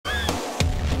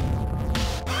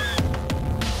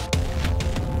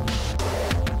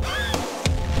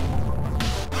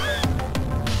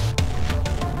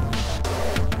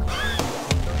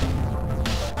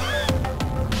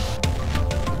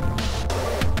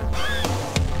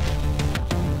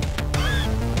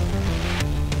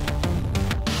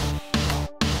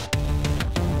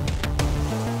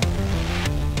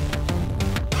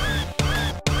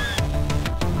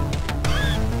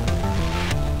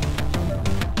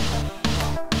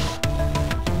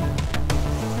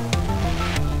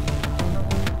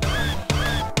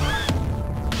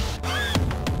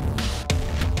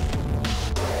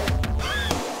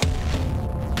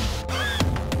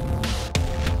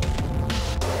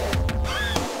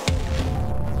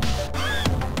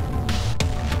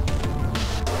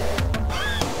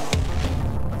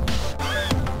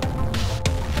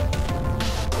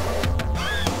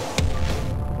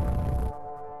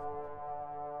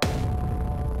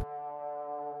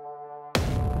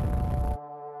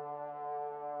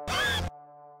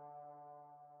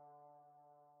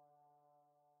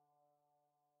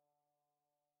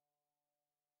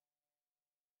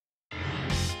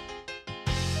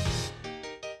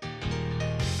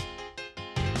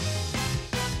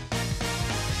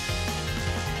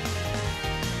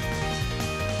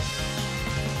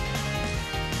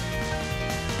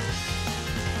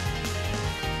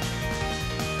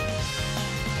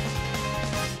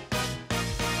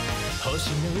星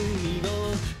の海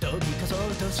を飛び越そう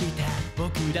とした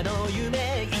僕らの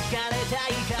夢、行かれた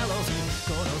イカロス、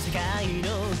この世界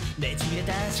のねじれ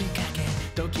た仕掛け、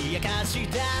解き明かし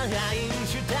たアイン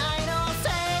シュタインのせ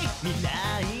い、未来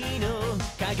の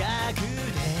科学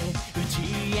で打ち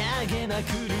上げま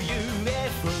くる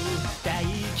UFO、 大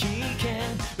気圏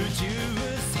宇宙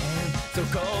船、そ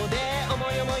こで思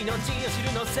い思いの地を知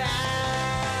るのさ。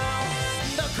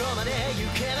どこまで行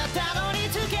けばたどり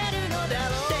着けるのだ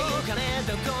ろうっていうかね、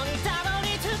どこにたど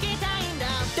り着きたいんだ、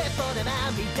鉄砲玉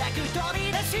みたく飛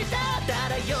び出したた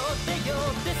だ寄って寄っ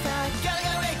てさ、ガ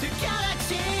ラガラウェイトギャラク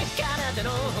シー、彼方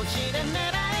の星で狙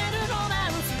えるロ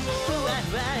マンスをふわ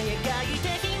ふわ描いて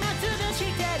暇つぶし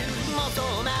てる、妄想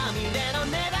まみれの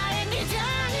ネバーエンディングジャ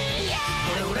ーニー、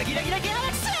ほらほらギラギラギャラ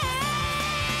クシー。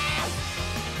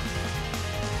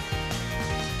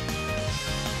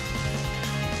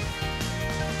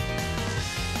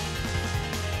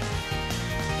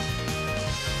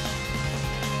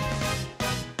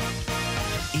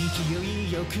勢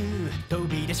いよく飛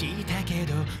び出したけ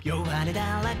ど弱音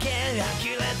だらけ、呆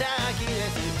れた呆れ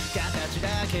ず形だ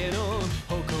けの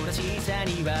誇らしさ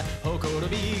にはほころ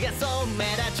びがそう目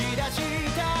立ち出し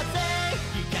たぜ、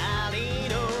光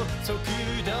の速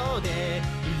度で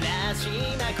揺らし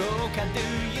まこうか Do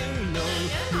you know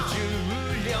無重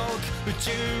力宇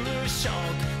宙ショッ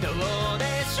クどうで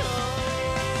しょ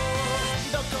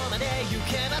う、どこまで行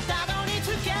けばたどり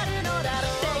着けるのだろ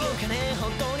うっていうかね、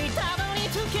本当にたどり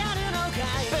着けるのか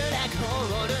い、ブラックホ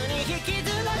ールに引きず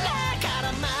られか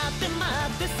ら待って待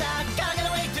ってさ、ガラ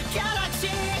ガラウェイトギャラクシー、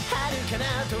遥かな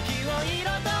時を彩る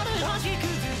星屑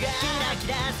がキラキ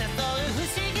ラ誘う不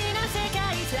思議な世界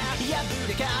さ、破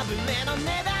れかぶれの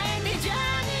ネバーエンディングジャー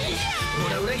ニー、ほ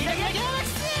らほらギラギラギャラク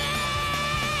シー。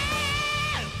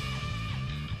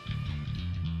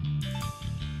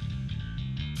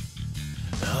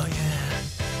Oh yeah.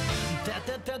 Da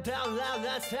da da da la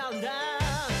la da da.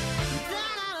 Da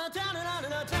da da da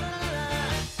da da da.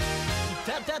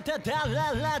 Da da da da la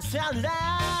la da da. Da da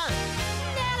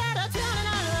da da da da.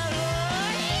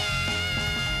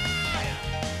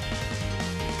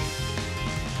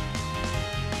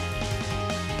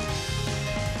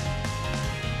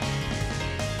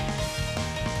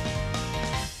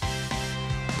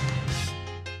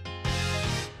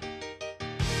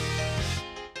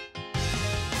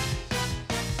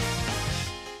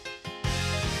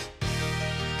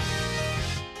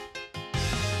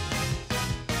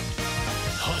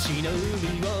 星の海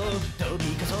を飛び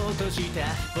越そうとした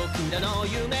僕らの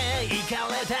夢、行か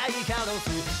れたイカロス、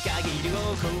限りを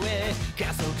超え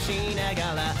加速しな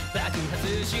がら爆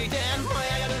発して燃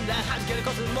え上がるんだ弾ける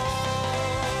コスモ。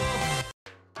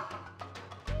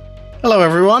 Hello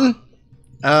everyone.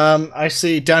 I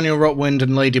see Daniel Rotwind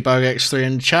and Ladybug X3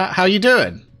 in the chat. How you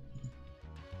doing?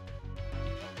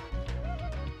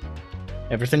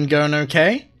 Everything going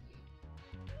okay?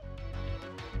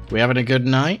 We having a good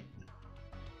night?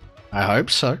 I hope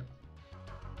so.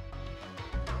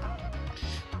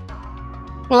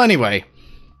 Well, anyway,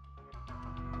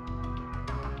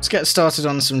 let's get started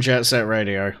on some Jet Set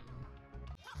Radio.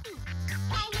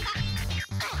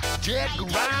 Jet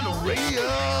Grind Radio.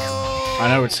 I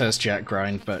know it says Jet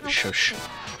Grind, but shush.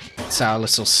 It's our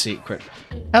little secret.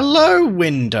 Hello,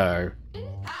 Window.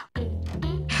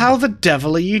 How the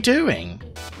devil are you doing?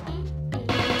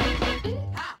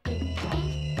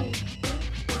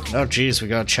 Oh jeez, we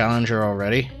got a challenger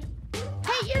already.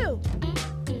 Hey you!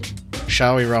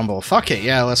 Shall we rumble? Fuck it,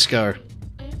 yeah, let's go.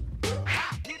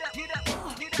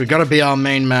 We gotta be our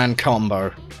main man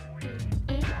combo.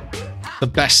 The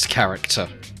best character.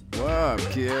 What up,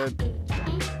 kid?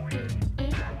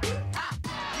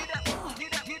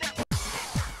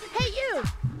 Hey you!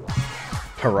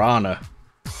 Piranha.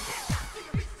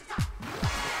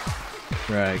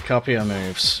 Right, copy our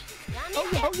moves. Oh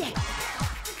yeah! Oh yeah!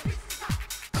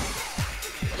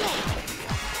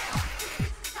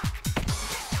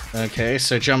 Okay,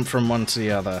 so jump from one to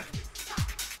the other.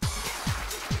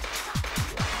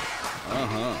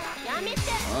 Uh-huh.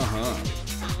 Uh-huh.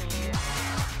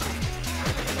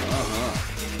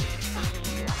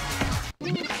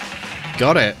 Uh-huh.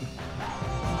 Got it.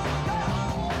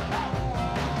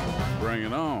 Bring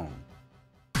it on.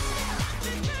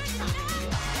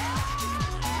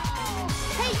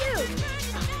 Hey you!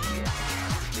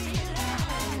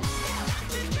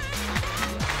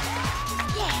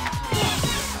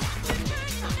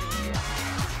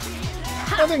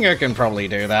 I think I can probably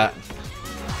do that.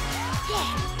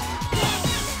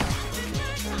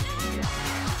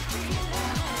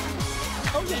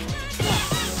 Oh yeah!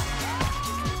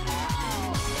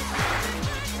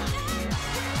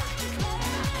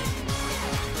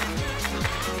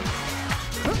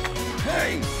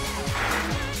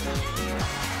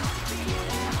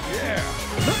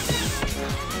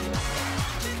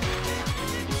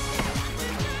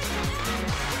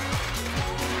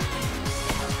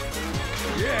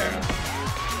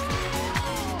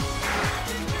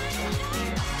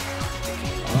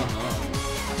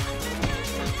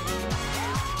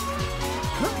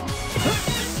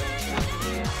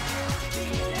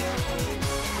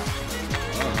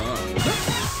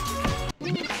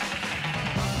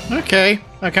 Okay,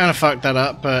 I kind of fucked that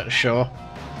up, but sure.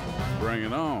 Bring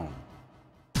it on.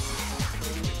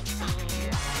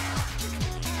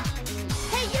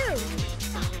 Hey, you!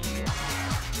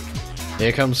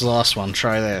 Here comes the last one.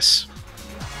 Try this.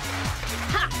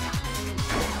 Ha!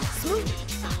 Smooth!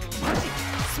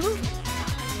 Smooth!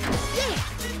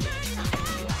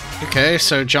 Yeah! Okay,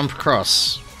 so jump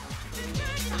across.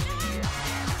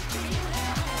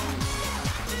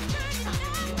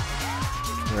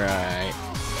 Right.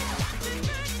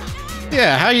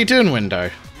 Yeah, how you doing,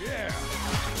 Window? Yeah.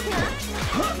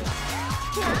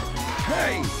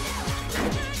 Hey.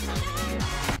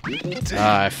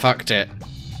 Ah, I fucked it.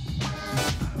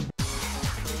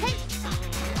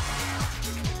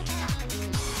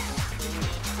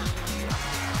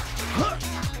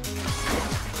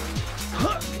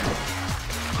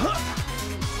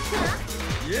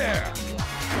 Yeah.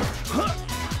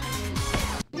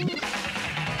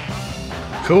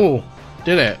 Cool.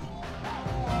 Did it.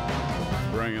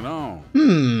 Bring it on.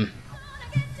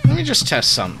 Let me just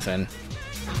test something.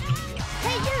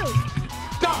 Hey,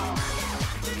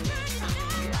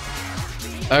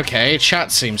 you! Okay,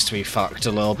 chat seems to be fucked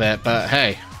a little bit, but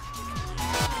hey.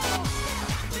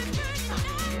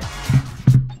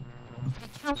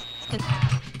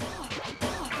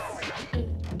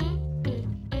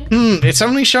 It's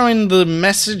only showing the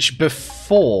message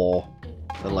before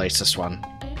the latest one.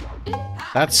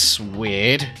 That's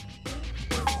weird.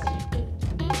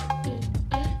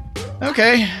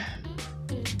 Okay.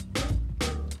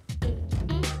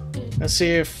 Let's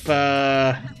see if,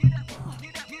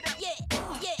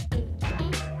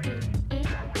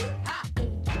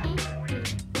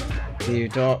 view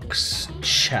docs,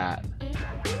 chat.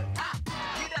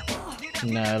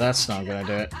 No, that's not gonna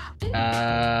do it.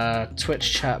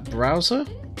 Twitch chat browser?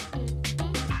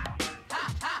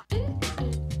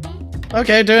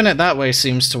 Okay, doing it that way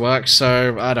seems to work,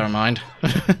 so I don't mind.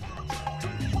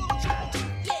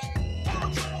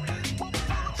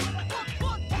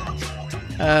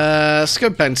 Let's go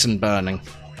Benson Burning.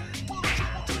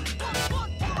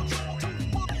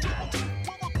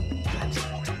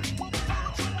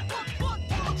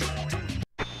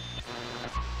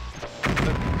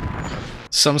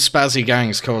 Some spazzy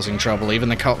gangs causing trouble, even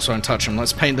the cops won't touch them.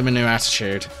 Let's paint them a new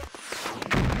attitude.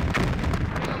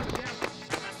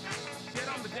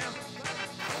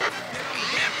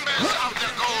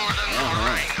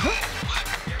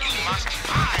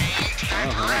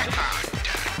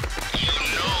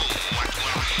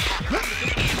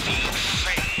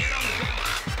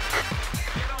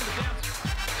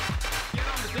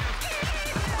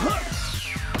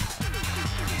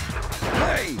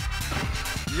 Hey.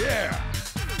 Yeah.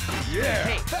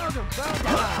 Yeah.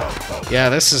 Yeah,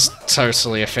 this is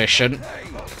totally efficient.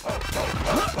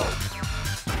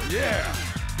 Yeah.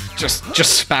 Just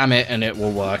spam it and it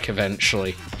will work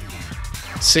eventually.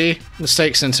 See?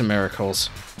 Mistakes into miracles.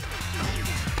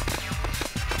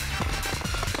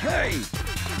 Hey.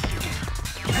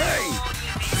 Hey.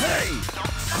 Hey.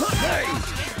 Hey.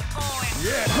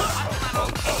 Yeah.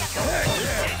 Hey.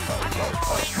 Yeah.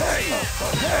 Hey.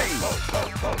 Hey.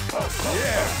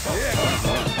 Yeah. Yeah.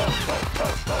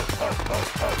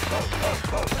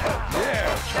 Yeah.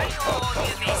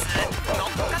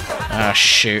 Ah,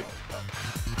 shoot.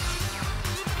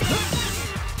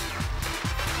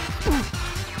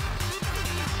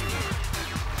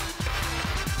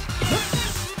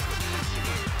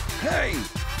 Hey.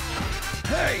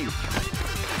 Hey.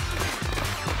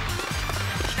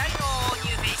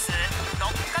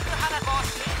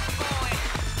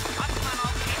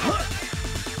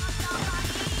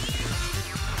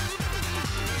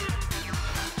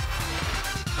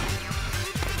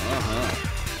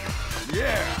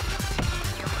 Yeah.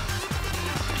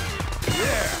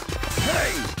 Yeah.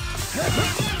 Hey.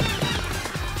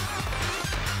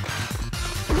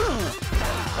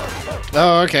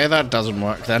 Oh, okay, that doesn't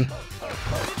work then.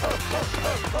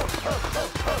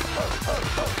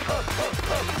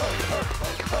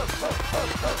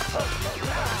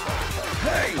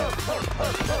 Hey.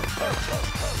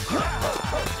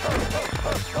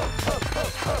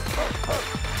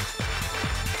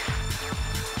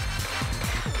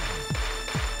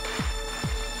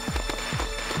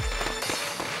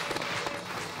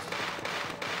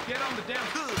 Get on the damn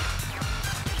hood.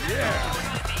 Yeah.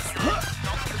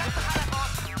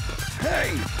 Hey.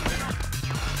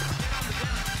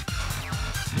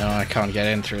 No, I can't get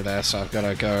in through there, so I've got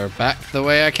to go back the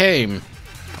way I came.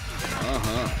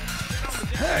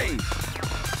 Hey.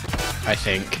 I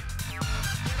think.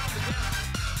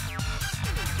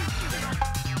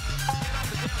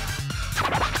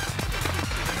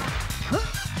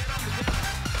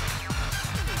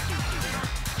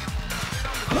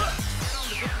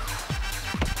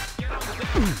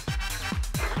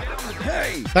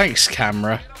 Hey! Thanks,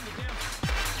 camera.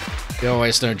 You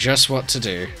always know just what to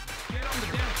do.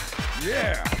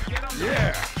 Yeah!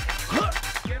 Yeah!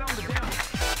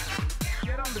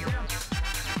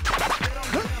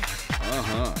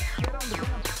 Uh-huh.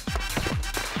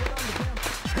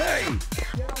 Hey!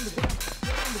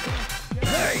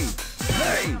 Hey!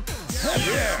 Hey!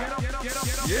 Yeah!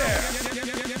 Yeah!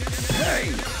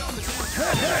 Hey!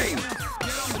 Hey!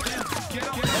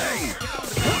 Hey!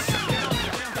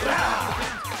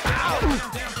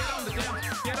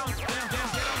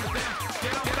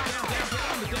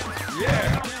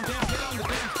 Yeah!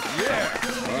 Yeah!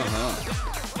 Uh-huh.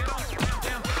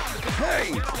 Hey!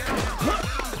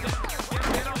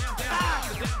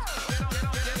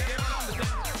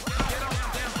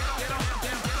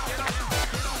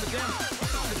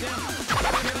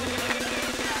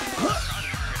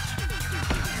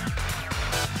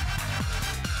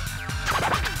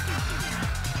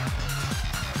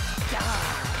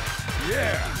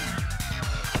 Yeah!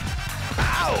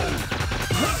 Ow!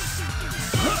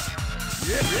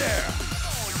 Yeah, yeah!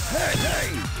 Hey, hey!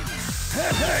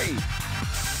 Hey, hey!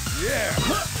 Yeah!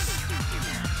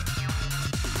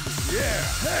 Yeah!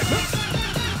 Hey!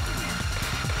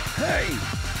 Hey!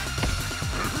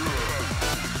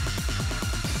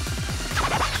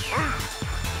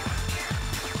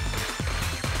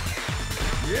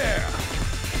 Yeah!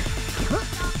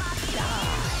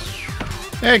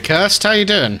 Hey, Kirst, how you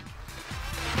doing?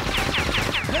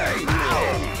 Hey!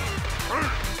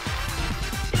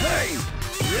 Hey!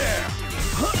 Yeah!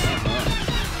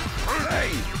 Hey!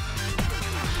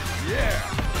 Yeah!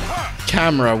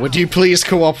 Camera, would you please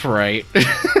cooperate?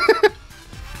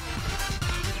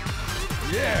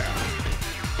 Yeah!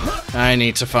 I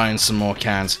need to find some more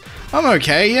cans. I'm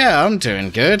okay, yeah, I'm doing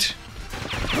good.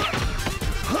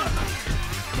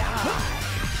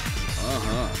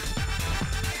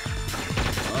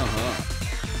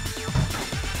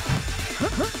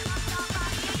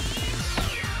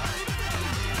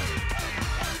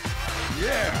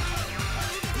 Yeah!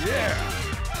 Yeah!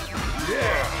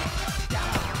 Yeah!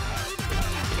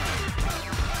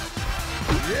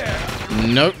 Yeah!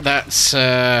 Nope, that's,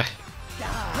 Hey!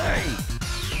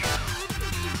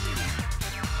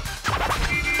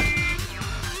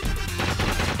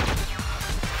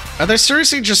 Are there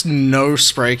seriously just no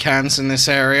spray cans in this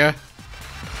area?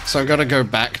 So I've got to go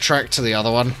backtrack to the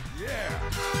other one. Yeah!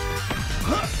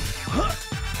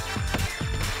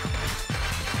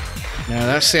 No,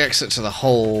 that's the exit to the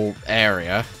whole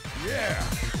area. Yeah!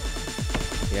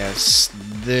 Yes,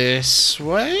 this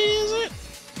way, is it?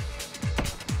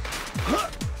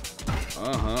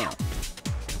 Uh-huh.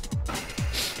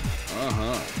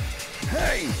 Uh-huh.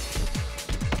 Hey!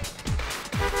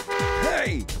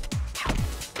 Hey!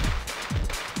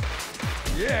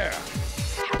 Yeah!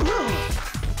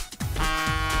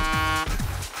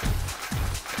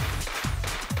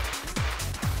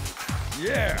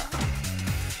 Yeah!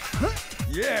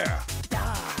 Yeah!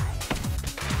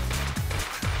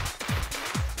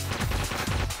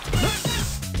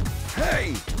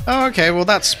 Hey! Oh, okay, well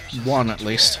that's one at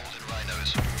least.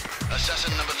 Rhinos.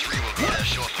 Assassin number 3 will be there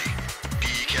shortly.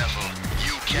 Be careful.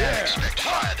 You can expect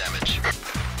fire damage.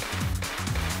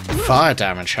 Fire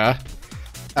damage, huh?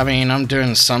 I mean, I'm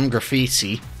doing some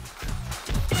graffiti.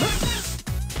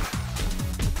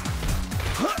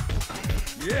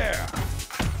 Yeah!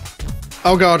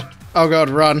 Oh god,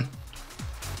 run.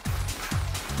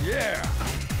 Yeah!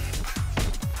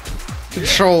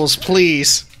 Controls,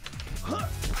 please.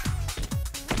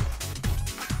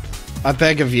 I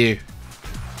beg of you.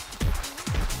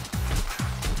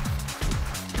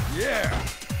 Yeah!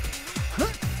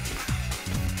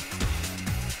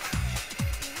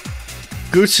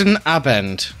 Guten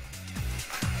Abend.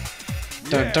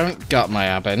 Yeah. Don't gut my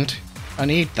Abend. I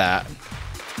need that.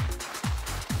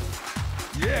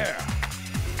 Yeah!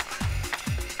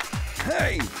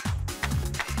 Hey!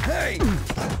 Hey!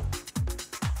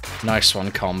 Nice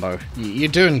one, combo. You're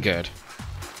doing good.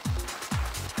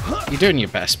 You're doing your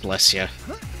best, bless you.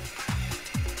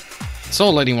 It's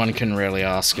all anyone can really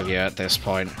ask of you at this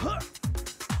point.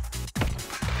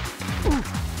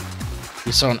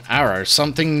 You saw an arrow,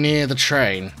 something near the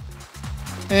train.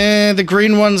 The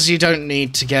green ones you don't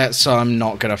need to get, so I'm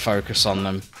not gonna focus on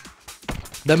them.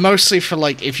 They're mostly for,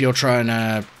 like, if you're trying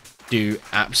to do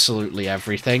absolutely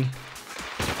everything.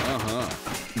 Uh-huh.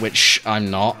 Which I'm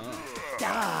not.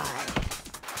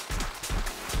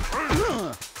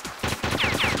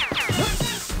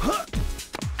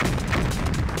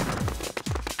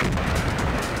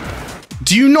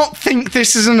 Do you not think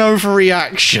this is an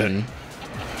overreaction?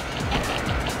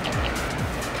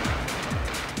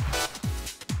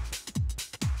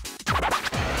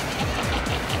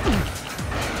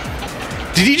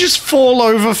 Did he just fall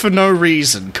over for no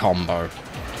reason, Combo?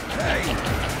 Hey!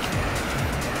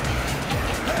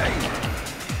 Hey!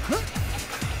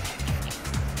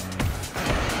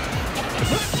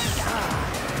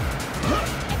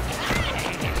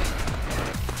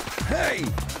 Hey!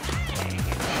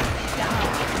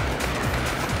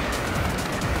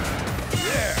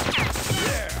 Yeah!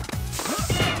 Yeah!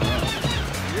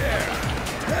 Yeah!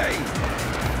 Hey!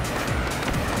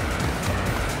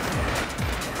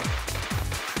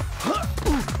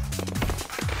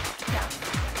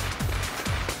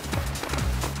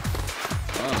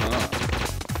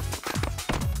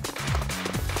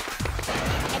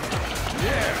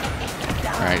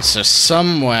 Alright, so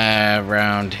somewhere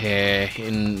around here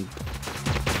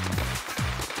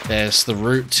there's the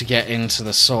route to get into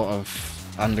the sort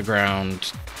of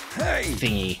underground Hey!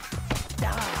 thingy.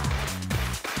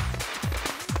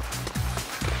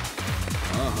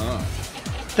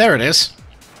 There it is.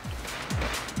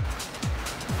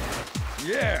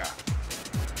 Yeah!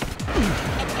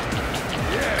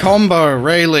 Combo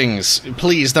railings.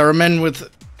 Please, there are men with...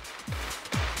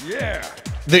 Yeah!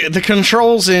 The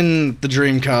controls in the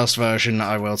Dreamcast version,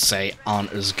 I will say,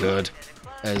 aren't as good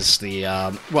as the,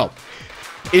 well,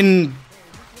 in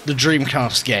the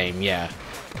Dreamcast game, yeah.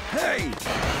 Hey!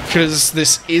 Because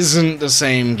this isn't the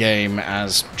same game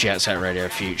as Jet Set Radio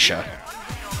Future.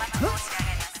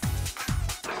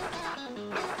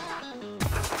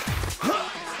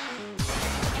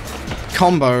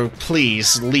 Combo,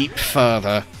 please, leap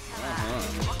further.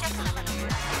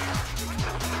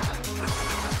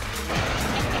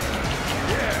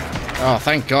 Oh,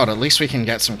 thank God, at least we can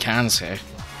get some cans here.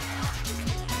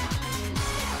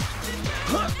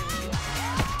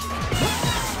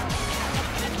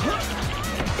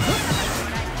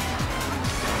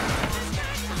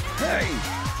 Hey!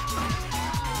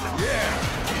 Yeah!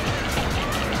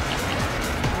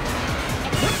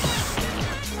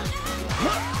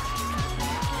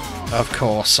 Of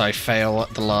course, I fail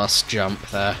at the last jump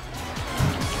there.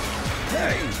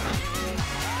 Hey!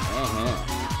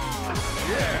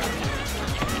 Yeah!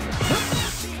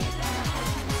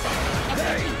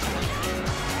 Hey!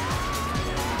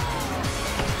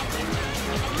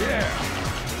 Yeah!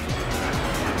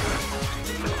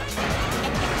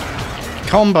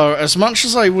 Combo, as much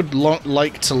as I would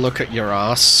like to look at your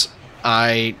ass,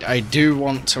 I do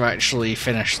want to actually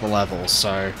finish the level,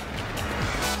 so...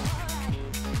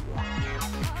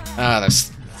 Ah,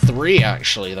 there's 3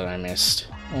 actually that I missed.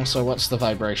 Also, what's the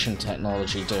vibration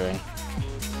technology doing?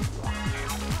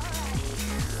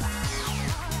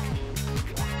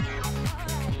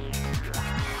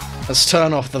 Let's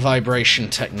turn off the vibration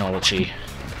technology.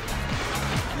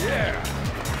 Yeah!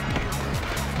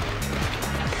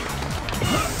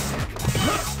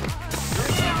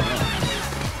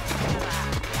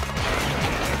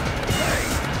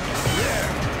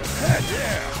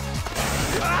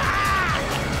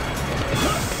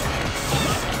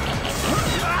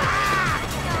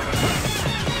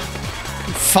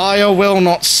 Fire will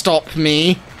not stop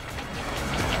me.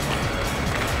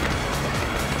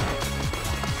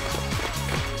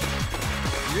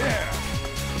 Yeah!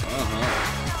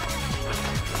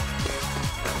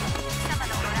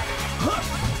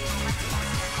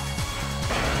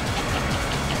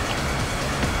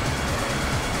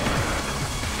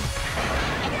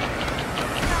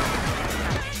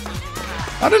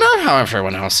 I don't know how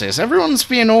everyone else is. Everyone's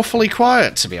being awfully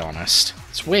quiet, to be honest.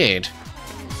 It's weird.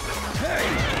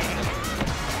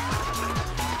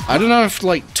 I don't know if,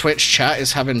 like, Twitch chat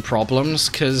is having problems,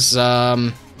 because,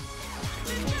 yeah,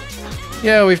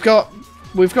 we've got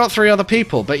 3 other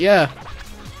people, but yeah.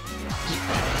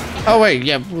 Oh, wait,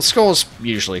 yeah, well, Score's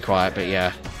usually quiet, but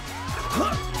yeah.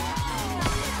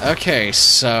 Okay,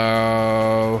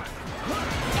 so...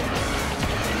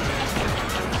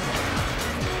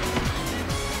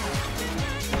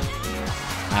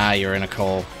 Ah, you're in a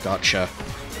call. Gotcha.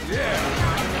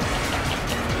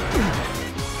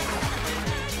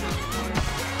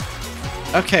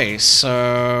 Okay,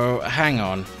 so... hang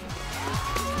on.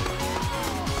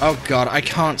 Oh god, I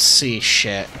can't see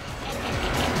shit.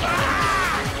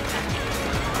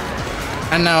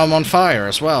 And now I'm on fire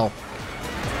as well.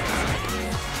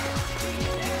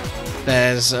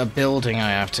 There's a building I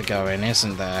have to go in,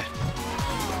 isn't there?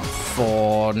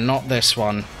 For not this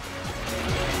one.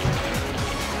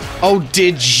 Oh,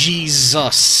 dear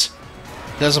Jesus!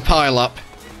 There's a pile-up.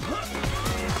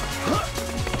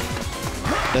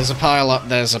 There's a pile-up,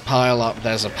 there's a pile-up,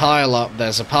 there's a pile-up,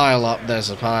 there's a pile-up, there's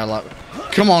a pile-up.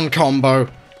 Come on, Combo.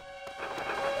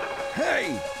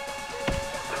 Hey!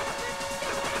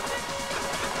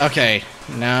 Okay,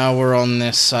 now we're on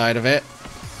this side of it.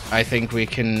 I think we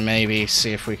can maybe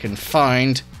see if we can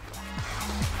find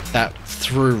that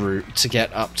through route to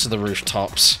get up to the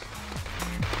rooftops.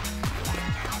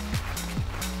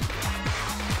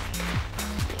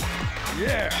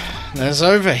 Yeah. There's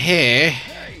over here.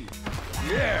 Hey.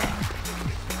 Yeah.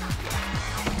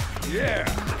 Yeah.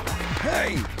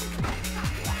 Hey.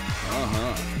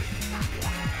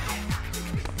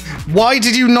 Why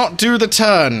did you not do the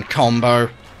turn combo?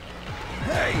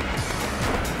 Hey.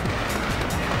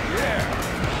 Yeah.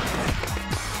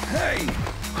 Hey.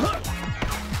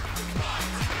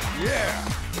 Yeah.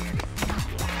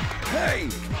 Hey.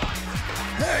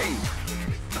 Hey.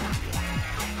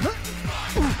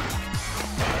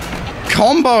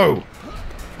 Combo!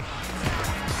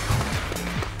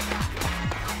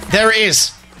 There it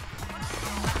is!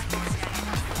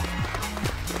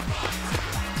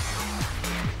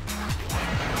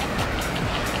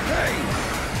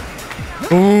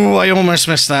 Ooh, I almost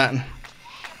missed that.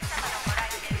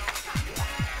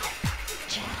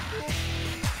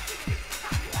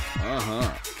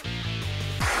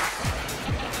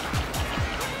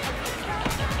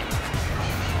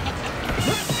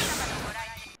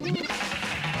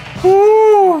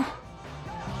 Woo!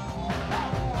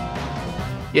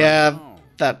 Yeah,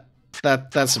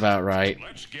 that's about right.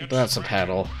 That's a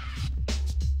pedal.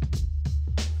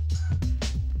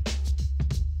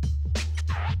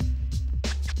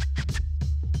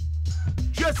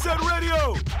 Jet Set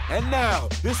Radio! And now,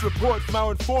 this report from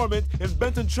our informant in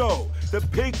Benton Cho, the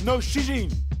pig no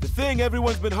Shijin. The thing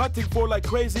everyone's been hunting for like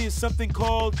crazy is something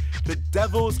called the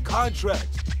Devil's Contract.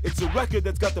 It's a record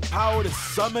that's got the power to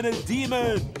summon a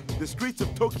demon. The streets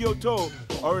of Tokyo-to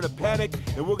are in a panic,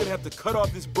 and we're gonna have to cut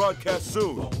off this broadcast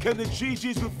soon. Can the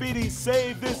GG's Graffiti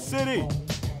save this city?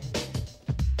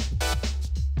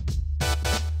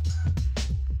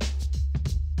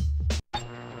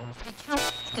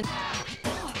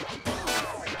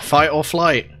 Fight or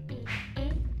flight.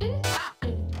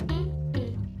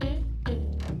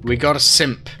 We got a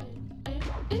simp.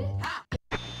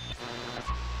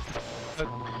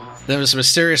 There was a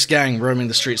mysterious gang roaming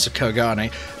the streets of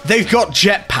Kogane. They've got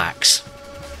jetpacks!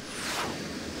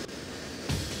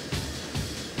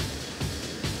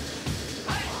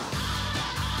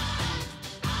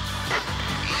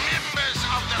 Members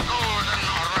of the Golden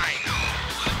Rhino,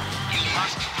 you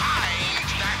must find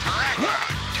that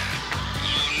record.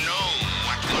 You know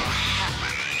what will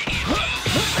happen if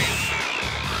you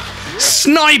fail.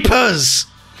 Snipers!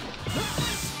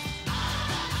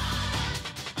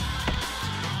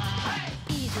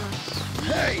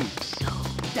 Hey.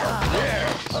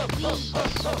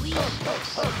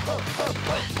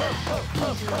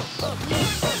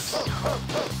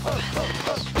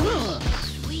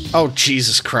 Oh,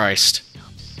 Jesus Christ.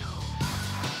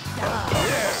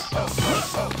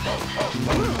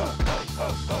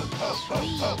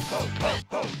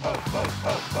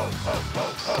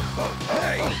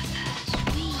 Hey.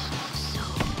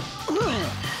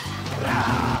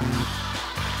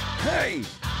 Hey.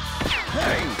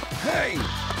 Hey. Hey.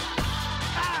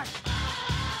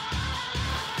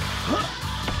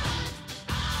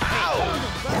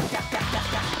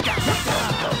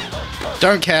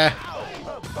 Don't care.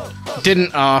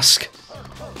 Didn't ask.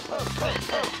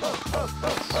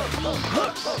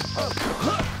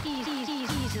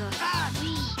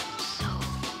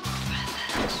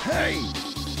 Hey.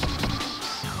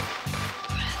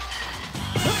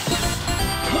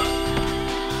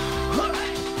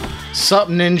 Sup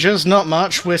ninjas, not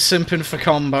much. We're simping for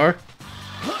combo.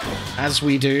 As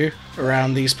we do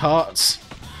around these parts.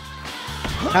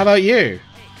 How about you?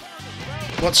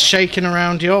 What's shaking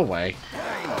around your way?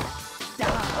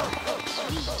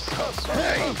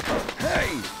 Hey.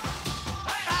 Hey.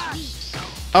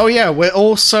 Oh yeah, we're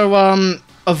also,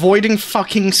 avoiding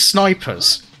fucking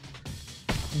snipers.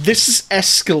 This is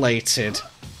escalated.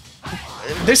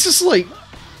 This is like...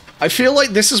 I feel like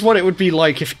this is what it would be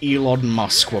like if Elon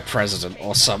Musk were president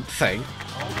or something.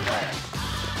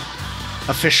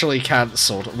 Officially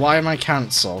cancelled. Why am I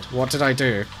cancelled? What did I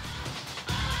do?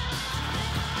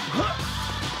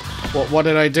 What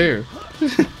did I do?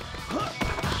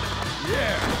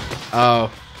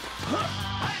 Oh.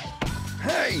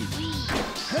 Hey.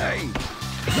 Hey.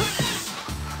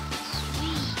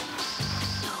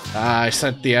 I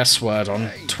said the S word on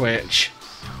Twitch.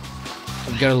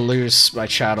 I'm gonna lose my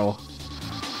channel.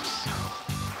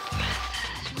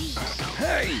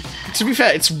 Hey. To be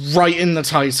fair, it's right in the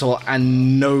title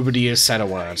and nobody has said a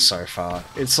word so far.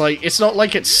 It's like, it's not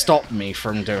like it stopped me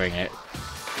from doing it.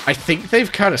 I think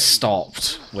they've kind of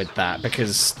stopped with that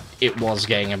because it was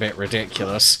getting a bit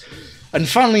ridiculous. And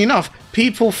funnily enough,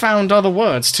 people found other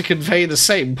words to convey the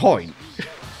same point.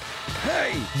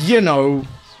 Hey. you know,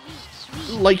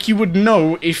 like you would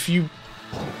know if you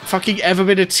fucking ever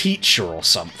been a teacher or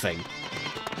something.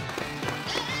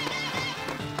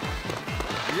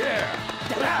 Yeah.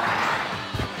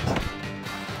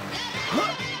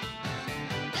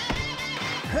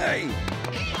 Hey.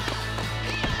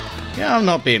 Yeah, I'm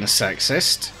not being a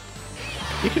sexist.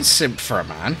 You can simp for a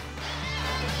man.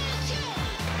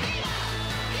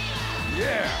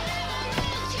 Yeah.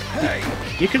 Hey.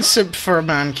 You can simp for a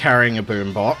man carrying a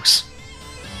boombox.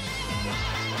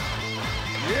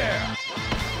 Yeah.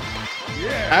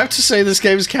 Yeah. I have to say this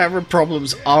game's camera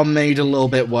problems are made a little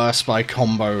bit worse by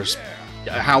Combo's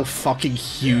how fucking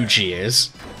huge he is.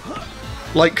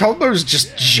 Like, Combo's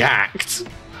just jacked.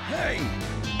 Hey.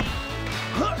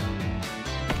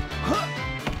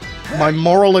 My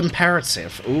moral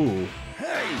imperative. Ooh.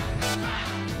 Hey.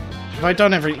 Have I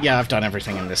done yeah, I've done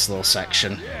everything in this little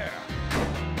section.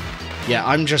 Yeah,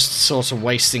 I'm just sort of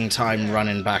wasting time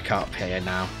running back up here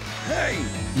now. Hey.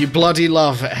 You bloody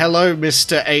love. Hello,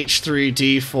 Mr.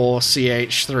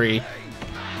 H3D4CH3.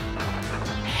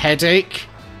 Headache?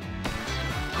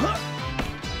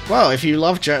 Well, if you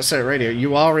love Jet Set Radio,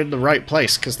 you are in the right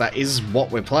place, because that is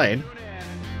what we're playing.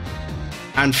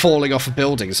 And falling off of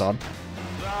buildings on.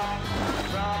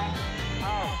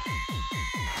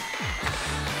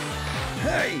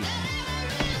 Hey.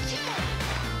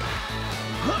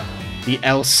 The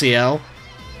LCL.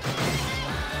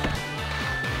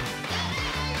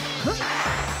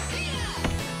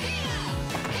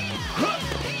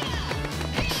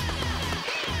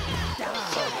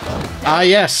 Ah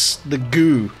yes, the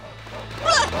goo.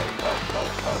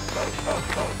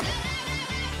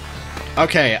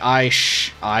 Okay, I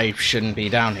shouldn't be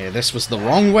down here. This was the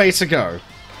wrong way to go.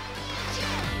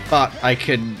 But I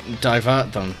could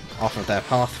divert them off of their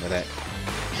path with it.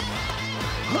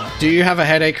 Do you have a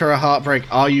headache or a heartbreak?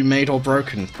 Are you made or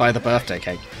broken by the birthday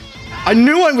cake? I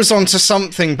knew I was onto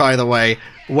something, by the way,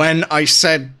 when I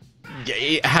said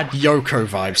it had Yoko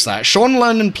vibes. That Sean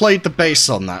Lennon played the bass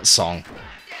on that song.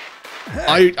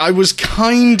 I was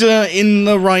kinda in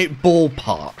the right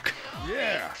ballpark.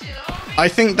 Yeah. I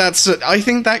think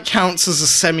that counts as a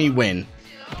semi-win.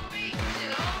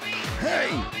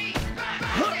 Hey.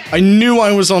 I knew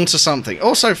I was onto something.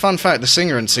 Also, fun fact, the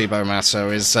singer in Sibo Maso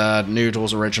is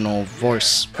Noodle's original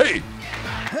voice. Hey.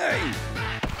 Hey.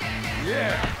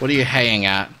 Yeah. What are you haying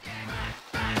at?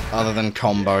 Other than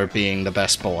Combo being the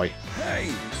best boy.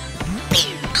 Hey.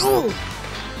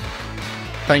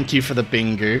 Thank you for the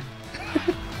bingo.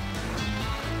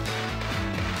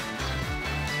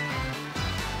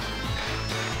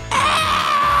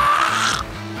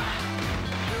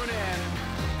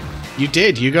 You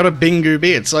did, you got a bingo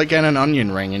bee. It's like getting an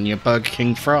onion ring in your Burger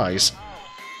King fries.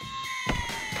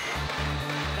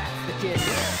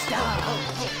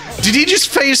 Did he just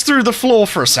phase through the floor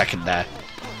for a second there?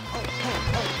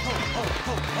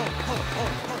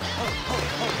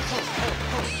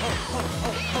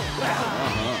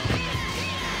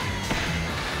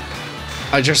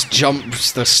 I just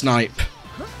jumped the snipe.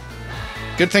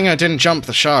 Good thing I didn't jump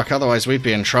the shark, otherwise we'd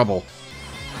be in trouble.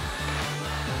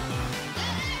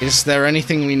 Is there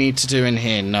anything we need to do in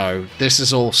here? No. This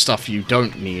is all stuff you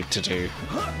don't need to do.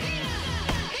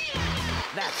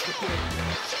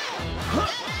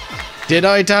 Did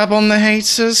I dab on the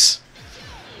haters?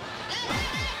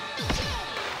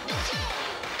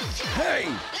 Hey.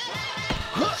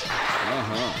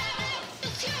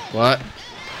 What?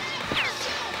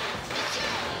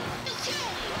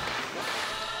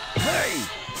 Hey.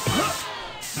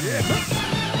 Yeah.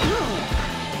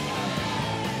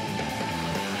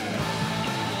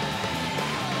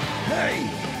 Hey.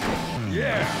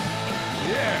 Yeah.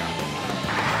 Yeah.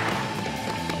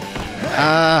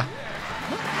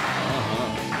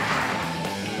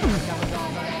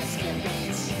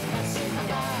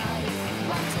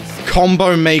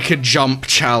 Combo make a jump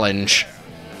challenge.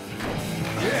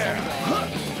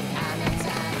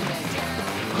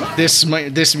 This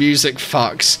music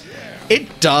fucks.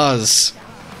 It does.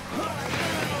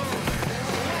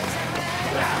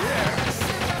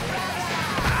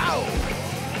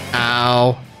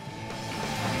 Ow.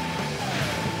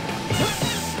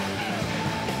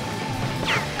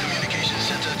 Communications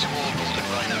center to all golden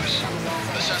rhinos.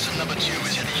 Assassin number 2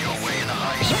 is headed your way in a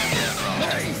high-speed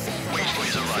aircraft. Wait for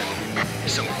his arrival.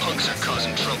 Some punks are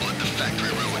causing trouble at the factory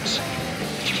ruins.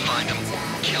 If you find them,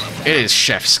 kill them. It is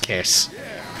chef's kiss.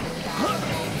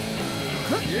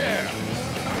 Yeah.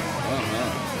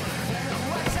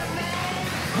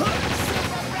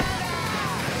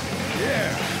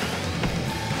 Yeah.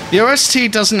 The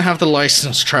OST doesn't have the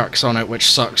licensed tracks on it, which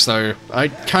sucks though. I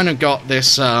kind of got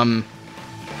this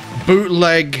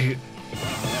bootleg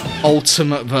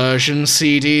Ultimate Version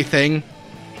CD thing.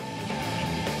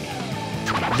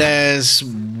 There's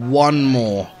one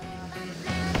more.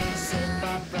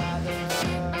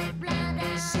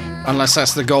 Unless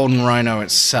that's the Golden Rhino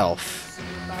itself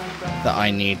that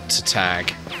I need to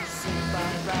tag.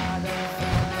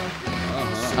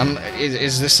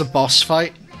 Is this a boss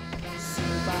fight?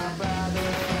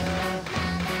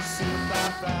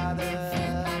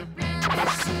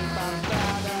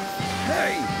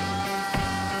 Hey!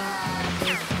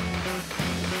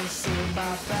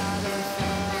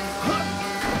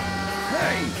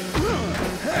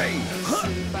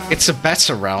 It's a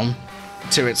better realm,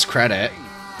 to its credit.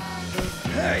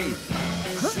 Hey!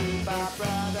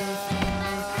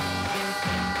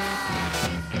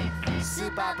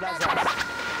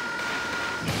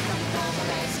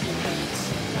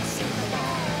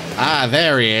 Ah,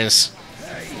 there he is.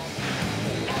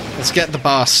 Let's get the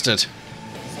bastard.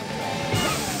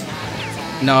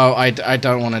 No, I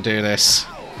don't want to do this.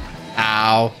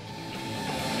 Ow.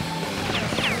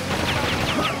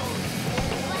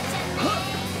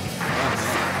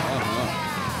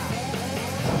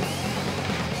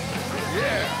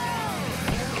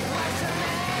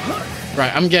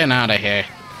 Right, I'm getting out of here.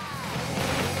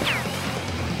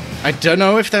 I don't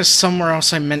know if there's somewhere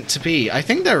else I'm meant to be. I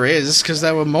think there is, because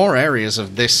there were more areas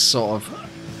of this sort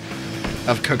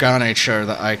of Kogane-cho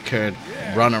that I could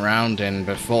run around in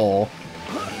before.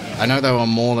 I know there were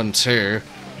more than 2.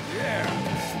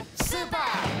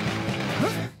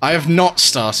 I have not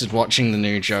started watching the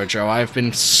new JoJo. I have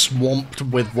been swamped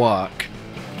with work.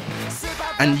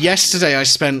 And yesterday I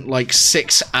spent like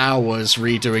 6 hours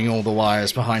redoing all the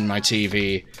wires behind my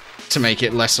TV to make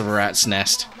it less of a rat's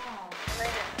nest.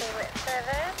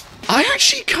 I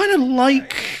actually kind of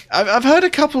like... I've heard a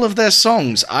couple of their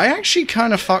songs. I actually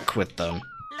kind of fuck with them.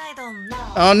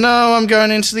 Oh no, I'm going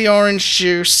into the orange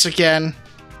juice again.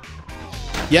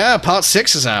 Yeah, part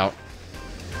 6 is out.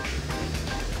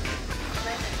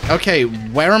 Okay,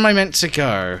 where am I meant to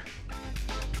go?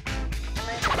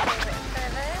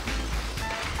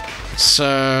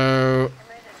 So...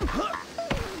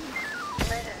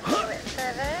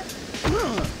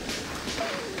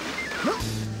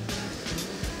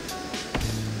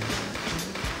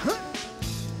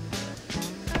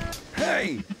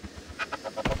 Hey!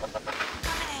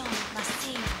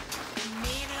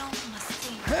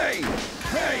 Hey!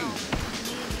 Hey!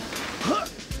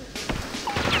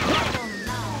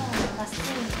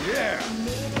 Yeah!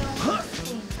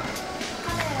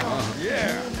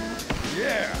 Yeah!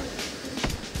 Yeah!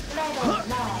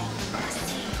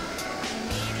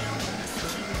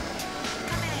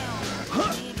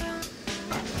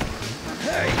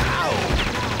 Hey!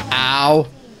 Ow.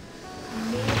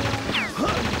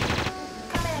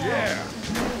 Yeah!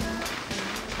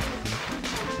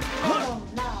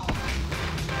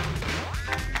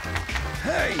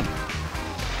 Hey!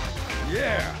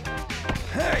 Yeah!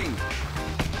 Hey!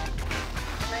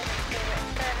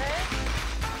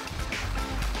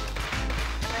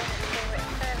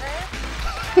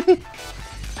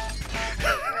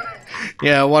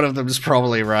 Yeah, one of them's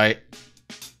probably right.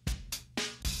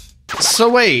 So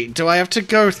wait, do I have to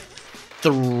go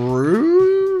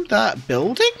through that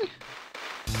building?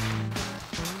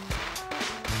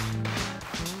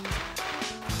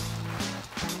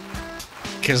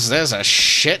 Because there's a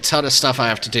shit ton of stuff I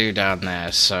have to do down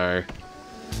there, so...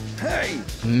 Hey!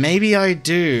 Maybe I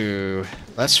do.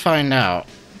 Let's find out.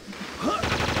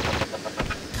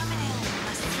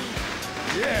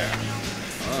 Yeah!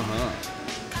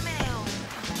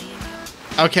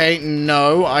 Okay,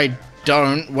 no, I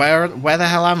don't. Where the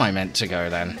hell am I meant to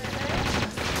go then?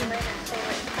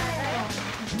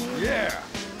 Yeah!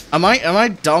 Am I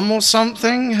dumb or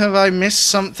something? Have I missed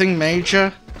something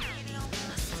major?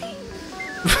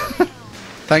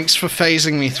 Thanks for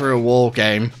phasing me through a war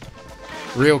game.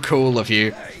 Real cool of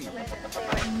you.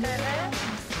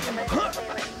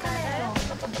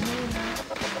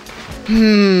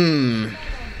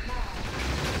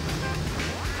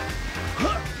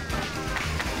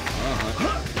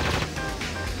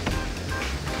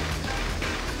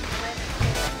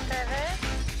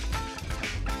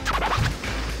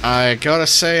 I gotta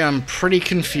say, I'm pretty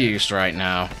confused right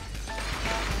now.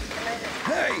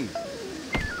 Hey!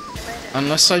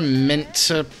 Unless I meant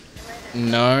to...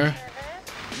 No.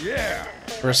 Yeah!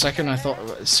 For a second I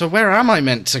thought... So where am I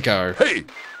meant to go? Hey!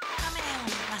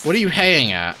 What are you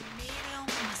haying at?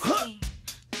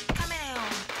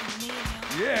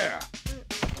 Yeah!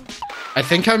 I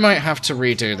think I might have to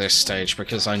redo this stage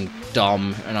because I'm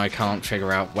dumb and I can't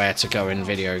figure out where to go in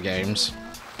video games.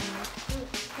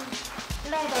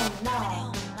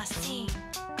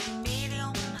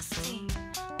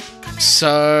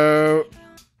 So...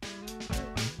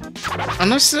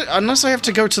 Unless I have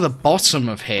to go to the bottom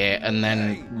of here and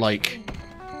then, like...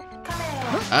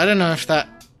 I don't know if that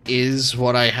is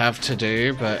what I have to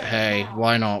do, but hey,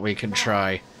 why not? We can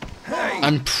try.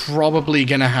 I'm probably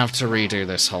gonna have to redo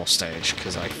this whole stage,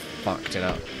 because I fucked it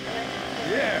up.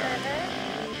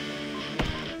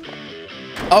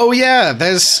 Oh yeah,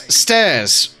 there's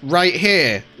stairs right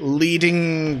here,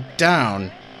 leading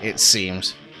down, it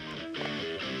seems.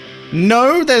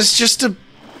 No, there's just a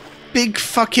big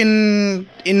fucking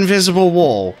invisible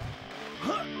wall.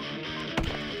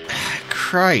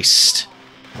 Christ.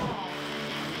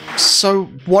 So,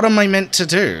 what am I meant to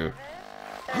do?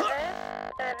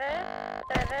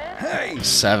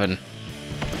 7.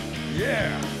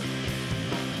 Yeah.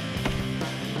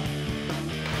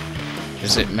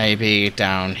 Is it maybe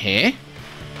down here?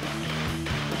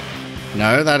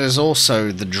 No, that is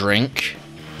also the drink.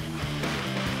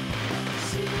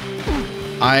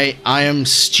 I am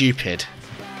stupid.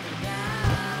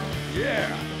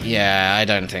 Yeah, I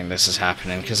don't think this is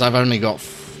happening, because I've only got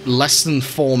less than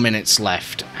 4 minutes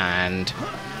left, and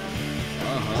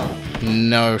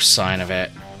no sign of it.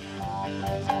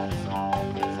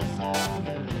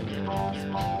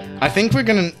 I think we're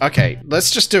gonna... Okay, let's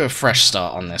just do a fresh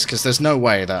start on this, because there's no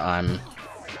way that I'm...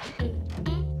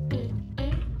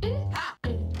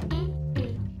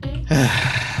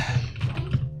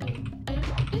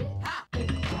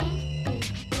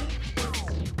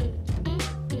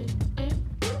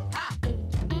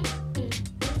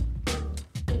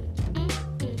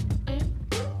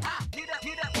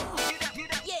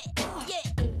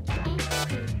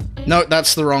 No,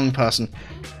 that's the wrong person.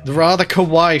 Rather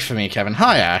kawaii for me, Kevin.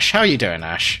 Hi, Ash. How you doing,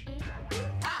 Ash?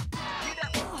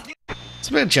 It's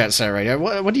a bit of Jet Set Radio.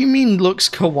 What do you mean looks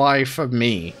kawaii for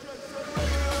me?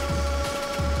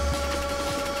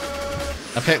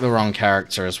 I picked the wrong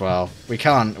character as well. We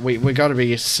can't. We gotta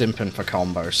be simping for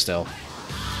combo still.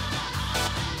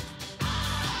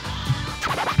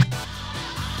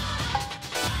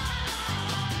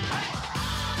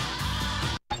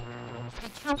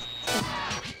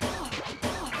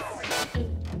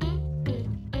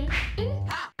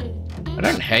 I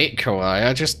don't hate kawaii,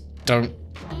 I just don't...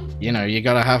 You know, you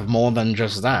gotta have more than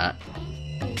just that.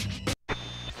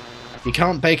 You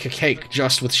can't bake a cake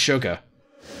just with sugar.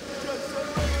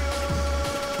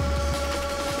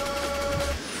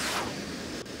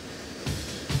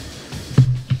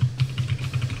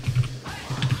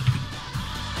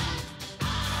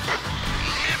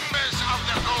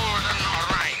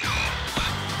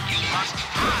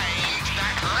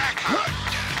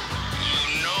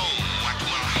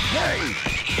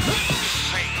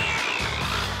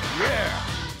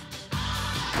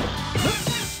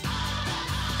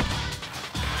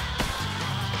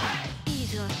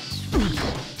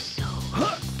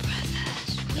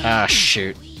 Ah,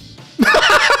 shoot.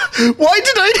 Why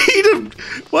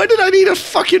did I need a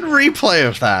fucking replay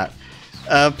of that?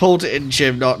 Pulled it in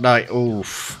gym, not night.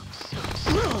 Oof.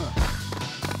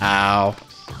 Ow.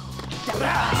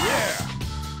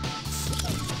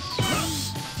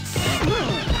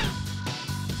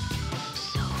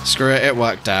 Screw it, it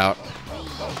worked out.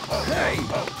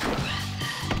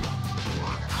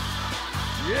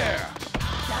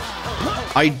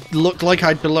 I looked like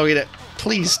I'd below it.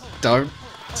 Please don't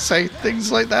say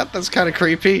things like that. That's kind of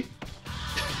creepy.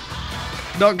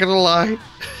 Not gonna lie.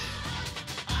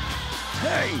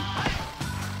 Hey!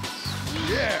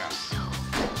 Yeah!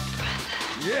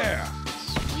 Yeah!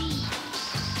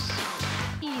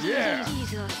 Yeah!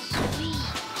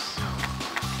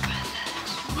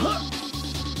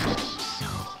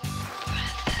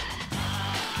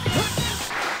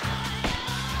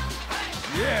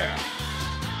 Yeah!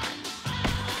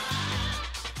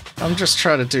 I'm just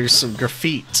trying to do some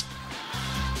graffiti.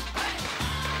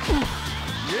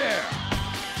 Yeah!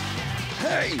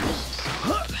 Hey!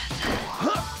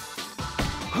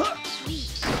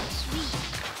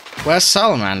 Where's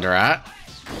Salamander at?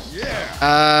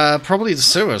 Yeah! Probably the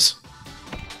sewers.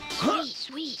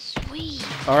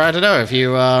 Or I don't know, have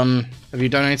you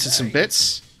donated some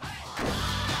bits?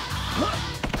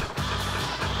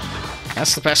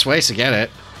 That's the best way to get it.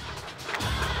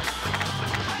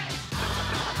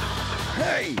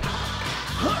 Hey!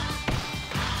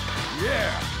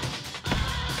 Yeah!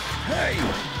 Hey!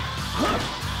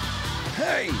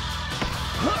 Hey!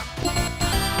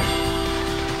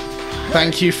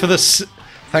 Thank you for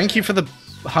the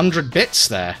 100 bits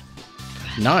there.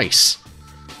 Nice.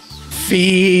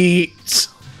 Feet.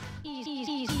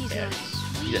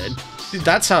 Yeah,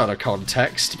 that's out of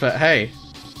context, but hey.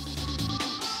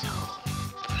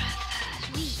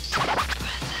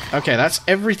 Okay, that's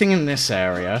everything in this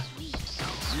area.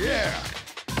 Yeah.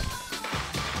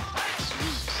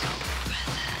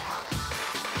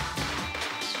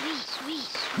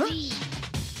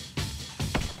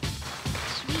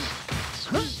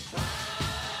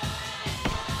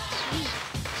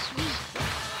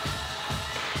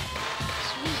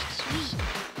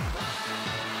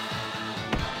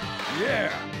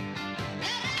 Yeah.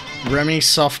 Remy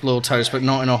soft little toast, but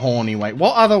not in a horny way.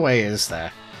 What other way is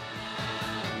there?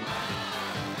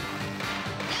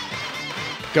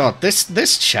 God,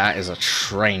 this chat is a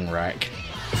train wreck.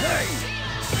 Hey.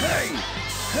 Hey.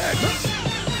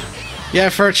 Hey. Yeah,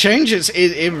 for a change,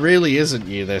 it really isn't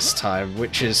you this time,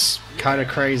 which is kind of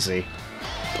crazy.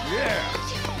 Yeah.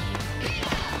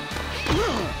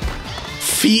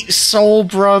 Feet soul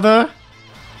brother.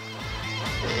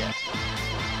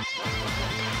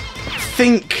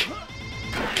 Think,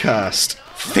 Cursed.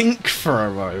 Think for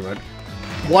a moment.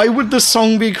 Why would the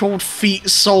song be called Feet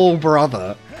Soul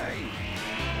Brother? Hey.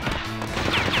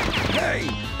 Hey.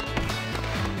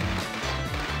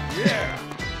 Yeah.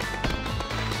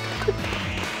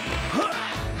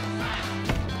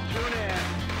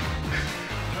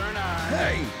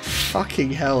 Hey.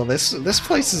 Fucking hell, this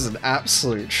place is an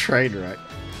absolute train wreck.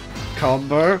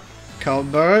 Combo,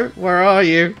 where are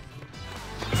you?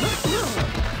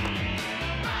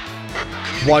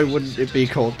 Why wouldn't it be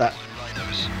called that?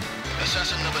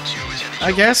 Assassin number 2 is headed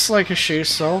I guess like a shoe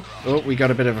sole. Oh, we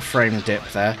got a bit of a frame dip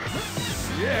there.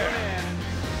 Yeah.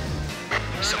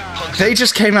 some punks. They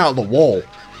just came out of the wall.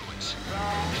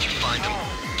 If you find them,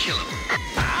 kill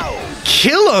them.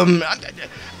 Kill him!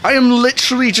 I am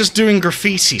literally just doing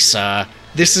graffiti, sir.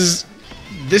 This is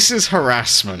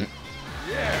harassment.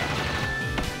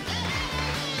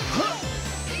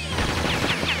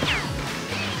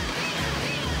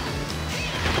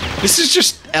 This is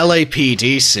just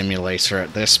LAPD simulator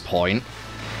at this point.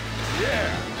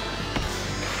 Yeah.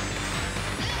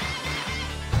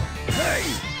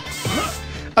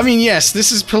 Hey. I mean, yes,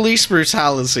 this is police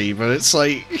brutality, but it's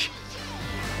like...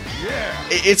 Yeah.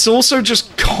 It's also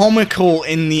just comical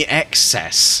in the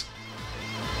excess.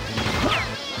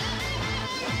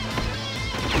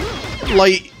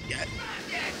 Like...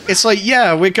 It's like,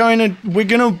 yeah, we're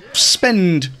gonna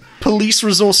spend police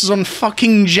resources on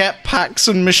fucking jetpacks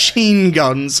and machine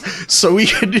guns so we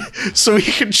could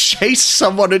chase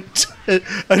someone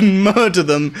and murder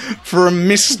them for a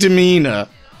misdemeanor.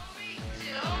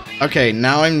 Okay,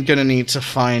 now I'm gonna need to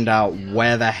find out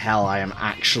where the hell I am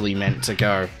actually meant to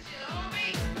go.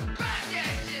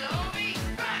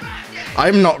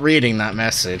 I'm not reading that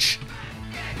message.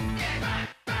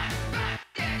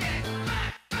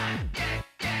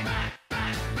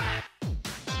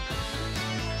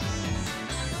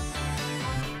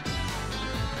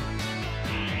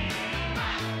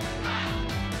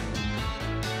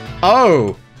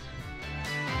 Oh!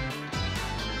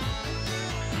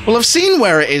 Well, I've seen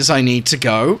where it is I need to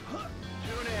go.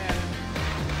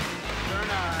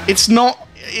 It's not...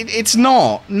 It's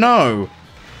not. No.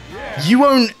 You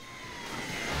won't...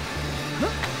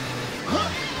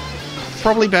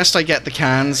 Probably best I get the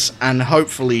cans and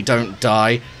hopefully don't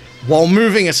die while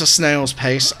moving at a snail's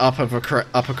pace up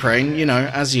a crane, you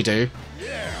know, as you do.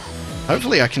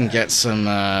 Hopefully I can get some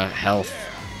health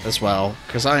as well,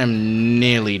 because I am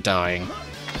nearly dying.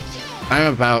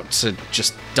 I'm about to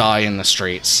just die in the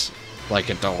streets like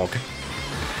a dog.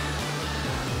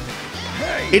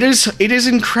 It is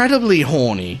incredibly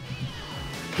horny.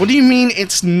 What do you mean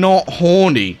it's not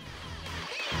horny?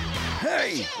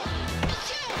 Hey.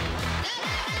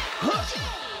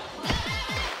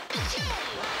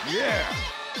 Yeah.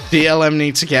 DLM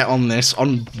need to get on this.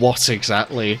 On what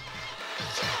exactly?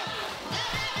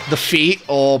 The feet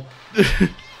or... Hey.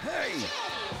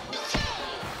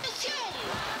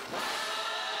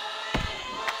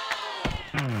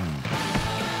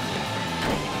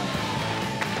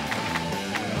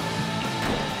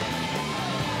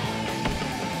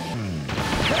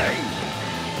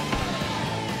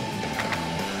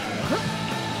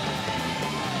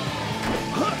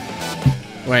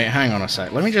 Wait, hang on a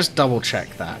sec. Let me just double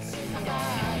check that.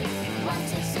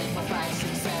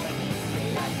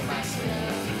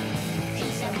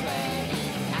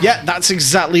 Yeah, that's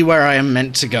exactly where I am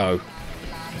meant to go.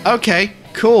 Okay,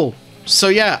 cool. So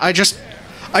yeah, I just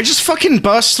fucking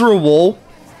burst through a wall,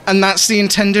 and that's the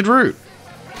intended route.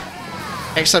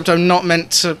 Except I'm not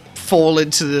meant to fall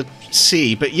into the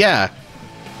sea, but yeah.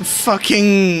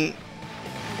 Fucking...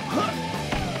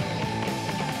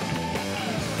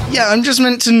 Yeah, I'm just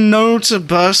meant to know to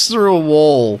burst through a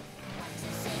wall.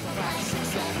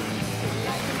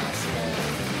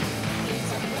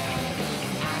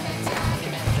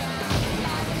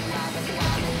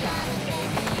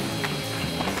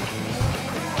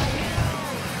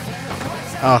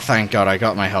 Oh, thank God I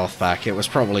got my health back. It was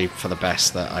probably for the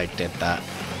best that I did that.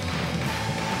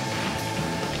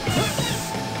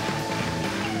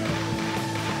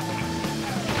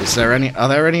 Are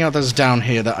there any others down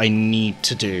here that I need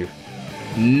to do?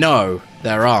 No,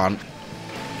 there aren't.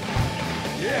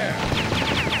 Yeah.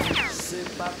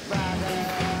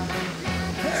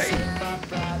 Hey.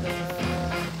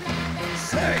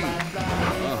 Hey.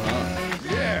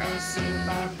 Yeah.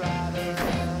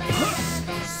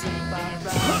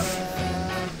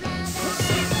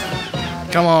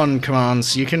 Come on,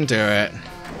 so you can do it.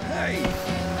 Hey.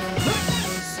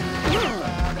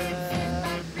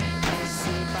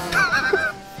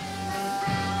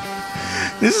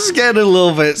 This is getting a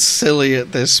little bit silly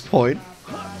at this point.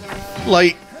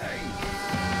 Like,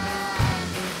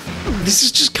 this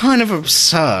is just kind of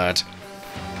absurd.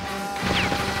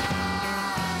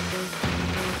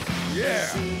 Yeah.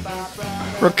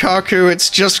 Rokaku, it's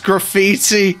just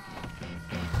graffiti.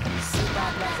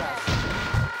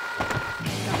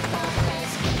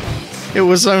 It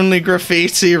was only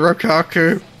graffiti,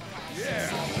 Rokaku.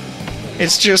 Yeah.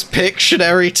 It's just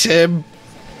Pictionary Tim.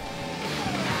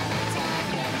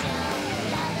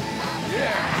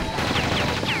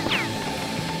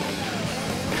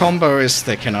 Combo is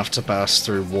thick enough to burst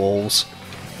through walls.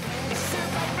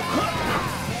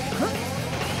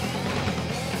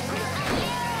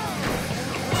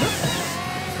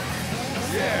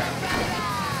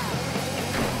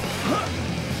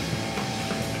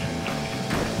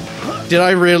 Did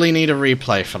I really need a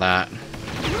replay for that?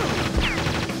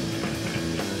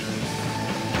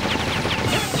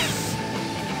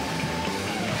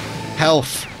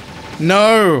 Health.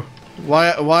 No!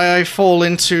 Why I fall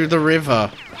into the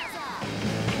river?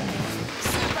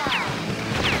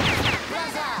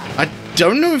 I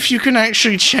don't know if you can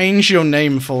actually change your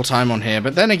name full-time on here,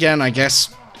 but then again, I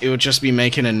guess it would just be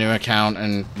making a new account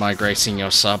and migrating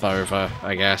your sub over,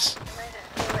 I guess.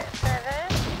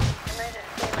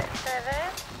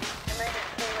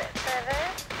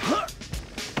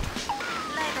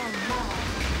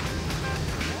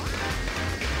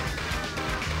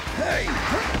 Hey.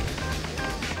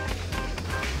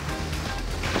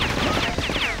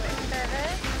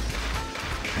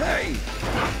 Hey.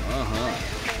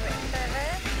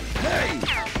 Hey.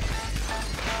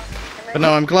 But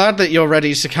no, I'm glad that you're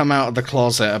ready to come out of the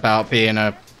closet about being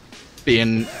a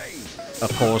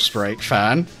Pause Break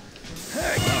fan.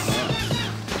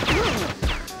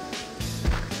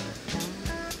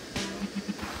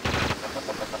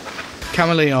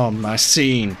 Chameleon, my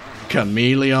scene.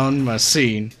 Chameleon, my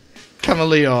scene.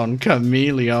 Chameleon,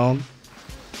 chameleon.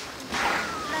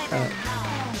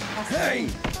 Hey.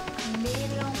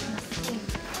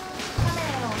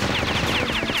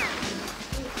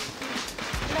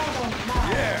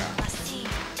 Yeah.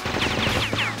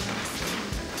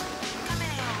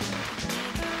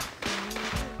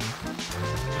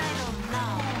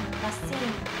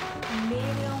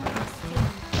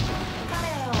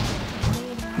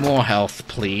 More health,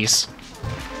 please.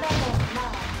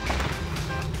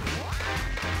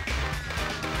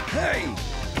 Hey.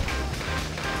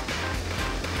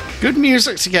 Good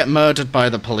music to get murdered by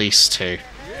the police too.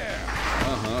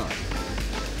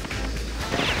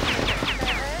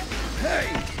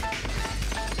 Hey.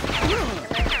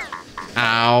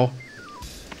 Ow.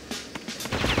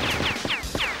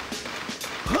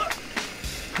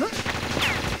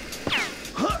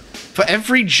 For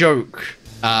every joke,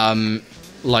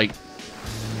 like,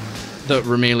 that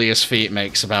Remelia's Feet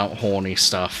makes about horny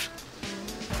stuff.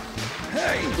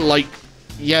 Hey. Like,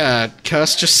 yeah,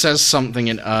 Curse just says something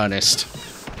in earnest.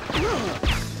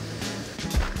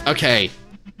 Okay.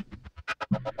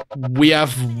 We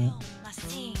have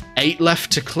 8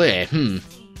 left to clear,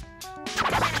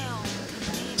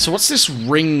 So what's this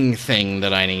ring thing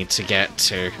that I need to get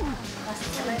to?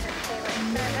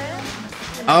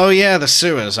 Oh yeah, the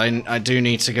sewers. I do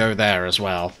need to go there as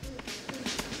well.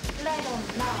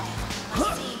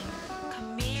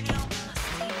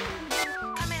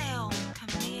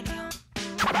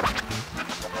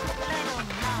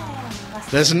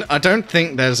 I don't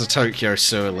think there's a Tokyo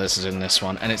sewer lizard in this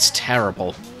one, and it's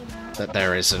terrible that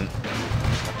there isn't.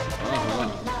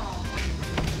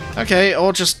 Okay,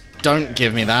 or just don't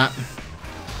give me that.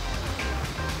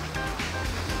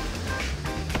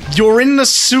 You're in the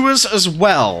sewers as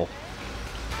well.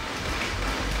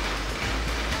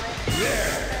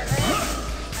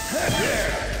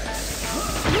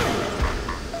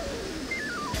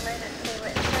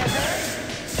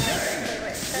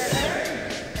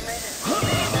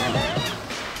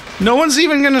 No one's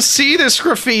even gonna see this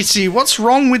graffiti. What's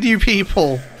wrong with you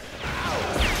people?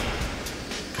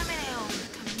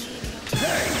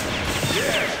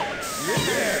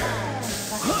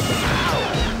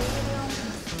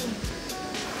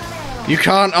 You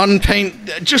can't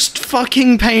unpaint... Just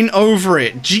fucking paint over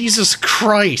it. Jesus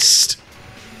Christ.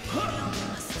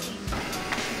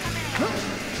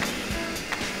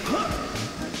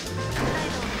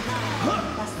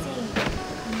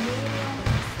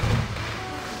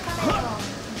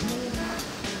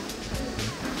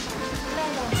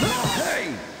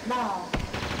 Hey!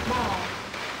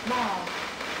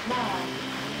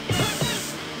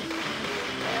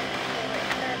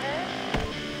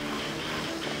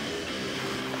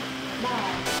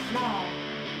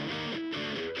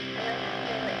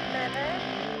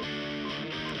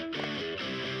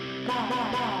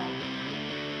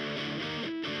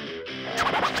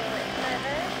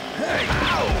 Hey!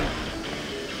 Ow!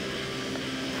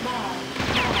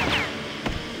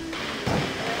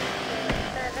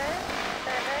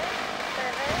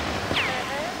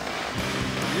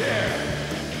 Yeah!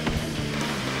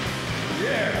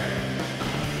 Yeah!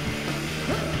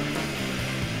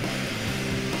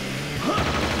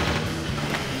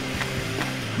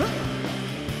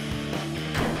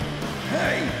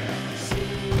 Hey!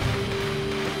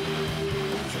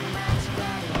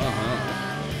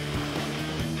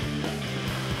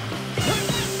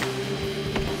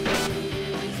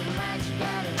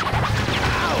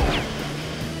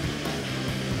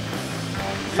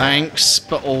 Thanks,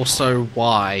 but also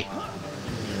why?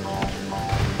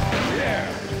 Yeah!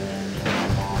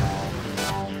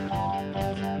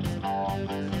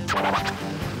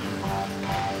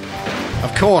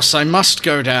 Of course, I must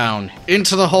go down.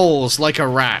 Into the holes like a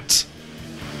rat.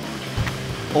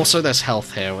 Also, there's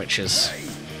health here, which is...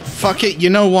 Fuck it, you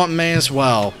know what, may as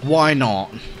well. Why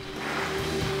not?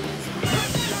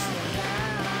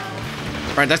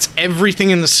 Right, that's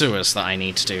everything in the sewers that I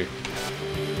need to do.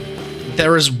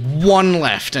 There is one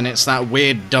left, and it's that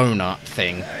weird donut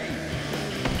thing.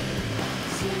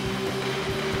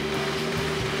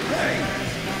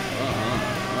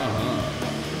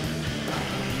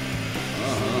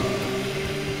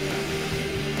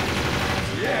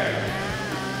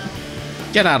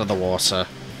 Get out of the water.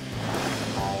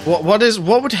 What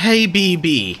would hey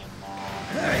be?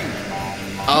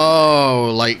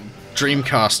 Oh, like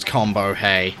Dreamcast combo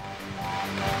hey.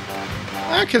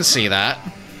 I can see that.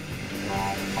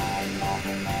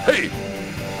 Hey!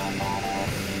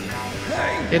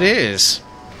 It is.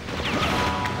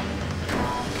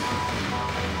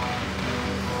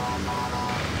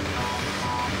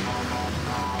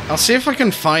 I'll see if I can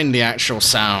find the actual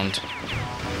sound.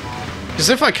 Because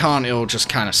if I can't, it'll just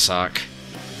kind of suck.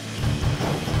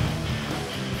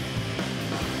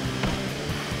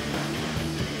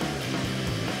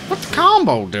 What's the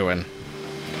combo doing?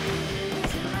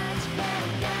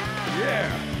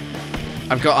 Yeah!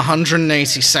 I've got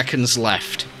 180 seconds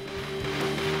left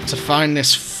to find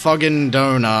this fucking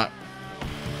donut.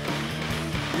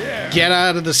 Yeah! Get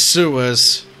out of the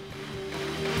sewers.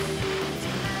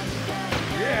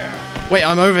 Yeah! Wait,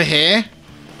 I'm over here?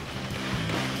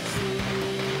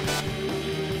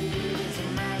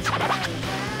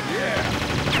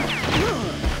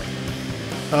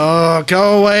 Oh,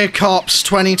 go away, cops.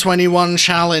 2021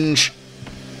 challenge.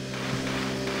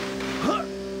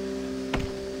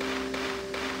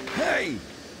 Hey!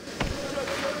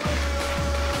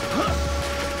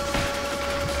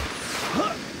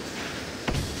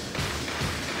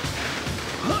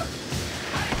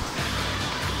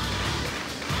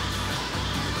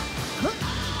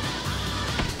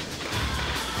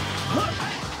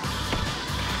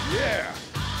 Yeah!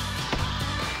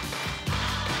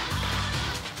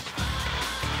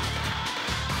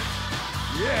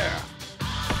 Yeah!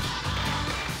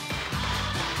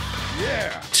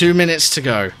 Yeah! 2 minutes to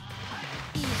go.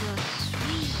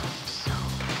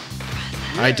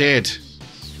 I did.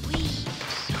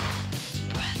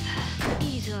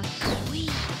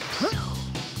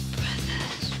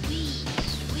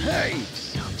 Hey!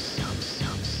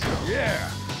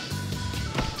 Yeah!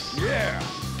 Yeah!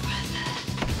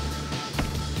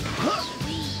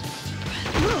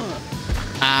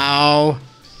 Ow.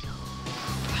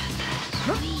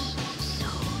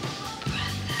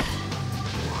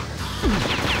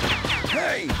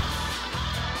 Hey!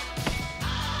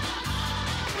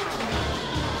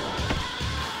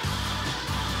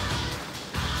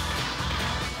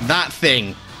 That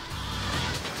thing.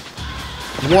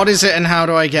 What is it and how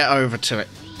do I get over to it?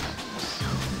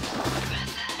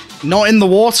 Not in the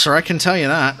water, I can tell you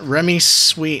that. Remy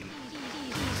Sweet.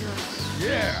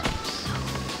 Yeah!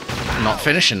 Not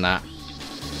finishing that.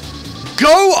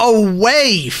 Go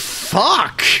away!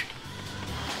 Fuck!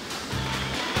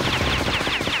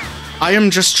 I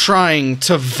am just trying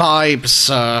to vibe,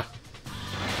 sir.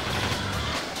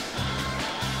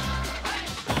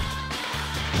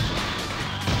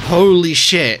 Holy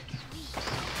shit.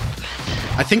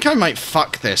 I think I might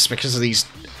fuck this because of these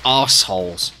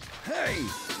arseholes. Hey!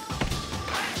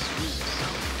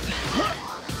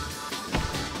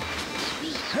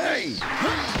 Hey!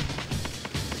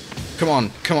 Come on,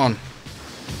 come on.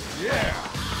 Yeah!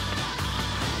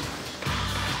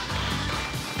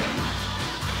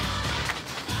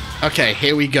 Okay,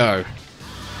 here we go.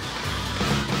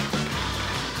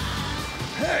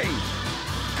 Hey!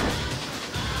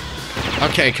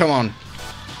 Okay, come on.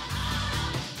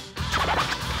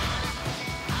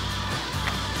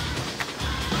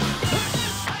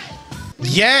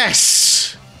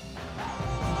 Yes!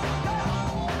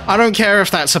 I don't care if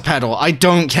that's a pedal. I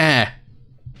don't care.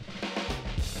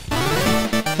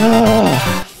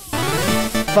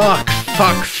 Fuck,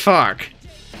 fuck, fuck.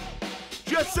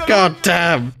 Just so God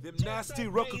damn. Them nasty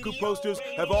Rokuku posters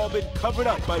have all been covered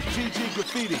up by GG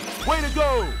graffiti. Way to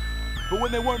go! But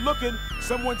when they weren't looking,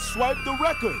 someone swiped the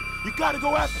record. You gotta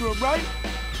go after him, right?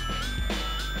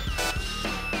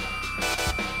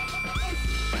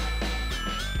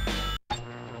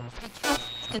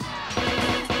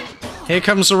 Here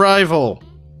comes the rival.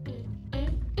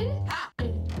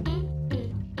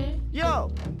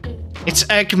 Yo! It's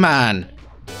Eggman.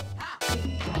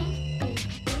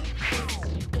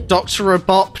 Dr.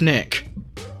 Robotnik.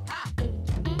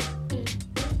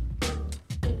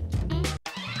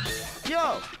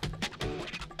 Yo!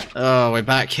 Oh, we're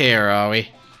back here, are we?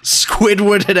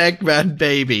 Squidward and Eggman,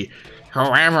 baby.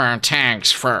 Whoever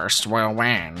attacks first will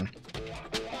win.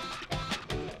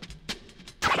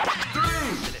 3,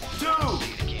 2,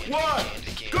 1,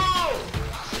 go!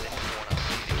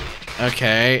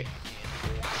 Okay.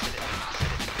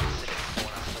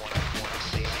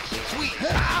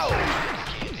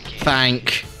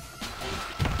 Thank.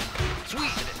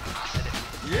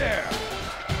 Yeah!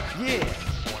 Yeah!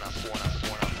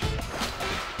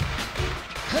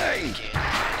 Hey!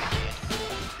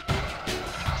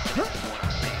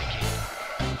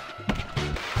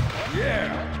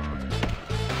 Yeah!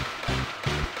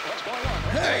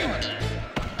 Hey!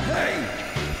 Hey!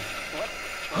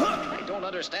 I don't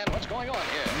understand what's going on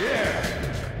here. Yeah!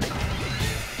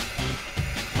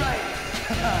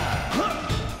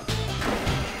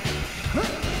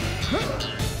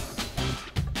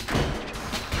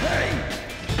 Hey!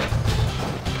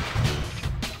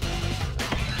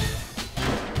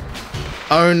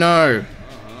 Oh no.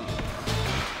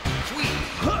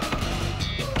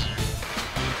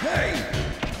 Hey!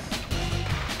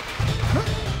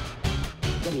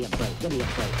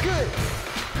 Good!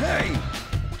 Hey!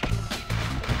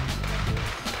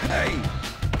 Hey!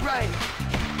 Right!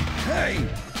 Hey!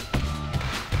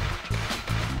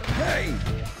 Hey!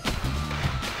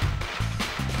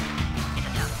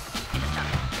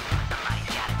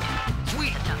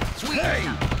 Hey!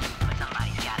 I don't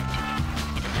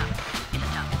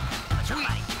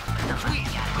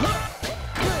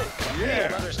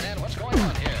Yeah! understand what's going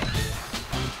on here.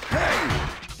 Hey!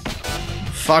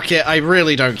 Fuck it, I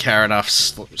really don't care enough,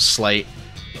 Slate.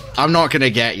 I'm not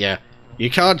gonna get you. You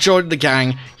can't join the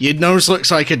gang, your nose looks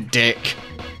like a dick.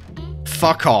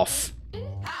 Fuck off.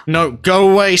 No, go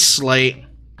away, Slate.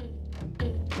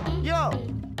 Yo!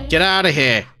 Get out of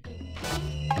here.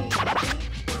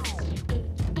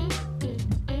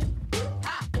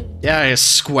 Yeah, it's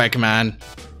Squeg Man.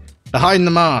 Behind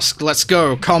the mask, let's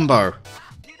go, combo.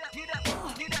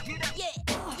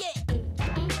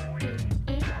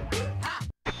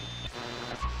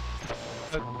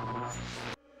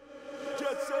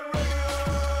 Jet Set Radio!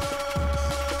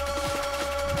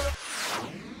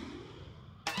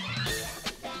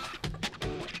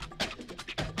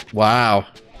 Wow.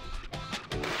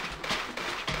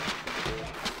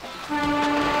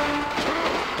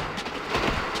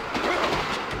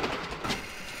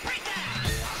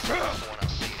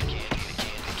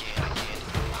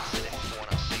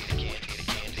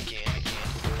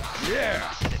 Yeah!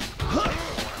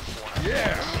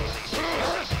 Yeah!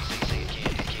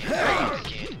 Hey!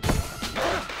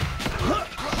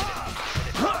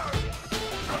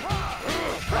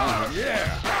 Yeah!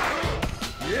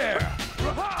 Yeah!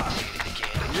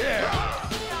 Yeah!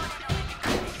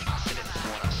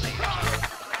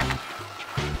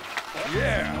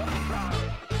 Yeah!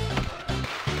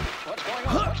 What's going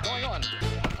on? What's going on?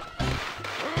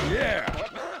 Yeah!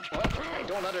 What? I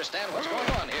don't understand what's going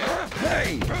on here.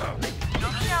 Hey!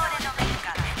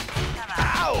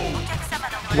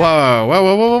 Whoa, whoa,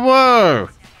 whoa, whoa, whoa, whoa!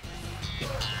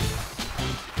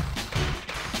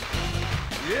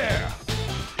 Yeah!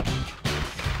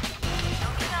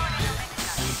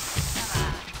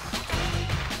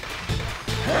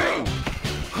 Hey!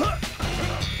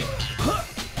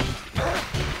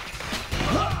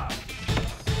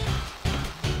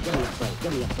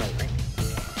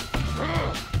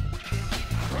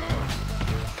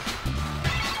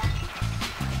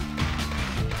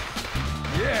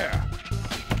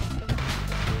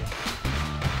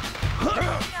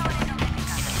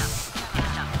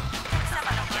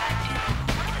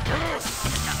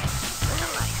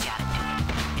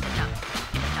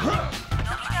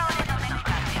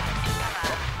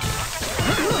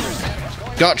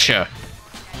 Gotcha.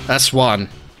 That's one.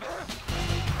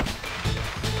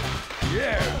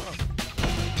 Yeah.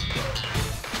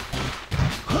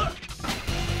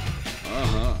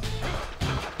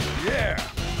 Yeah.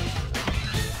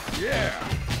 Yeah.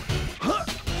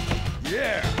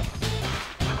 Yeah.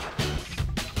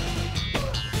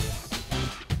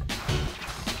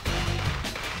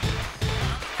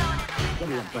 Give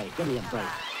me a break, give me a break.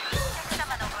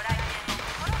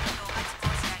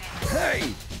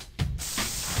 Hey.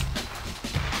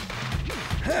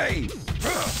 Hey.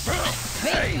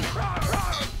 Hey.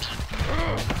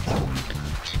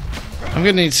 I'm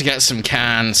gonna need to get some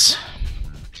cans.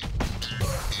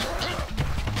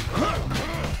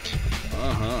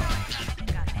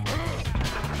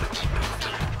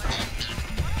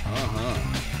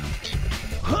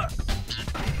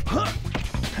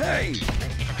 Hey.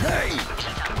 Hey.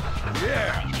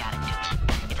 Yeah.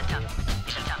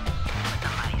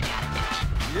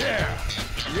 Yeah.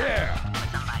 Yeah.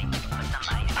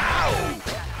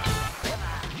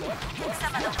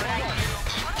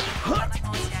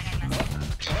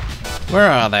 Where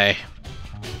are they?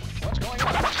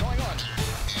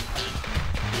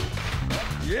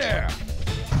 Yeah.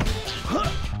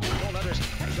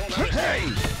 Hey.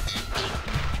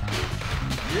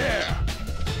 Yeah.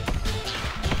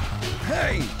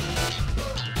 Hey.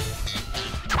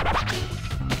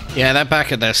 Yeah, they're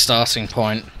back at their starting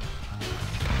point.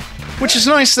 Which is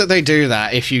nice that they do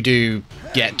that if you do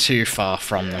get too far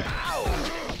from them.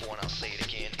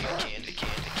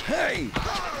 Hey.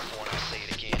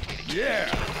 Yeah.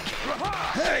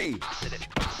 Hey.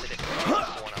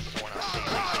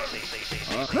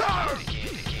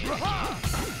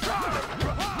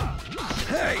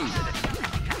 Hey.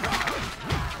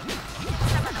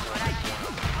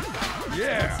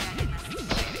 Yeah.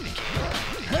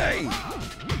 Hey.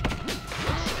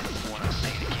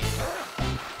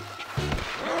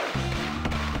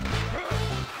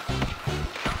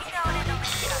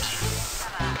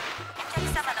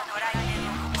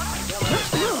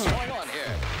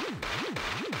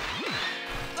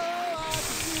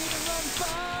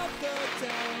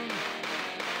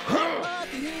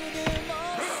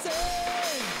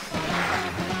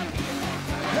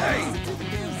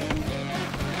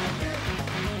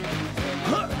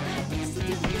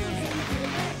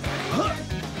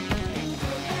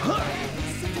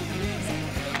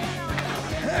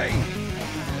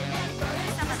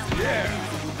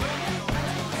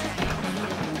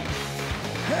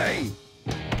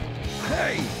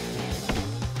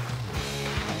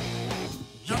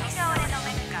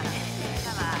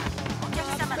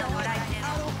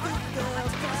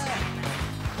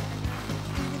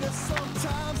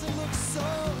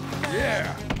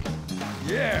 Yeah.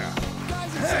 Yeah.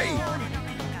 Hey.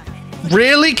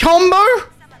 Really, combo?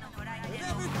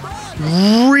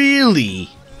 Really?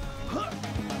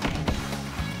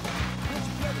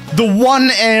 The one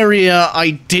area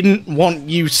I didn't want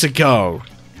you to go.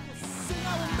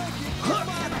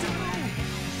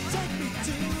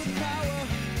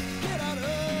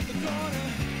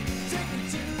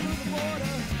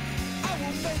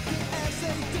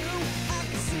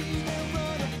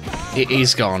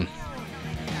 He's gone.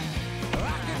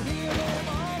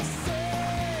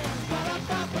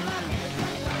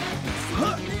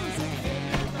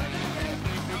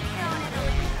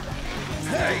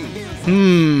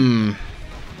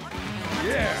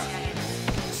 Yeah.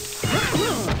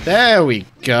 There we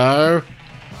go.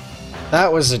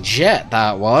 That was a jet,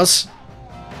 that was.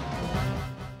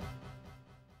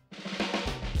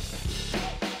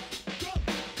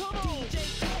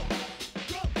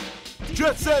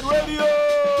 Jet Set Radio!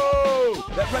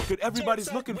 That record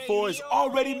everybody's looking for is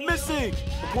already missing.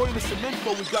 According to some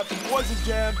info we got from Poison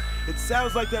Jam, it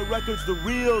sounds like that record's the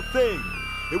real thing.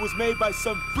 It was made by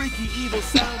some freaky evil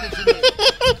sound engineer.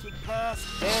 It passed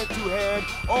hand to hand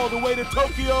all the way to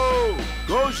Tokyo.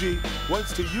 Goji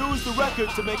wants to use the record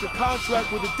to make a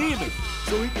contract with a demon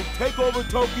so he can take over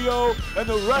Tokyo and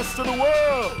the rest of the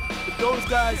world. If those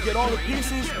guys get all the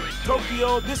pieces,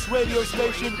 Tokyo, this radio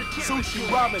station, sushi,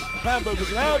 ramen, hamburgers,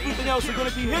 and everything else are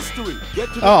gonna be history. Get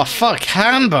to the Oh, fuck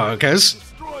hamburgers.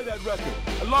 destroy that record,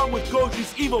 along with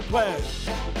Goji's evil plan.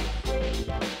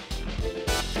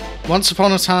 Once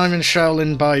Upon a Time in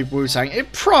Shaolin by Wu-Tang.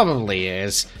 It probably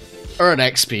is. Or an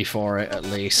XP for it, at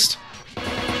least.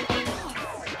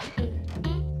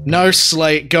 No,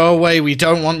 Slate, go away. We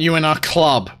don't want you in our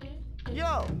club.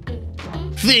 Yo.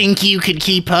 Think you could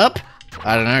keep up?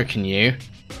 I don't know, can you?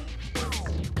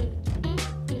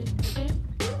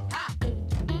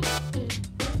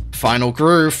 Final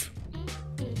groove.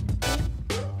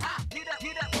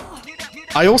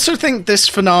 I also think this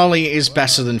finale is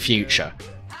better than Future.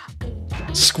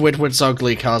 Squidward's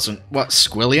ugly cousin. What,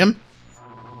 Squilliam?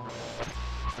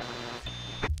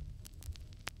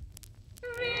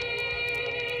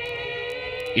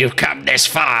 You've come this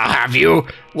far, have you?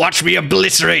 Watch me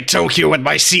obliterate Tokyo with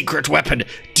my secret weapon.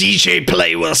 DJ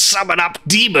Play will summon up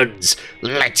demons.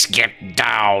 Let's get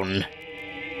down.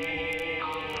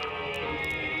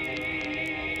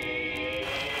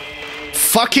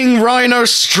 Fucking rhino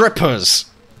strippers!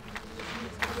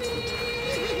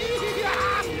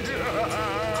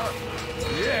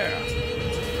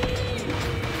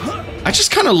 I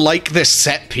just kind of like this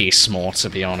set piece more, to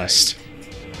be honest.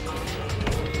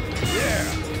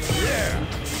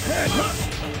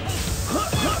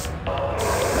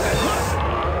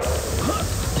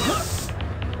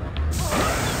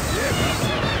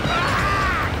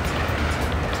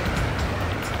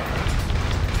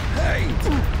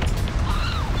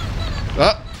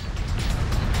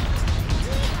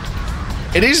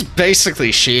 It is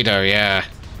basically Shido, yeah.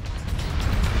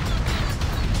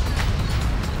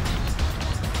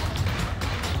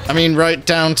 I mean, right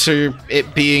down to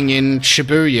it being in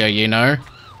Shibuya, you know?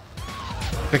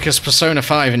 Because Persona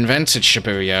 5 invented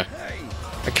Shibuya.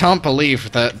 I can't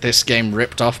believe that this game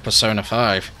ripped off Persona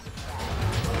 5.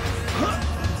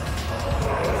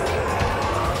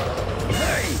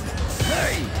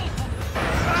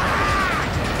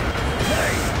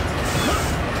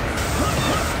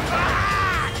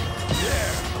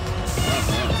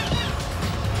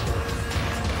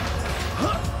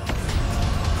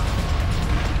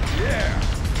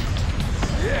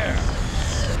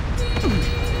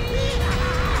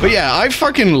 But yeah, I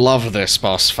fucking love this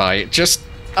boss fight. Just,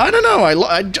 I don't know,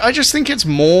 I just think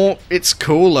it's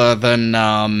cooler than,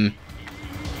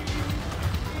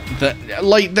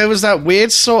 like, there was that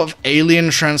weird sort of alien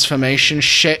transformation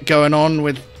shit going on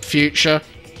with Future.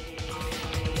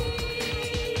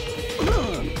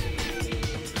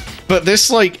 But this,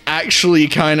 like, actually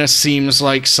kind of seems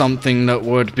like something that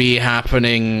would be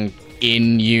happening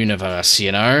in universe,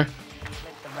 you know?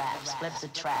 Flip the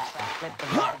track, flip the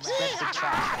raps, flip the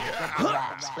track, flip the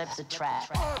raps, flip the track.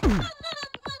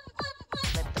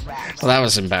 Well, that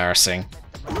was embarrassing.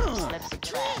 Flip the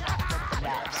track, flip the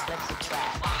raps, flip the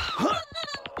track.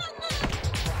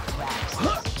 Raps,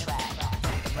 flip the track,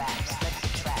 raps, flip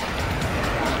the track.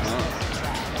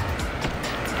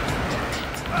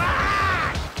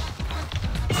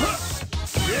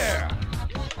 Yeah.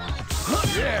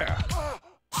 Yeah.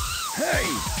 Hey.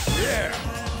 Yeah.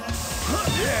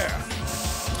 Yeah.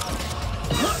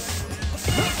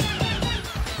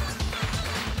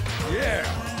 Yeah.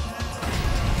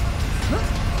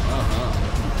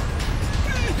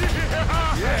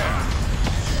 Yeah.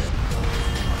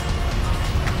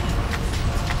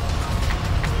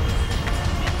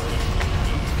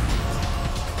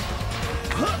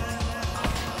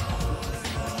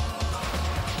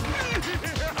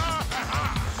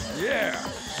 Yeah.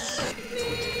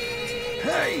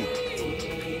 Hey.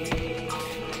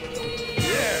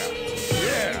 Yeah.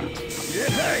 Yeah. Yeah.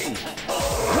 Hey.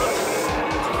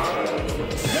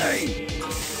 Hey.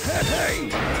 Hey. Hey.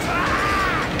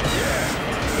 Yeah.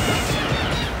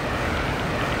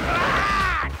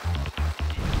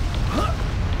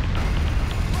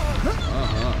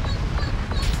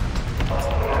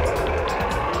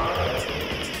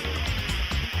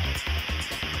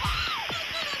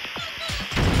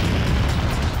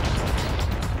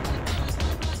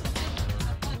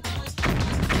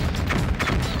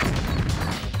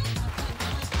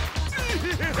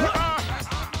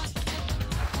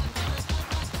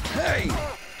 Hey.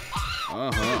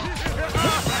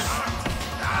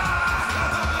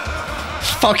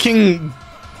 Fucking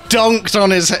dunked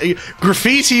on his head,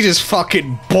 graffitied his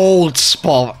fucking bald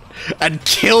spot, and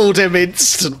killed him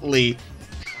instantly.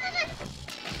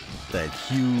 That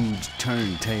huge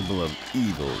turntable of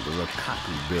evil, the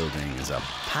Rikaku building, is a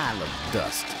pile of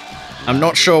dust. I'm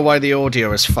not sure why the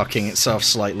audio is fucking itself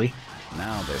slightly.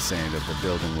 Now they're saying that the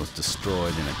building was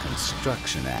destroyed in a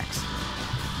construction accident.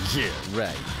 Yeah,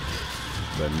 right.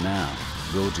 But now,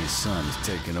 Goji's son is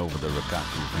taking over the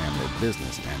Rikaku family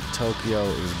business, and Tokyo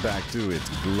is back to its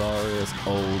glorious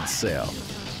old self.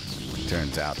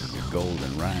 Turns out that the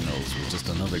Golden Rhinos were just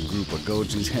another group of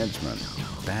Goji's henchmen.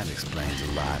 That explains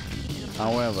a lot.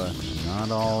 However,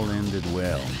 not all ended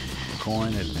well.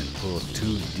 Coin had been pulled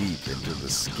too deep into the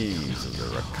schemes of the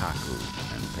Rikaku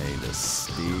and paid a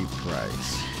steep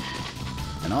price.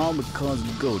 And all because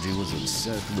Goji was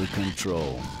obsessed with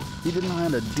control. He didn't know how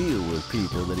to deal with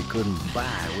people that he couldn't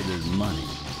buy with his money.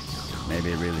 Maybe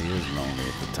it really is lonely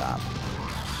at the top.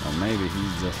 Or maybe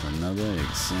he's just another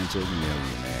eccentric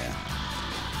millionaire.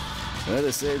 Well,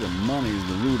 they say the money's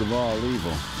the root of all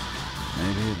evil.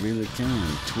 Maybe it really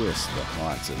can twist the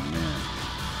hearts of men.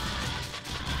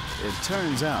 It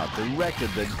turns out the record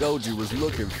that Goji was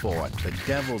looking for, the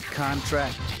Devil's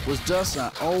Contract, was just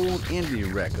an old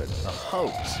indie record, a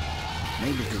hoax.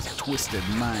 Maybe his twisted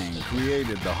mind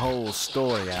created the whole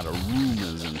story out of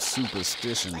rumors and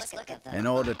superstitions in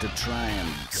order to try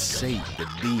and sate the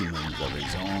demons of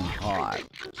his own heart.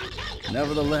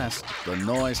 Nevertheless, the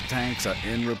noise tanks are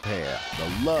in repair.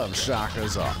 The love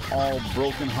shockers are all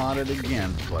broken-hearted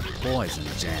again, but Poison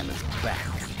Jam is back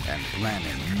and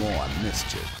planning more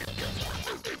mischief.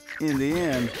 In the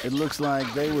end, it looks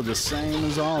like they were the same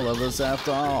as all of us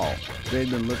after all. They've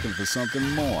been looking for something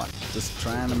more, just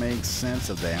trying to make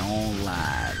sense of their own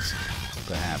lives.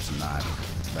 Perhaps not,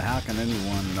 but how can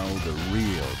anyone know the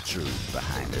real truth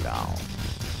behind it all?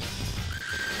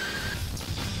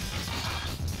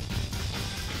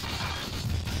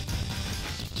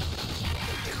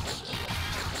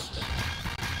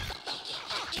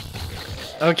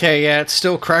 Okay, yeah, it's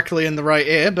still crackly in the right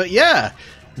ear, but yeah,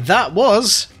 that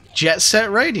was Jet Set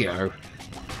Radio.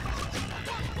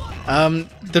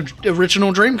 The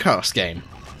original Dreamcast game.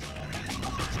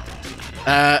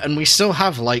 And we still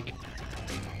have, like,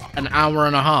 an hour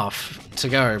and a half to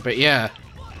go, but yeah.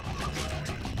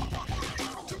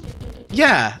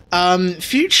 Yeah,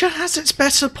 Future has its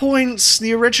better points,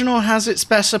 the original has its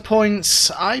better points.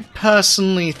 I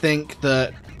personally think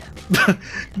that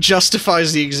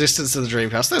justifies the existence of the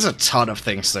Dreamcast. There's a ton of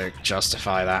things that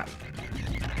justify that.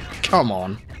 Come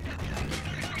on.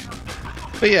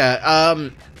 But yeah,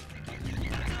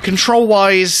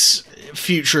 control-wise,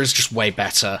 Future is just way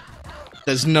better.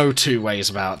 There's no two ways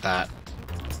about that.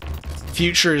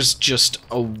 Future is just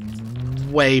a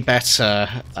way better,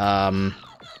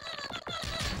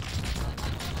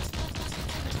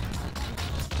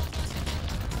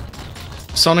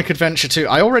 Sonic Adventure 2.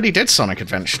 I already did Sonic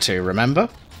Adventure 2, remember?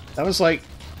 That was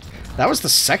the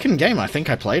second game I think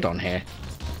I played on here.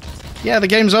 Yeah, the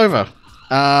game's over.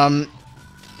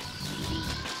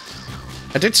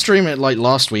 I did stream it, like,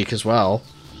 last week as well.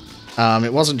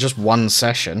 It wasn't just one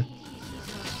session.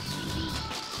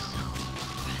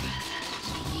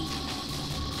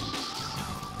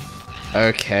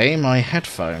 Okay, my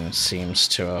headphone seems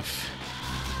to have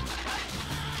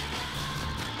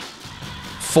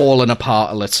fallen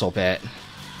apart a little bit.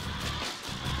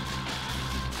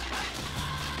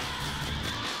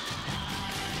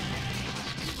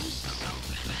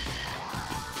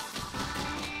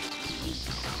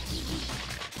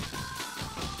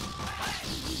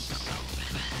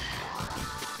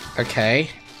 Okay.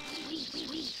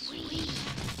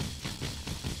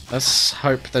 Let's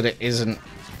hope that it isn't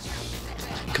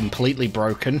completely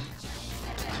broken.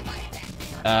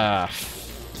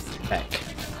 Heck.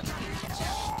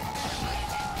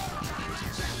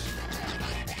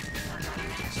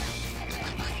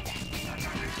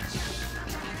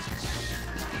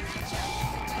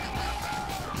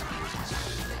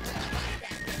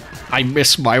 I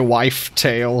miss my wife,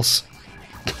 Tails.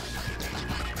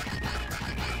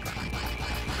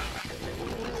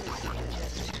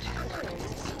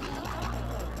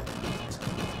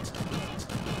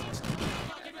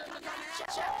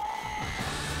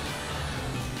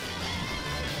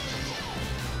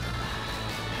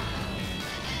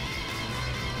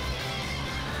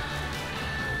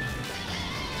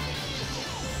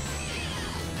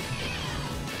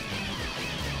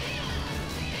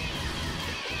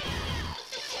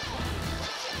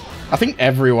 I think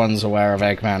everyone's aware of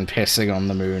Eggman pissing on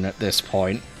the moon at this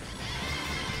point.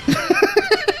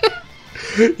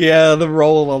 Yeah, the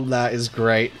roll on that is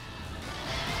great.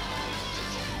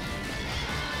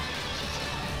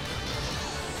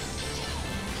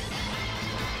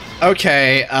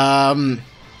 Okay,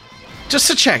 just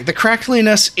to check, the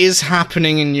crackliness is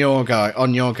happening in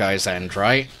on your guys' end,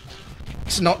 right?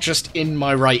 It's not just in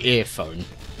my right earphone.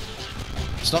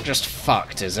 It's not just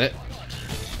fucked, is it?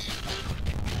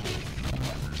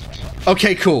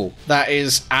 Okay, cool. That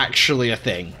is actually a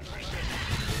thing.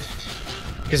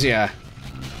 Because, yeah.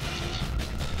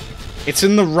 It's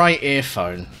in the right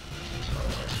earphone.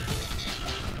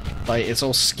 Like, it's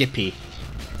all skippy.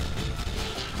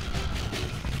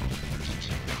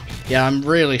 Yeah, I'm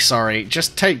really sorry.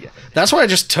 Just take... That's why I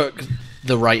just took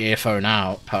the right earphone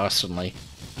out, personally.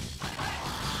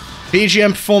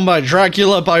 BGM performed by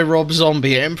Dracula by Rob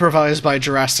Zombie, improvised by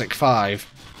Jurassic 5.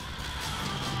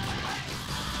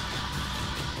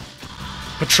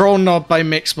 Patrol Knob by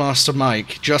Mixmaster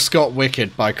Mike, Just Got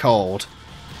Wicked by Cold.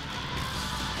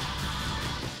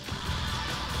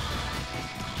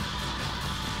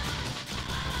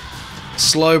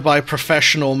 Slow by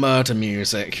Professional Murder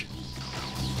Music.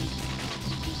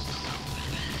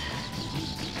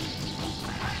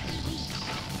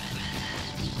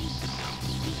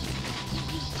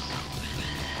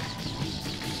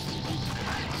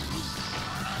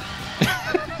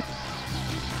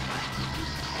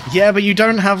 Yeah, but you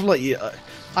don't have, like...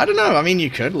 I don't know, I mean, you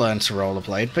could learn to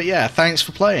rollerblade, but yeah, thanks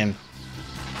for playing.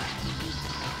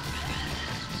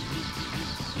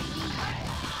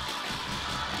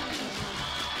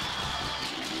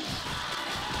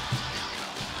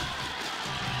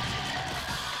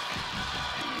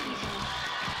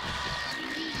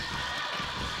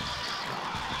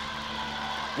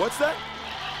 What's that?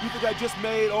 You think I just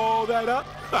made all that up?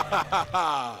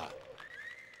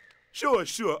 Sure,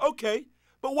 okay.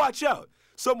 But watch out.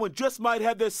 Someone just might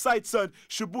have their sights on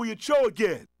Shibuya Cho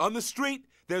again. On the street,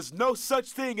 there's no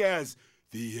such thing as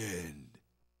the end.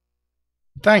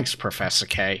 Thanks, Professor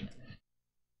K.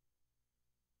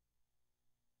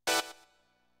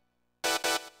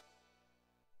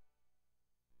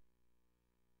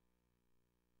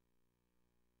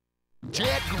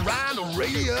 Check Rhino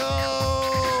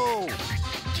Radio!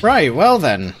 Right, well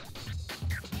then.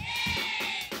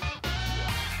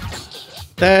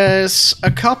 There's a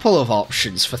couple of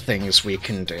options for things we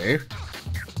can do.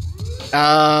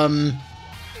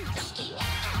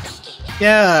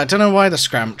 Yeah, I don't know why the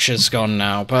Scramcher's gone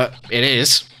now, but it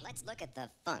is. Let's look at the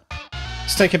funk.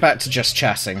 Let's take it back to just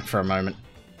chatting for a moment.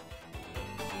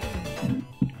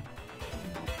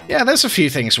 Yeah, there's a few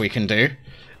things we can do.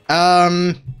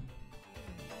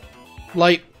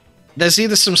 Like, there's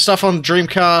either some stuff on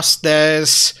Dreamcast,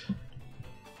 there's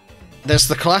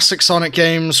the classic Sonic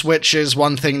games, which is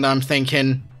one thing that I'm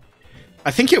thinking.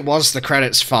 I think it was the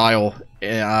credits file.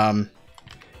 The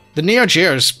Neo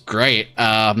Geo is great.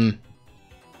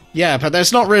 Yeah, but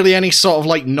there's not really any sort of,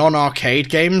 like, non-arcade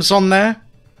games on there.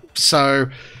 So,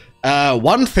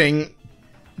 one thing,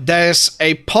 there's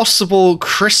a possible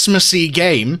Christmassy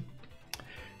game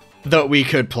that we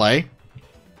could play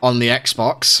on the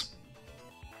Xbox.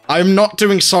 I'm not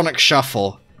doing Sonic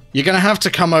Shuffle. You're gonna have to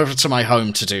come over to my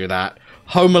home to do that.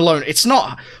 Home Alone. It's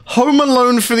not Home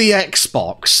Alone for the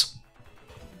Xbox.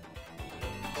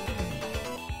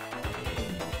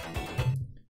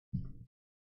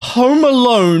 Home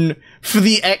Alone for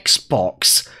the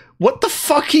Xbox. What the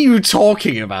fuck are you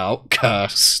talking about,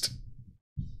 Cursed?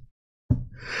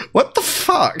 What the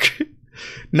fuck?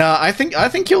 Nah, I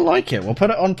think you'll like it. We'll put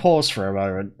it on pause for a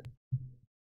moment.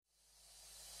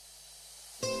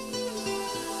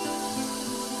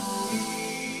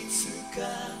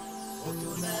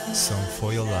 Some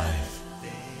for your life,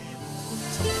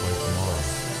 some for tomorrow.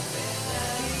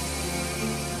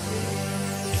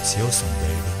 It's your song,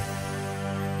 baby.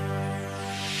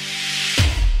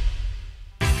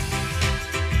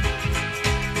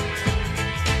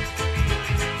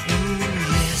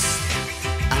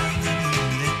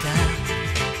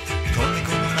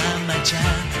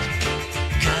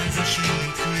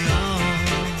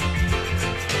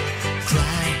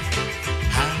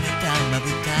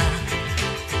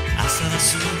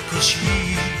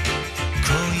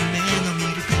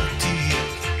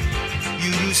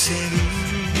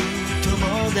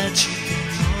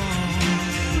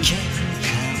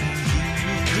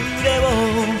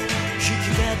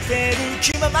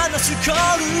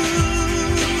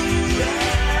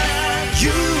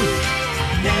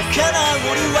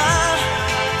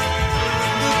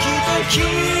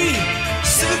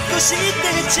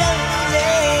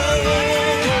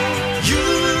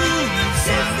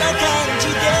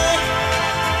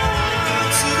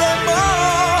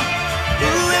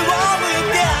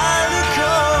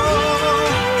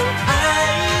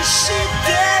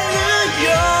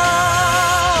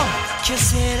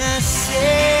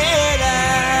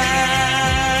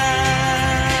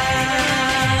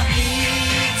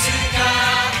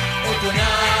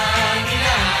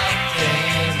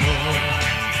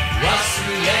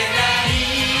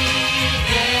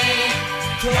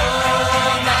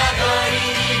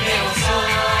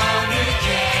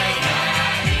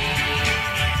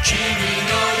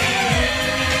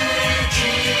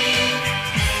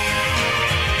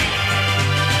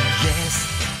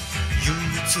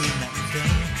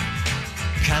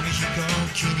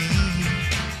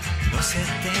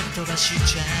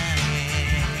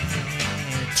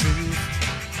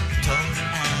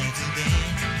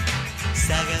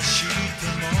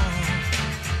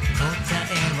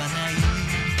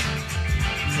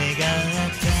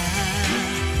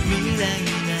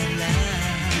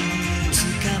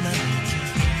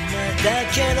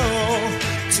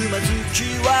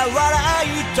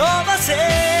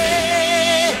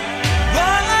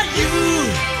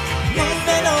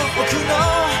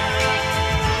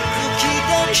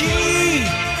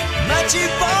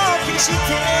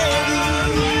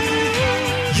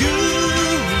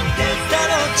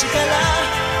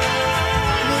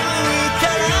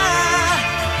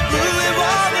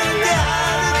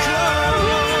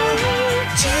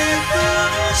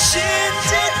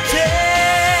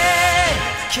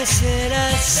 Que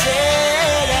sera,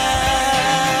 será.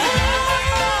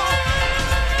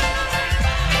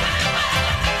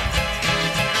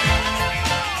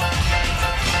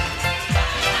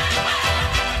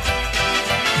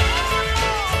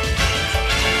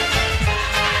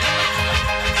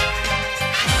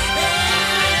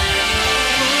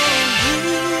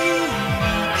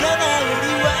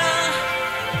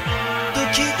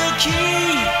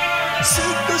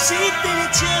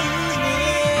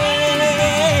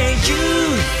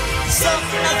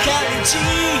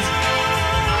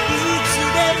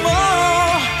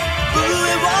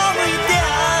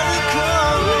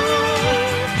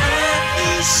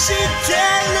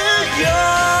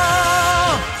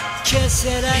 Que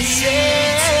será,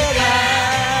 será.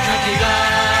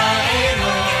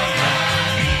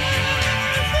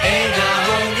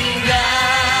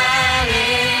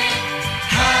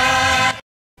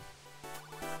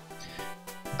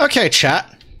 Okay, chat.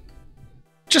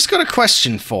 Just got a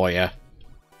question for you.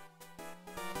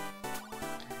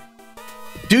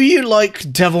 Do you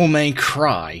like Devil May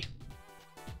Cry?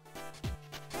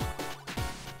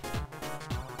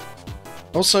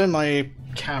 Also, my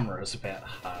camera's a bit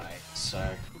high,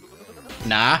 so...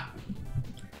 Nah.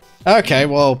 Okay,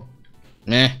 well...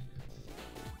 Meh.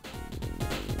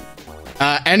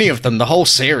 Any of them, the whole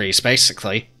series,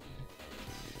 basically.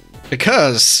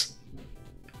 Because...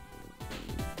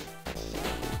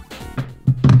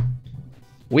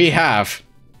 we have...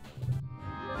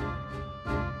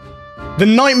 The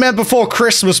Nightmare Before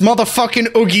Christmas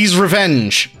motherfucking Oogie's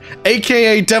Revenge,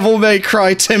 aka Devil May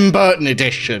Cry Tim Burton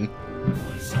edition.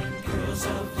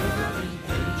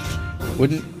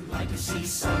 Wouldn't...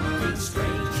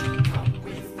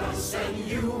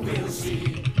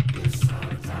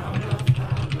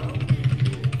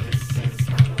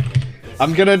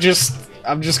 I'm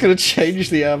just gonna change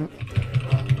the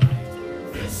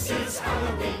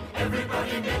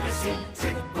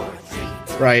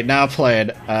Right, now play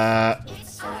it.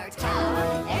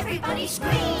 Everybody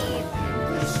scream!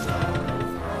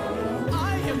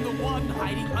 I am the one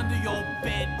hiding under your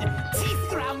bed, teeth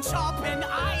ground sharp and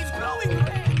eyes glowing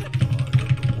red.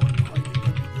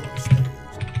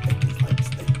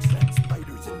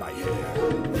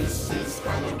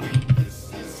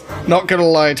 Not gonna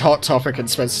lie, Hot Topic and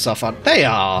Spencer stuff on. They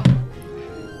are.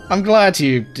 I'm glad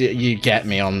you get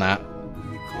me on that.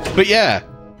 But yeah.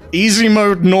 Easy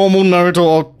mode, normal mode,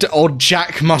 or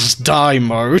Jack must die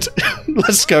mode.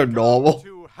 Let's go normal.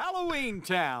 To Halloween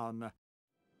Town.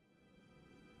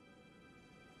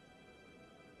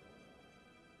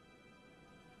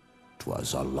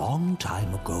 'Twas a long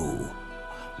time ago,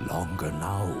 longer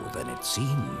now than it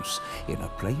seems, in a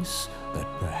place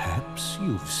that perhaps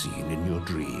you've seen in your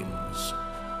dreams.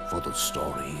 For the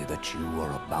story that you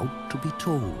are about to be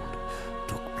told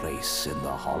took place in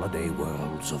the holiday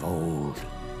worlds of old.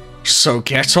 So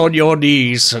get on your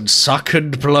knees and suck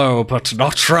and blow, but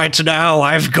not right now,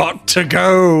 I've got to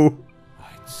go!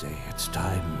 I'd say it's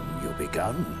time you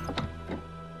begun.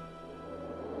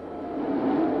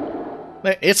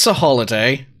 It's a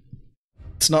holiday.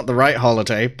 It's not the right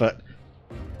holiday, but...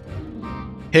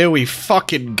 here we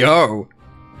fucking go!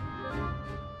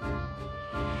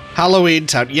 Halloween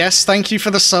Town. Yes, thank you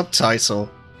for the subtitle.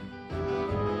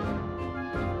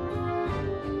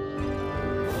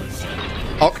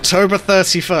 October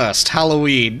 31st,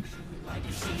 Halloween.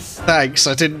 Thanks,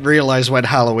 I didn't realize when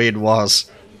Halloween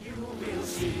was.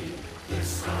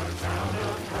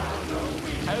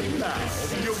 And now,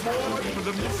 the award for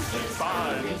the most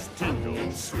finest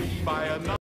tingles by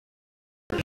another.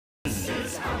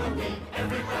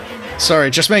 Sorry,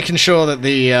 just making sure that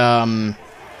the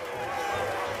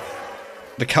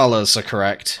colors are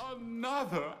correct.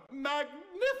 Another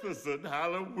magnificent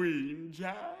Halloween,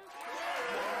 Jack.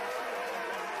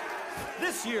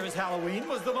 This year's Halloween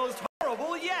was the most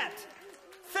horrible yet.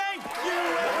 Thank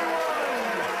you, everyone!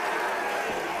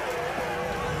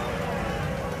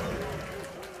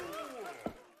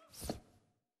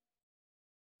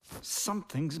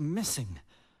 Something's missing.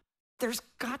 There's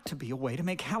got to be a way to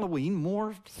make Halloween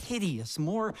more hideous,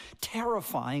 more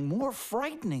terrifying, more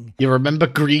frightening. You remember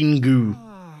green goo.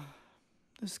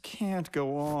 This can't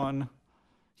go on.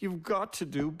 You've got to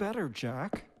do better,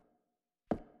 Jack.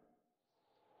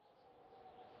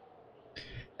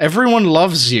 Everyone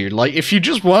loves you. Like, if you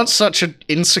just weren't such an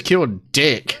insecure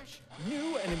dick.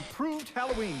 New and improved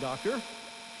Halloween, Doctor.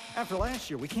 After last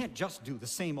year, we can't just do the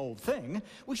same old thing.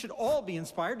 We should all be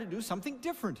inspired to do something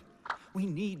different. We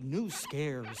need new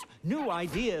scares, new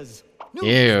ideas, new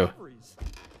discoveries.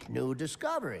 New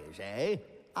discoveries, eh?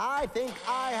 I think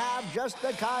I have just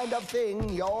the kind of thing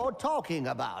you're talking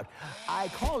about. I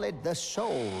call it the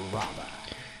soul robber.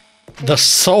 The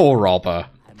Soul Robber.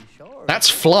 That's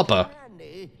Flubber.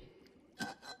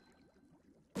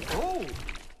 Oh.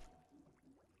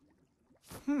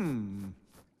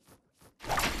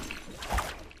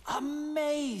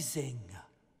 Amazing.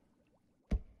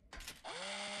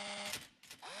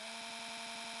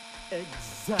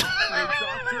 Exactly,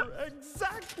 Doctor.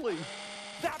 Exactly.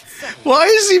 That's settled. Why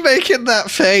is he making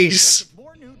that face?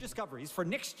 More new discoveries for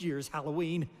next year's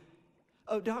Halloween.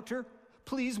 Oh, Doctor,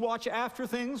 please watch after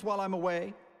things while I'm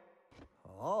away.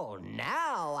 Oh,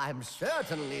 now I'm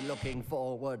certainly looking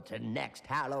forward to next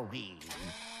Halloween.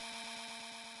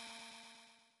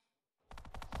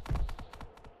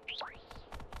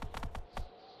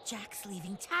 Jack's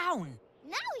leaving town.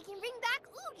 Now we can bring back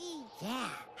Oogie. Yeah,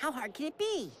 how hard can it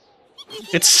be?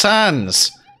 It's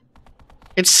Sans.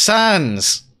 It's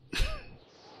Sans.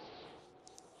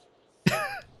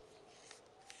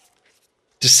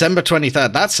 December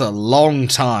 23rd. That's a long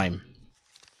time.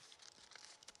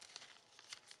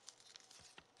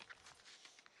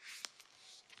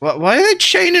 Why are they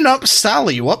chaining up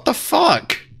Sally? What the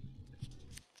fuck?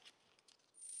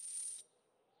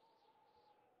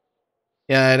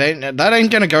 Yeah, that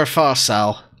ain't gonna go far,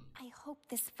 Sal. I hope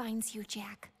this finds you,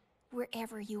 Jack,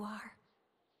 wherever you are.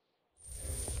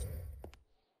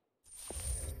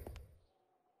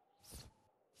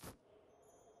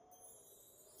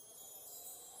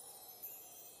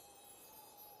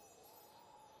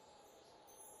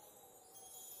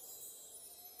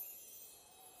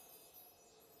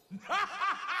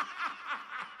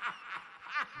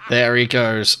 There he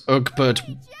goes.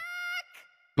 Ugbud.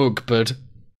 Bugbud.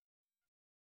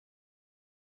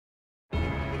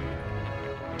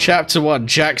 Chapter 1,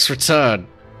 Jack's Return.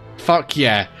 Fuck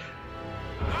yeah.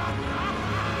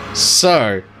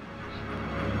 So.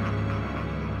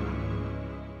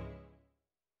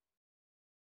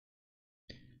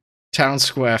 Town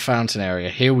Square Fountain Area.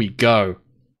 Here we go.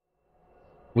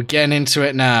 We're getting into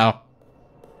it now.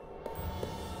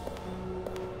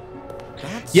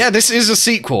 Yeah, this is a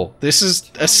sequel. This is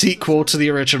a sequel to the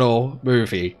original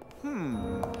movie.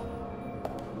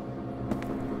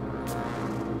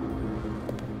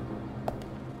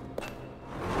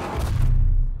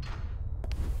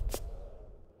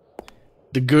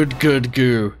 The good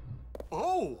goo.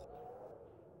 Oh!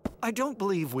 I don't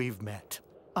believe we've met.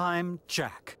 I'm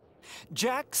Jack.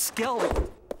 Jack Skelly.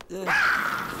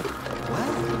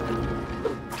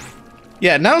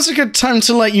 Yeah, now's a good time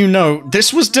to let you know,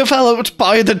 this was developed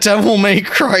by the Devil May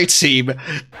Cry team,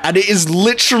 and it is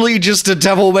literally just a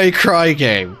Devil May Cry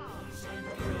game.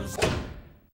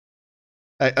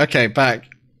 Okay, back.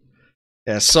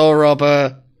 Yeah, Soul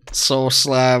Robber, Soul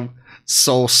Slam,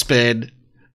 Soul Spin,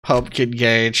 Pumpkin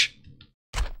Gauge.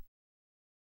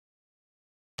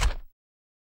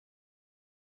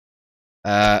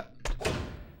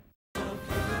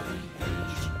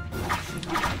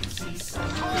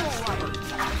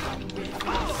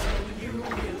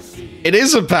 It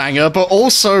is a banger, but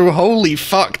also, holy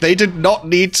fuck, they did not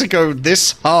need to go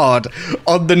this hard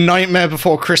on The Nightmare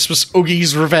Before Christmas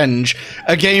Oogie's Revenge,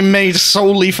 a game made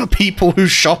solely for people who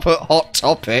shop at Hot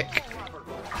Topic.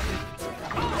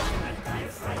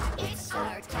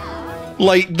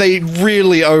 Like, they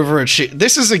really overachieved.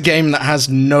 This is a game that has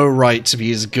no right to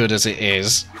be as good as it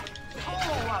is.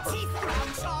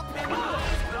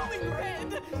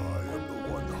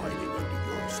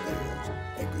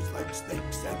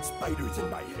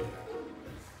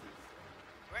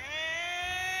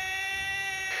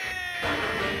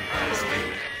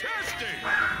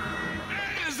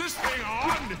 Is this thing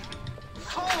on?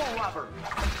 Coal Robber!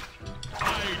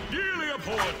 I dearly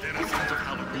abhor denizens of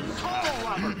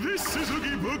Halloween. This is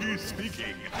Oogie Boogie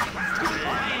speaking.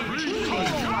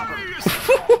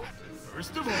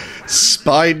 First of all,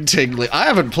 Spine tingling. I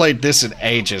haven't played this in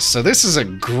ages, so this is a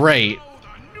great.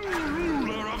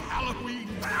 ruler of Halloween.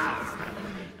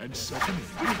 And second,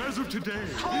 as of today,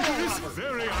 this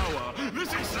very hour,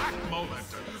 this exact moment,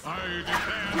 I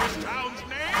declare this town's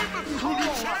name will be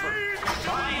changed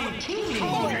by Oogie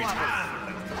Town.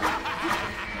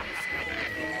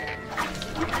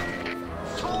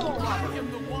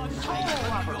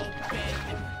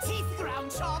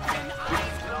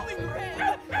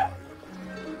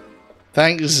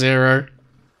 Thanks, Zero.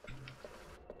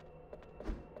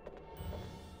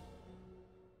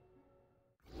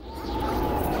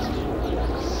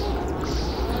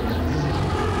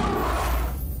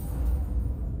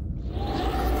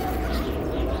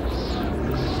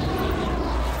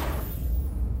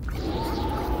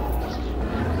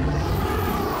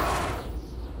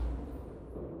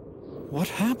 What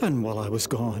happened while I was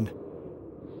gone?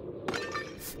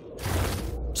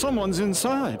 Someone's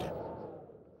inside.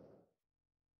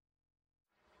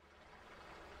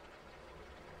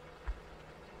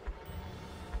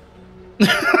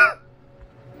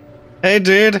 Hey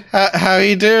dude, how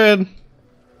you doing?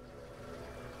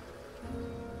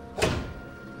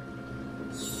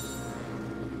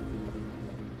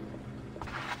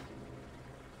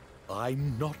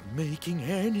 I'm not making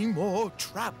any more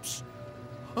traps.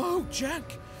 Oh, Jack,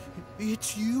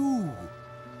 it's you.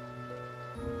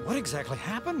 What exactly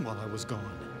happened while I was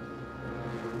gone?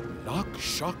 Lock,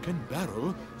 shock, and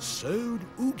barrel sewed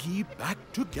Oogie back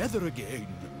together again.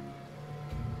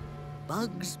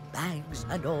 Bugs, bags,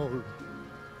 and all.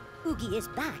 Oogie is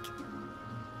back.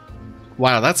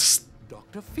 Wow, that's...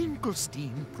 Dr.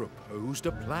 Finkelstein proposed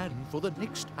a plan for the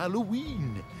next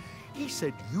Halloween. He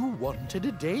said you wanted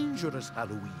a dangerous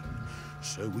Halloween,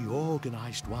 so we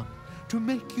organized one to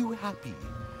make you happy.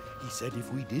 He said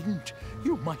if we didn't,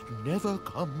 you might never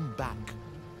come back.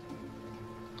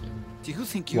 Do you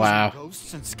think using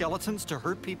ghosts and skeletons to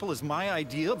hurt people is my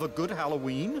idea of a good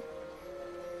Halloween?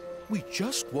 We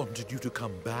just wanted you to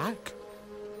come back.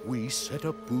 We set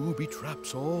up booby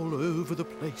traps all over the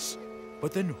place,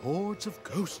 but then hordes of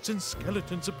ghosts and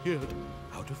skeletons appeared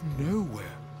out of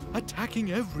nowhere,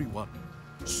 attacking everyone.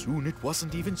 Soon it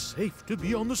wasn't even safe to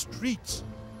be on the streets.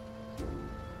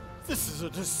 This is a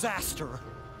disaster.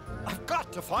 I've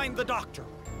got to find the doctor.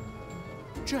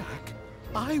 Jack,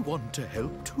 I want to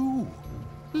help too.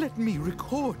 Let me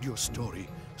record your story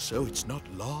so it's not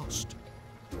lost.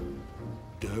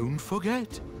 Don't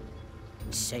forget.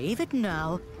 Save it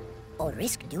now, or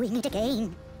risk doing it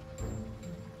again.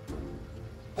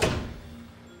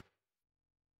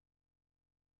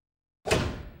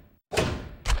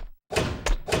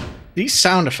 These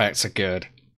sound effects are good.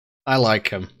 I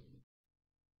like them.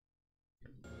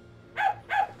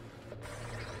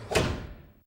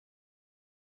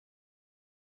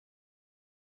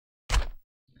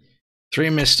 Three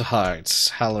Mr. Hydes,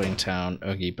 Halloween Town,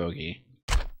 Oogie Boogie.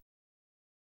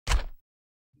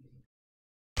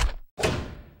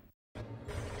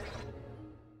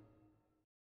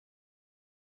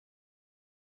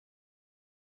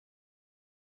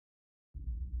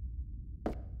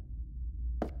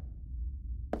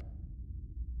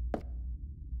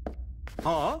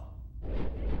 Huh?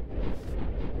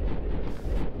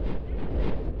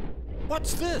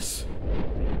 What's this?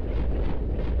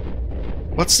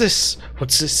 What's this?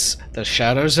 What's this? There's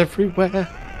shadows everywhere.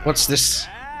 What's this?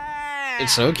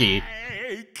 It's Oogie.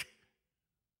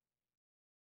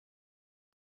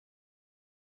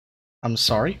 I'm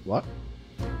sorry, what?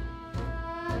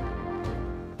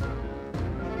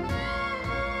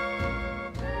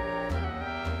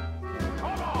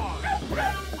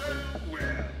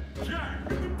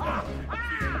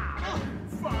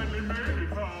 Finally made it,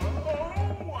 huh?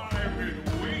 Oh, I've been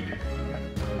waiting.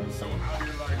 So how do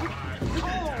you like my cookie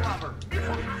topper?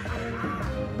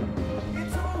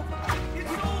 It's over!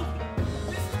 It's over!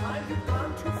 This time you've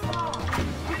gone too far.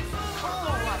 It's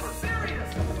over! I'm serious!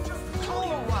 Just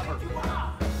Colo Rubber!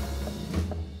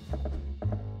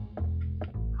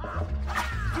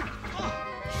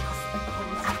 Just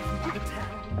because you the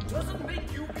town doesn't make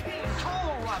you king.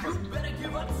 Colo Rubber! You better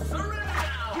give up surrender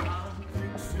now! I'll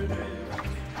fix it in.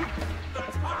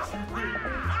 That's what you did.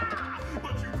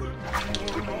 But you couldn't go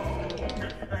wrong.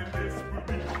 And this will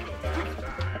be the last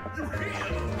time you hear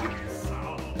the Oogie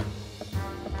sound.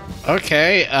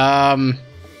 Okay,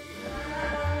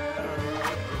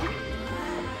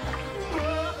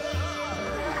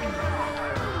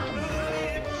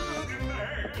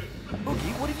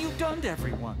 Oogie, what have you done to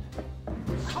everyone?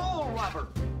 Call Rubber.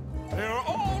 They're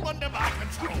all under my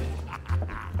control.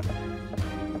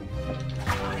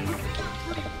 I see you're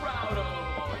pretty proud of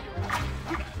all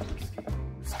your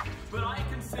schemes, but I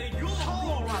can say you'll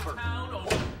rule this town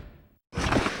over.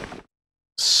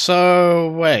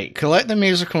 so wait, collect the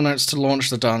musical notes to launch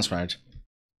the dance mode.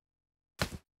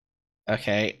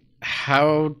 Okay,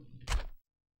 how...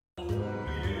 Only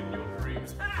in your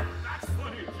dreams. That's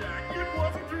funny, Jack. It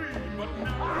was a dream, but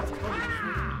now it's coming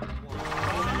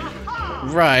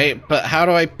true. Right, but how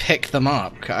do I pick them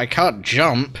up? I can't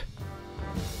jump.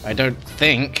 I don't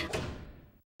think.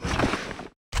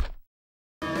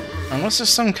 Unless there's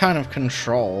some kind of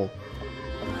control.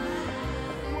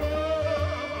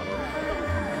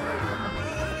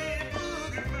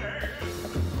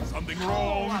 Something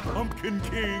wrong, Pumpkin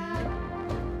King.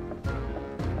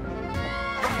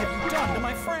 What have you done to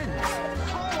my friends?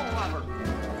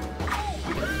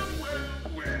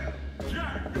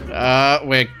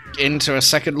 We're into a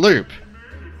second loop.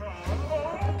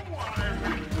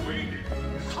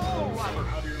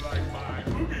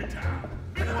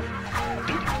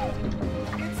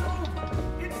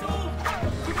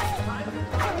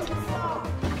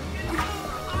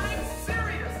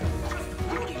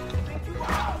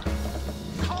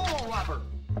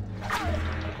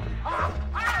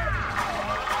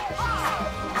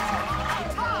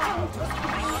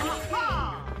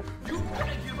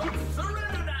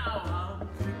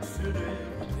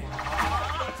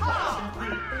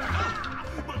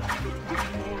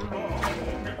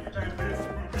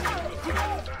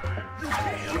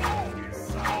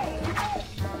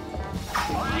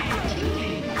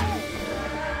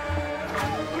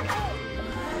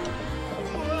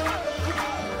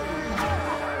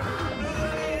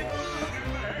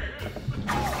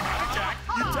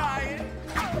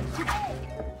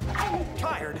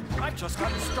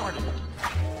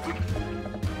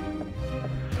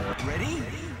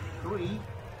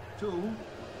 2,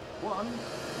 1.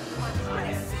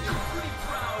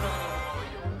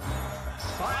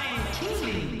 Fine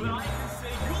teaming! But I can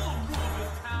say you'll rule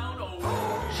this town,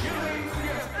 oh, chilling!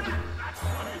 That's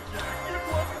funny, Jack. It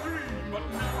was a dream, but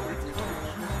now it's coming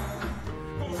true.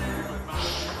 'Cause even my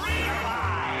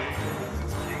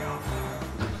realizes king of.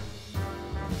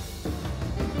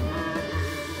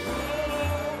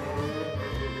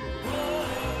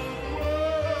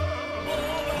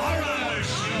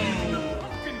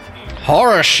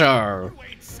 Horror show! You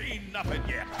ain't seen nothing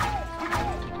yet.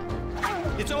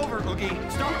 It's over, Oogie.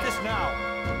 Stop this now.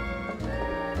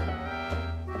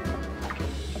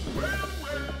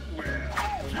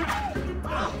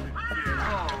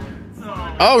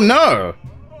 Oh no!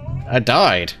 I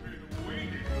died.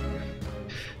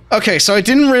 Okay, so I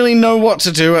didn't really know what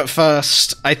to do at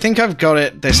first. I think I've got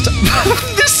it this time.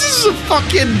 This is a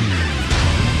fucking...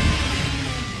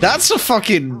 That's a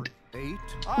fucking...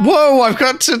 Whoa, I've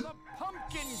got to...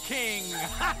 Pumpkin King.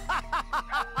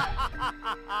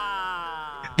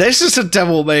 This is a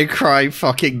Devil May Cry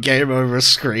fucking game over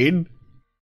screen.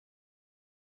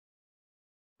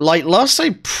 Like, last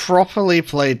I properly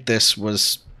played this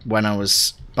was when I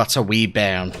was but a wee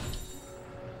bairn.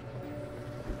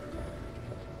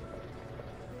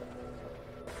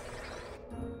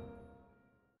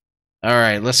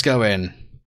 Alright, let's go in.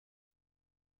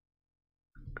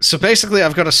 So basically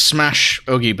I've got to smash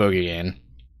Oogie Boogie in.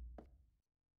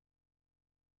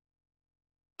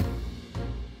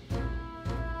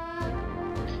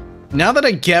 Now that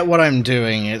I get what I'm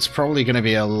doing, it's probably going to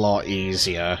be a lot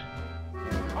easier.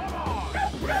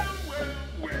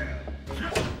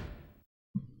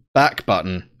 Back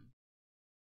button.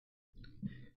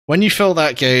 When you fill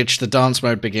that gauge, the dance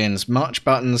mode begins. March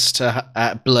buttons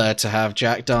at blur to have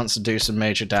Jack dance and do some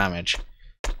major damage.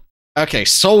 Okay,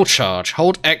 soul charge.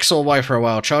 Hold X or Y for a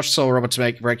while. Charge soul rubber to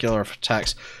make regular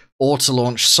attacks, or to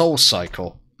launch soul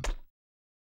cycle.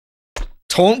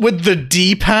 Taunt with the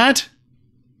D-pad?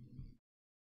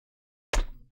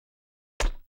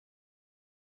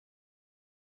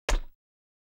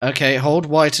 Okay, hold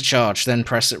Y to charge, then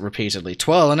press it repeatedly.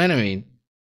 Twirl an enemy.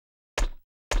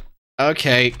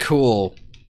 Okay, cool.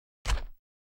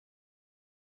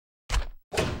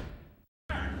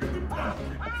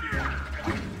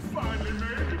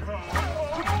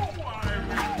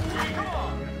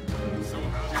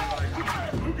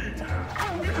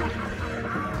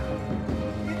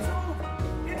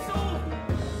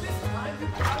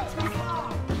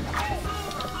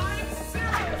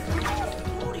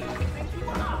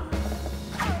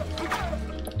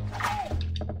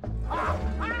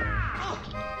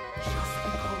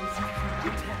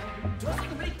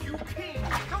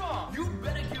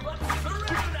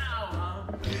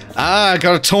 Ah, I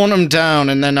gotta taunt him down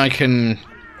and then I can...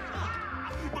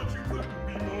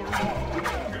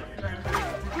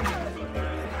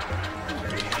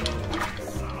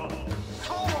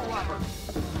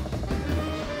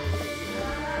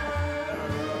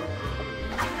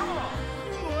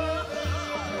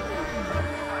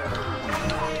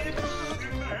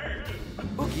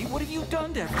 Oogie, what have you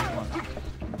done to everyone?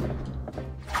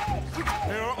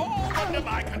 They're all under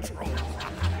my control.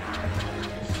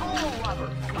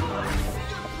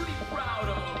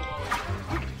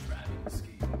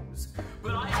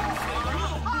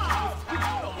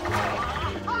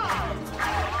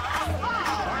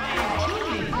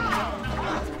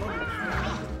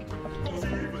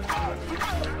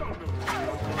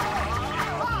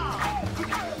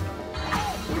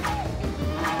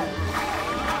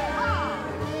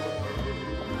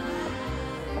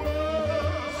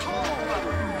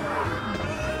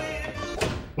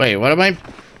 Wait, what am I...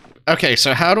 Okay,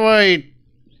 so how do I...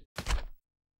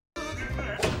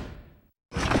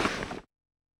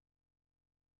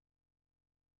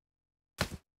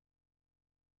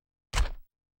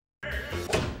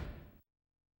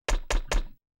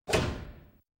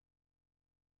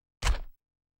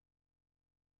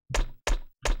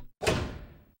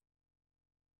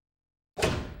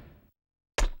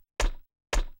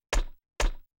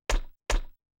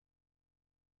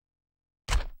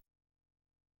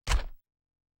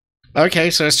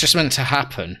 Okay, so it's just meant to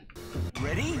happen.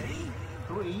 Ready?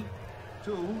 3,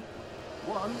 2,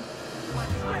 1.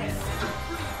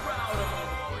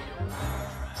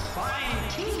 Fine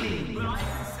teaming! But I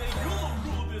can say you'll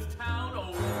rule this town,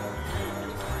 oh,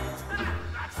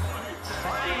 that's funny.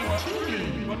 Fine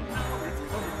teaming! But now it's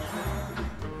coming true.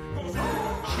 'Cause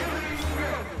you're chilling!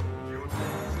 Your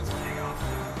nose is king of.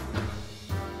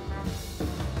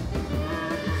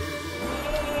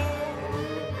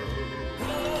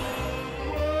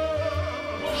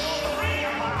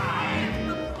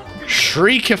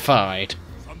 Shriekified.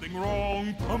 Something wrong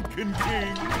me Pumpkin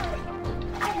King.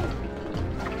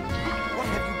 What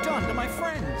have you done to my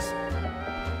friends?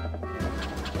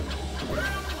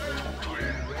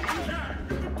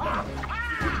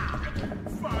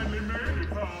 Finally made it,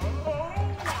 huh? Oh,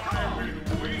 I've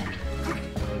been waiting.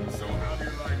 So how do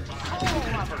you like my...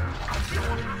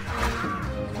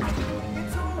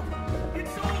 It's over!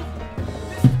 It's over!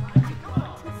 This time you've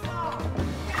gone too far!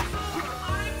 It's over!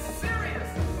 I'm serious!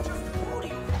 Just who do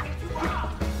you think you are?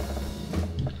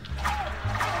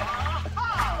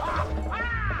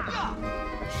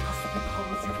 Just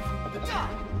because you threw the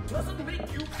towel doesn't make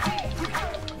you king!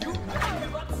 You better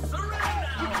give up! Surrender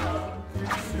now!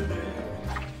 Silly.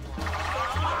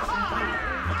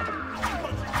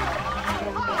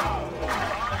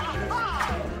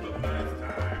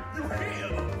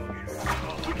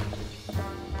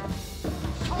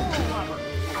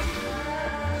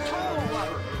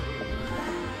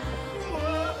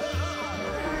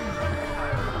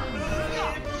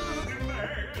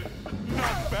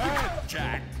 Not bad,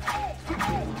 Jack.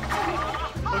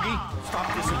 Oogie, stop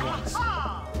this at once.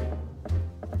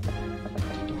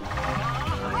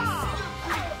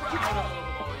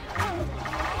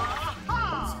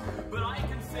 But I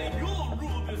can say you'll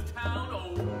rule this town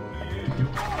only if you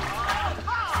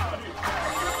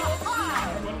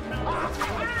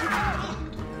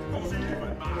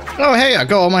Oh, hey, I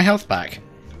got all my health back.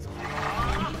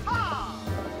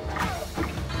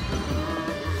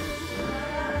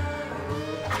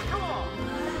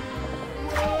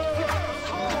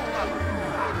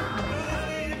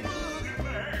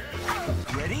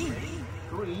 Ready?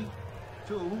 3,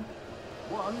 2,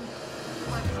 1.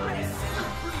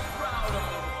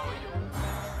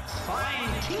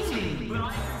 fine team. But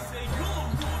I can say you'll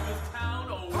rule this town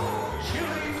only.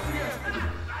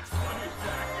 That's funny,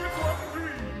 Jack. It was a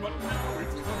dream, but now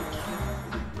it's coming true.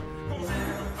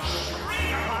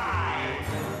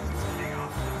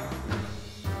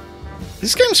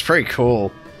 This game's pretty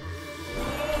cool.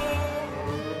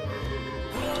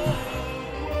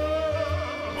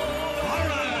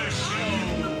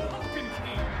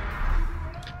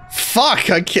 Fuck!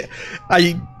 I can't.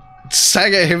 I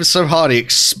sang at him so hard he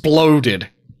exploded.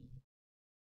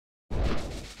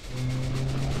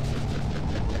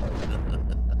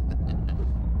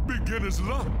 Beginner's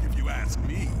luck, if you ask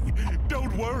me.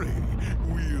 Don't worry,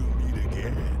 we'll meet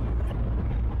again.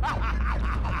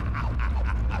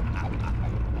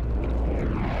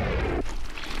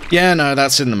 Yeah, no,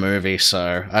 that's in the movie,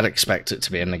 so I'd expect it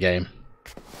to be in the game.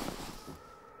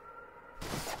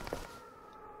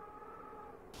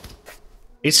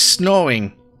 It's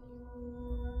snowing.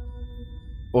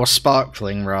 Or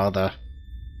sparkling, rather.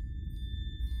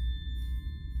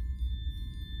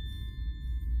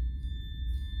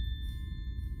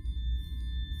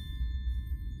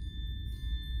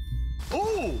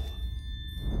 Oh!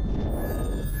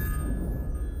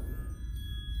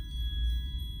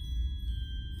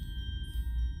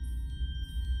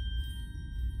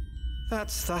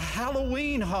 That's the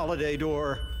Halloween holiday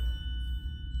door.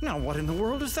 Now what in the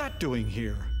world is that doing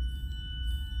here?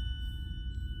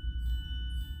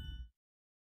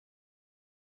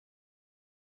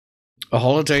 A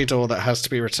holiday door that has to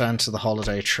be returned to the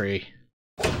holiday tree.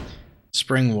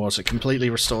 Spring water completely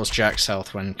restores Jack's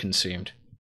health when consumed.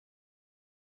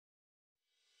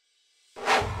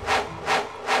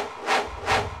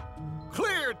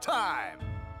 Clear time!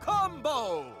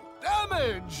 Combo!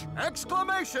 Damage!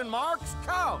 Exclamation marks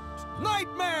count!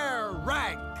 Nightmare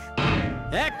rank!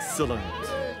 Excellent!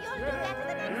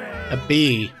 A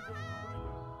B.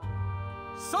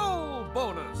 Soul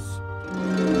bonus!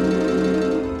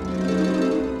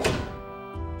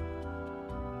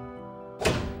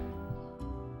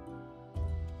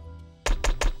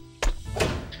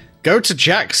 Go to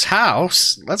Jack's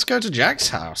house? Let's go to Jack's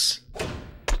house.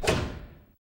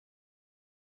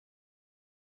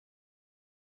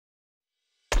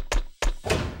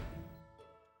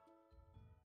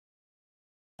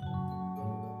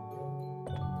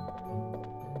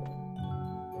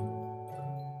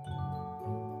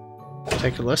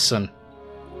 Take a listen.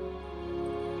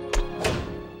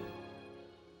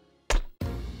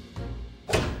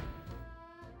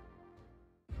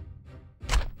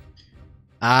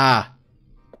 Ah.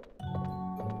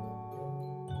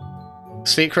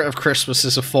 Secret of Christmas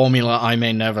is a formula I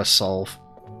may never solve.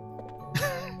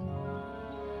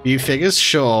 View figures?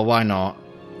 Sure, why not?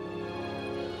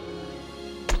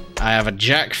 I have a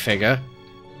Jack figure.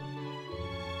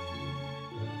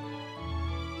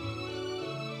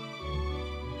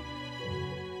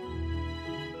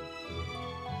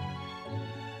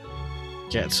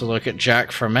 Get to look at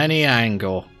Jack from any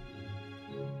angle.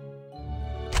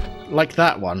 Like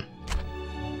that one.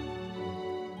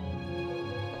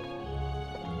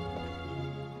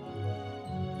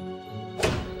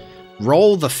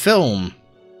 Roll the film.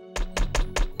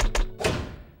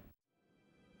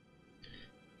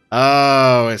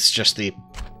 Oh, it's just the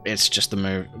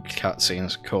move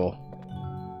cutscenes. Cool.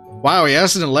 Wow, he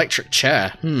has an electric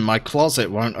chair. My closet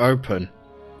won't open.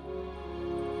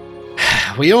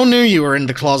 We all knew you were in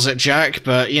the closet, Jack,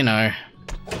 but you know.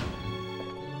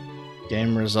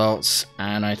 Game results,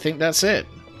 and I think that's it.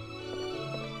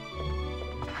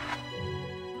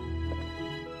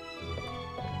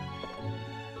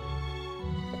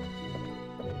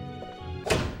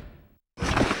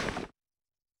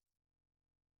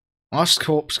 Ask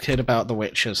Corpse Kid about the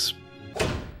witches.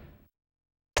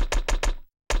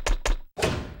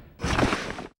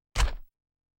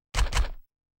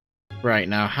 Right,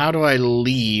 now how do I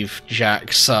leave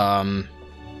Jack's, Ah,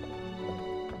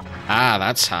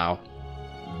 that's how.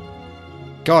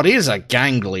 God, he is a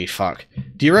gangly fuck.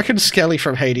 Do you reckon Skelly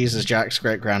from Hades is Jack's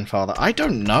great-grandfather? I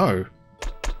don't know.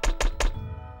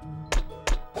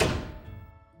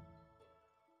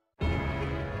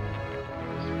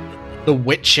 The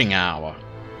Witching Hour.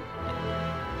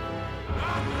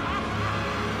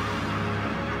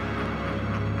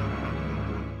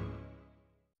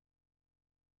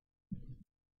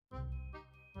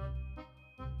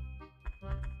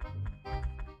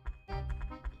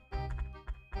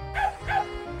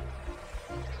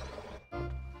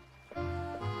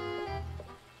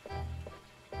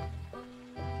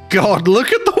 God,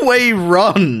 look at the way he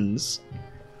runs!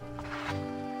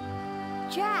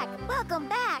 Jack, welcome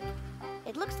back!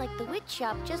 It looks like the witch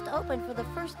shop just opened for the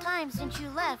first time since you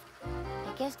left.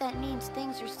 I guess that means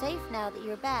things are safe now that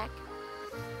you're back.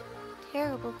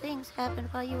 Terrible things happened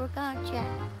while you were gone, Jack.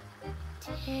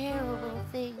 Terrible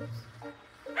things.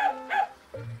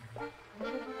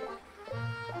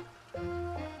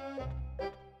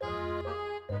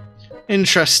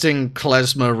 Interesting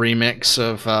klezmer remix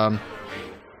of,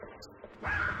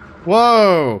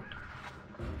 Whoa!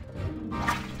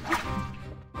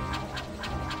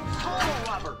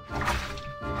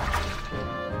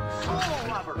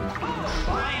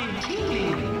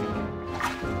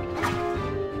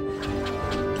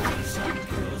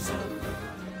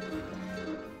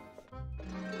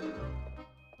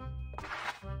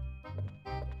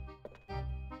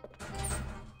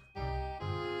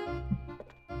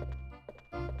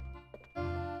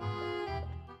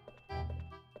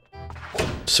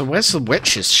 So where's the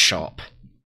witch's shop?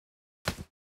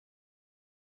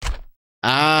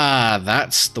 Ah,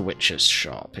 that's the witch's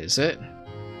shop, is it?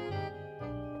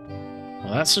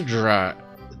 Well, that's a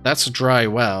dry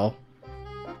well.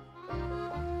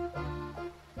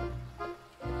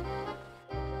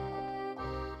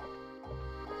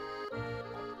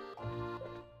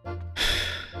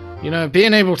 You know,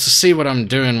 being able to see what I'm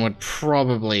doing would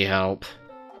probably help.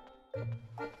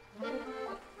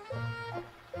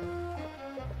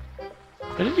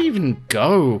 Where did he even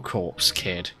go, Corpse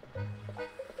Kid?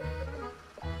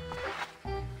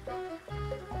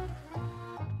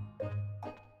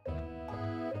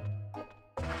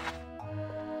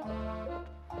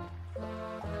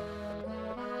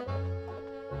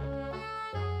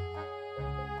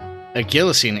 A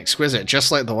guillotine exquisite,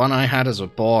 just like the one I had as a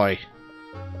boy.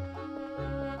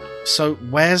 So,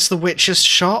 where's the witch's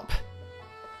shop?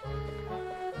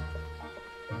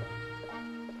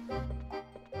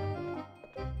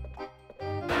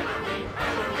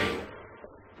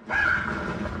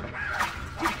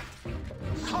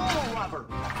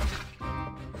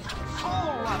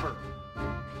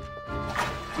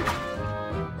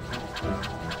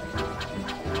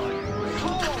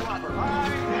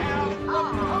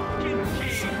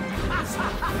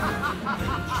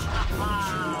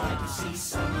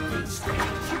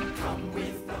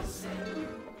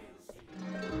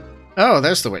 Oh,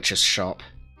 there's the witch's shop.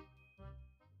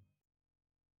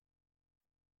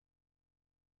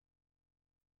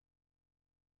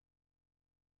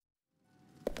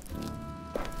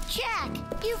 Jack,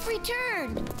 you've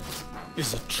returned!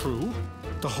 Is it true?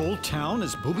 The whole town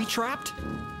is booby-trapped?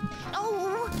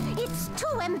 Oh, it's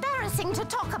too embarrassing to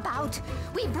talk about.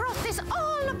 We brought this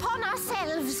all upon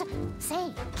ourselves.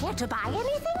 Say, care to buy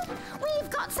anything? We've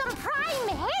got some prime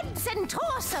heads and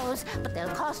torsos, but they'll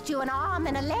cost you an arm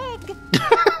and a leg.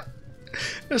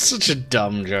 That's such a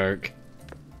dumb joke.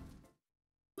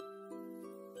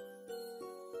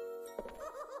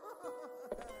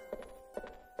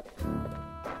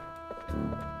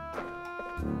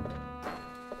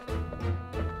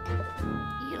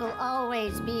 You'll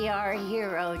always be our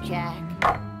hero, Jack.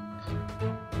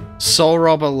 Soul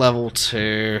Robber level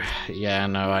 2. Yeah,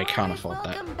 no, I can't afford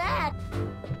that. Welcome back.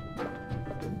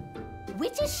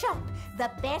 Witch's shop,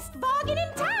 the best bargain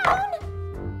in town.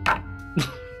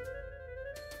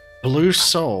 Blue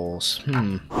souls.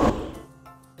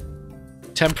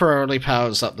 Temporarily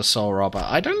powers up the soul robber.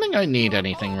 I don't think I need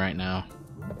anything right now.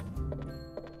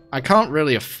 I can't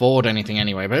really afford anything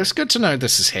anyway, but it's good to know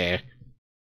this is here.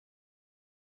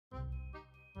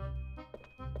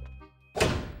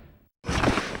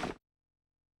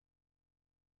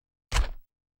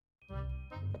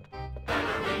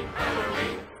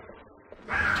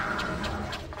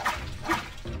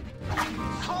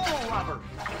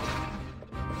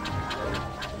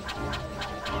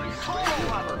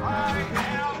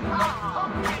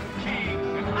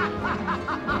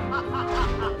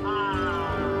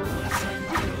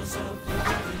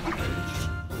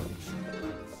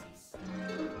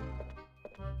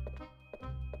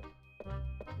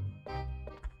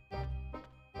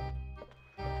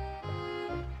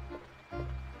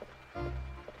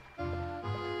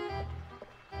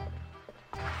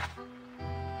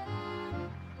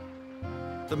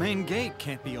 The main gate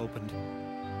can't be opened.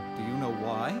 Do you know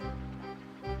why?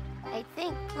 I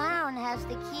think Clown has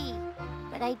the key,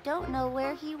 but I don't know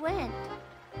where he went.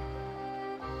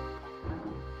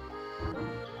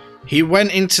 He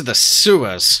went into the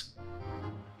sewers.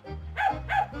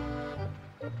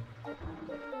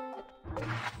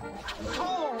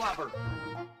 Soul rubber.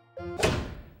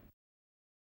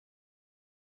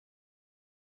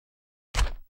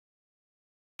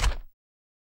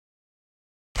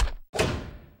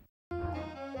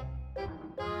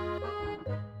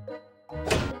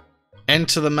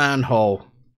 Enter the manhole.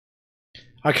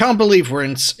 I can't believe we're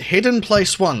in Hidden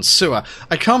Place 1, sewer.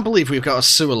 I can't believe we've got a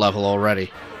sewer level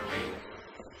already.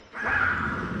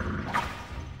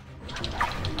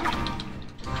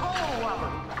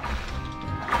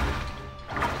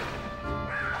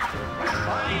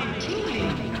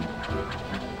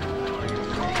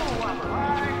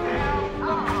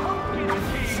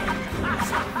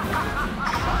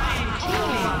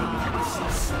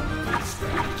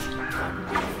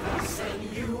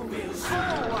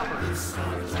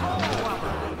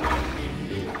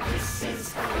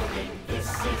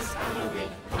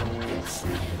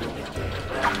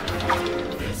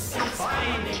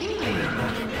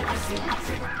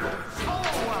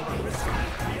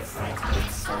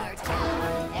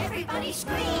 Everybody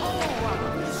scream! I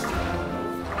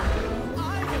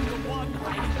am the one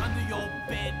hiding under your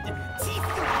bed. Teeth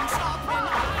growing sharp and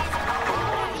eyes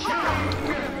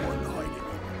one hiding under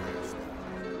your bed.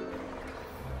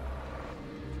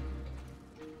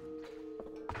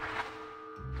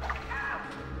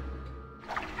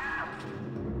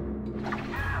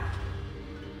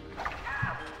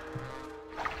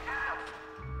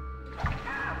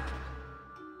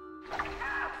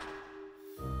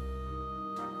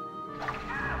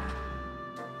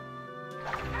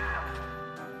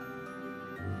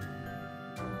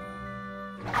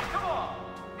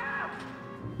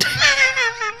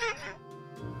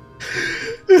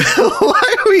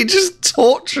 Why are we just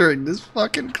torturing this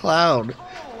fucking clown?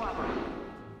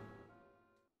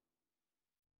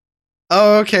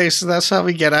 Oh, okay, so that's how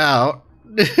we get out.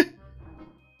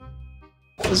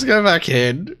 Let's go back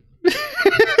in.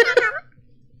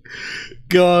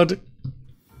 God.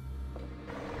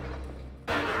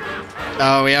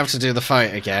 Oh, we have to do the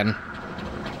fight again.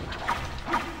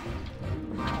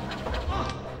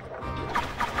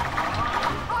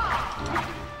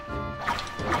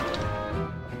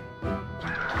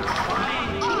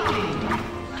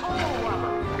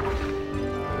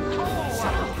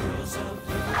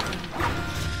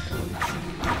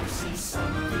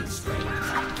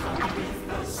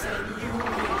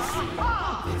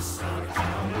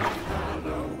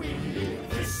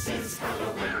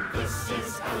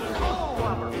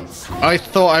 I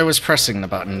thought I was pressing the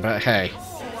button, but hey.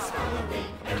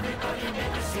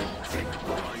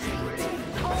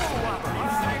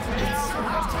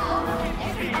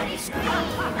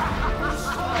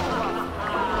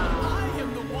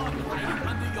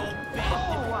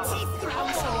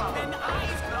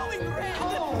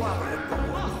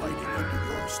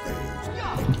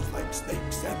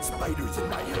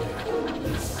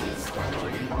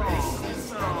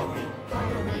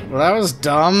 Well, that was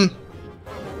dumb.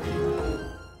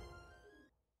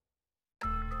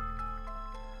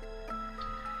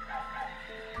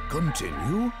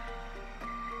 Continue.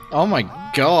 Oh my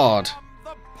god.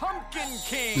 The Pumpkin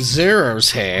King.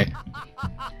 Zero's here.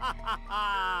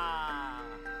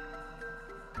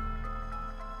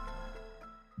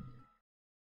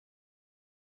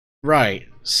 Right,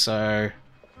 so...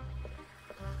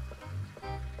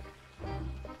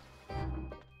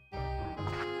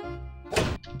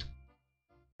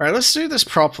 Alright, let's do this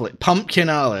properly. Pumpkin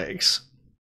Alex.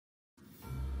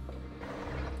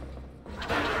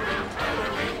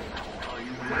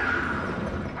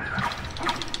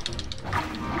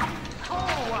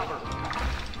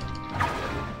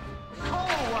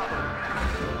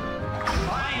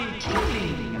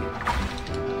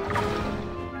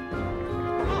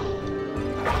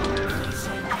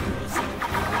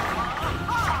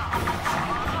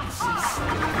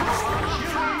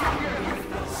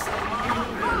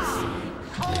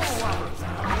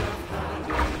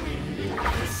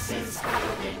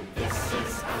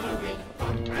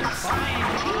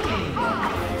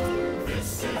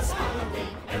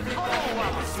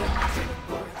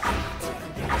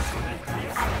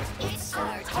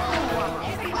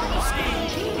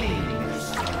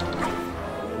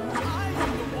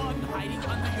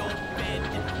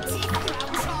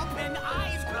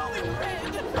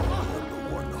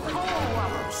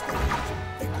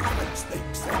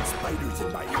 Who's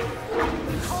in my ear?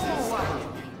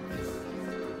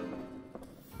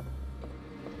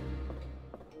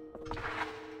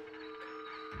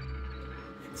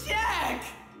 Jack!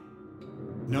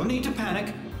 No need to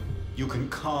panic. You can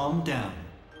calm down.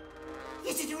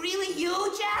 Is it really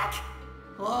you, Jack?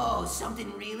 Oh,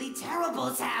 something really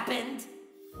terrible's happened.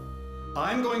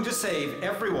 I'm going to save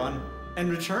everyone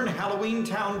and return Halloween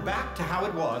Town back to how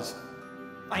it was.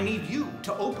 I need you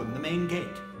to open the main gate.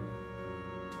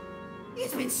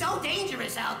 It's been so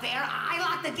dangerous out there, I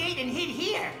locked the gate and hid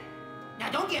here. Now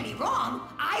don't get me wrong,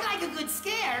 I like a good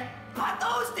scare, but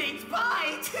those things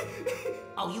bite.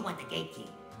 Oh, you want the gate key.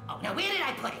 Oh, now where did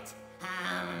I put it?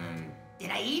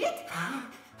 Did I eat it?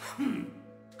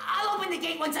 I'll open the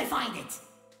gate once I find it.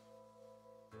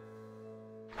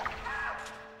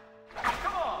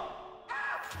 Come on!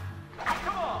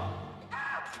 Come on!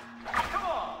 Come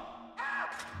on!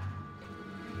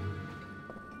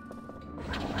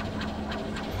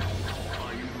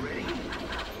 Are you ready?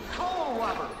 Coal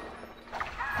rubber!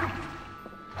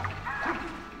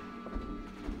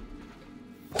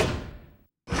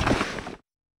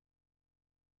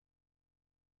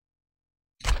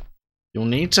 You'll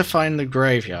need to find the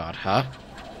graveyard, huh?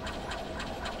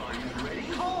 Are you ready?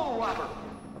 Coal rubber!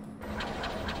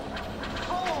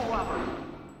 Coal rubber!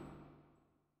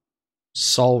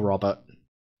 Soul Robert.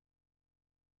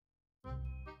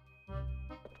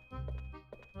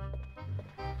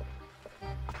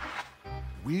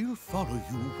 We'll follow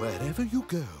you wherever you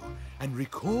go and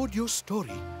record your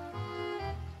story.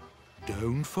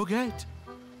 Don't forget.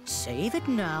 Save it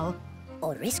now,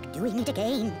 or risk doing it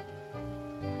again.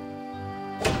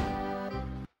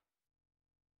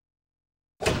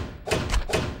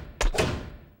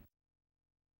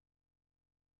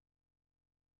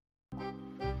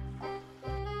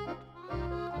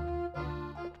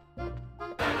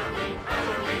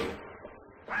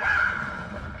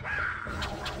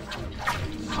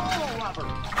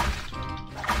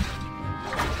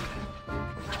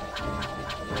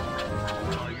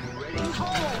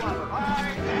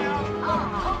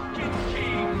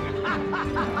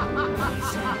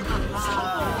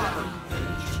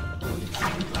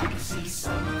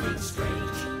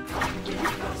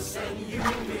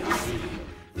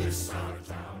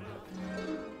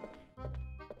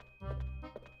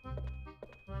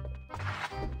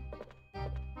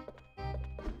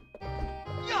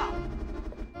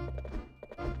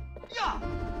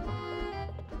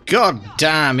 God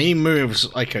damn, he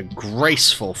moves like a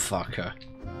graceful fucker.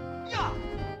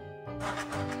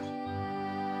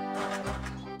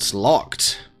 It's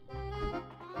locked.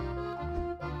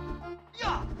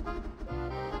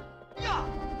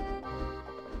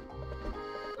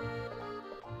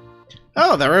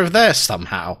 Oh, they're over there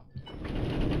somehow.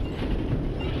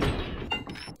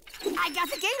 I got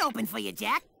the gate open for you,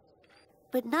 Jack.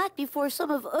 But not before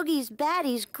some of Oogie's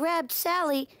baddies grabbed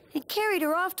Sally and carried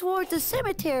her off toward the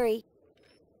cemetery.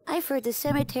 I've heard the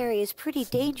cemetery is pretty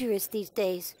dangerous these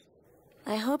days.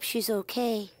 I hope she's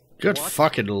okay. Good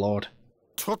fucking lord.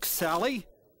 Took Sally?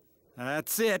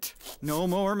 That's it. No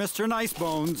more Mr.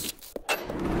 Nicebones.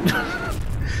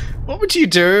 What would you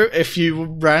do if you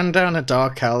ran down a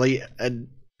dark alley and,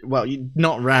 well, you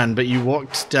not ran, but you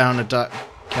walked down a dark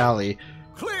alley?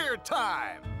 Clear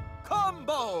time!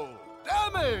 Combo!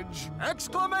 Damage!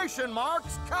 Exclamation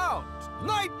marks count!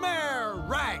 Nightmare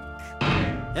rank!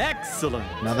 Excellent!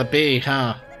 Another B,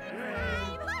 huh?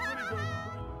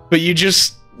 But you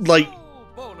just, like,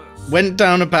 went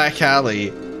down a back alley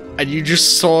and you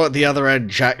just saw at the other end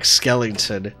Jack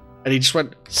Skellington and he just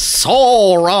went,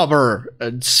 "Soul Robber!"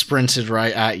 and sprinted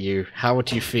right at you. How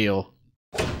would you feel?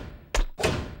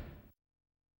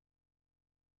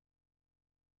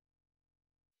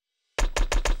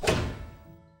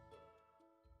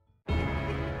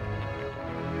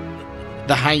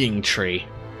 The hanging tree.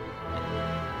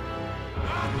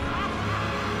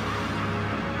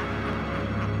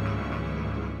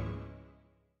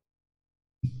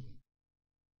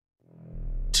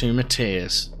 Tomb of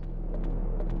Tears.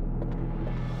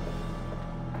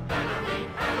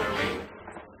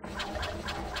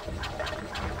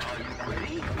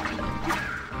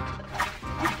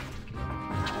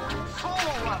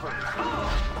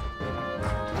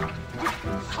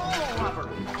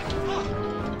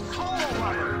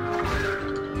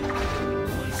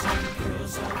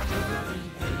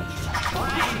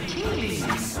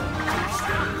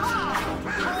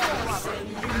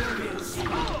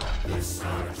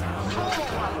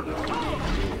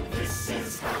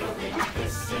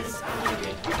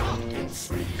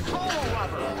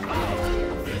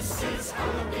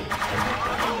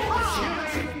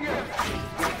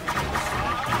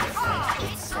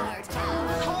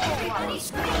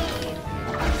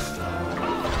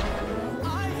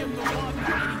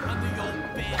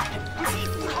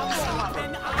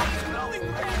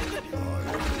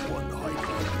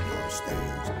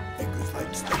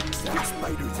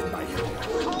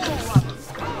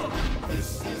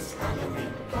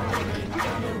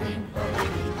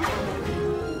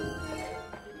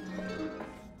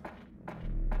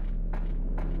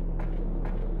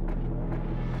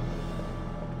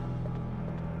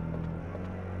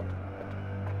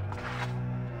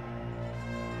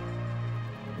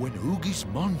 When Oogie's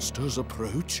monsters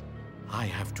approach, I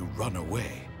have to run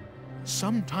away.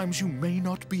 Sometimes you may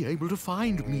not be able to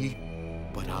find me,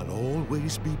 but I'll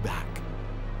always be back.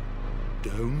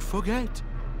 Don't forget.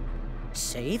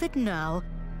 Save it now,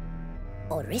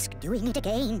 or risk doing it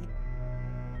again.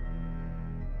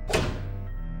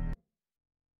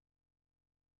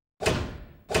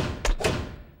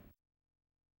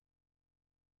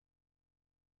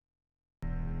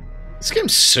 This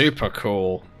game's super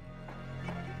cool.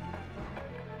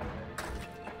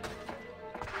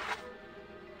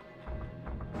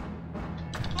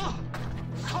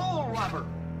 Coal rubber!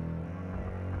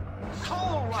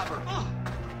 Coal rubber!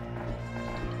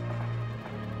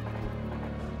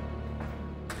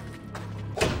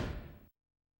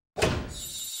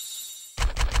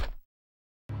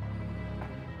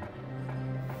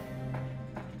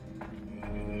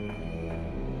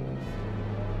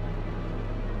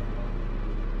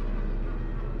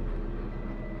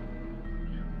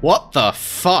 What the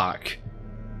fuck?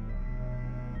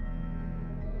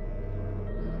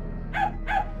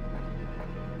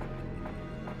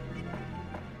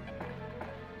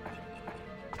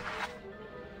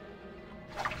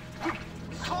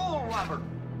 Coal rubber!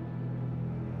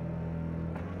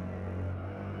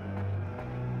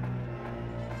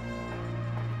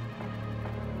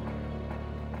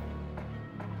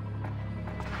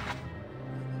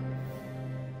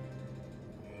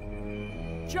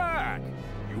 Jack!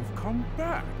 You've come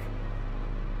back.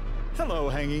 Hello,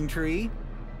 hanging tree.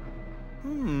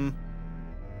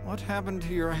 What happened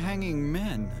to your hanging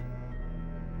men?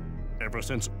 Ever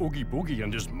since Oogie Boogie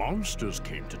and his monsters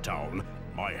came to town,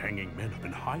 my hanging men have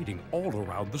been hiding all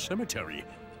around the cemetery.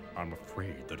 I'm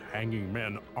afraid that hanging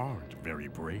men aren't very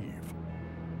brave.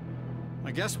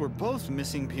 I guess we're both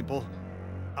missing people.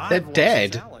 They're I've lost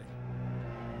dead. Sally.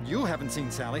 You haven't seen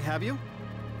Sally, have you?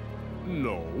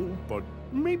 No, but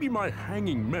maybe my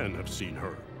hanging men have seen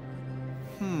her.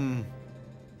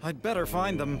 I'd better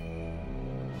find them.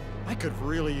 I could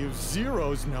really use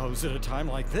Zero's nose at a time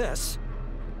like this.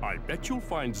 I bet you'll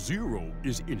find Zero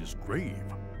is in his grave.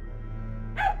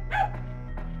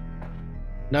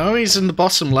 No, he's in the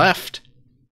bottom left.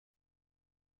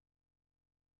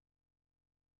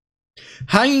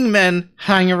 Hanging men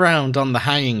hang around on the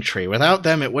hanging tree. Without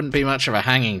them, it wouldn't be much of a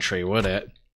hanging tree, would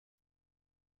it?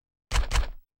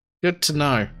 Good to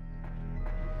know.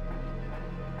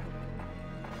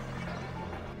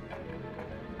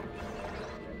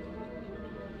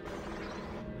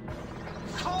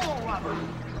 Coal rubber!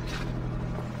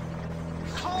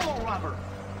 Coal rubber!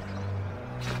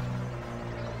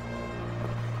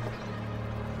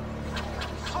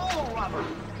 Coal rubber!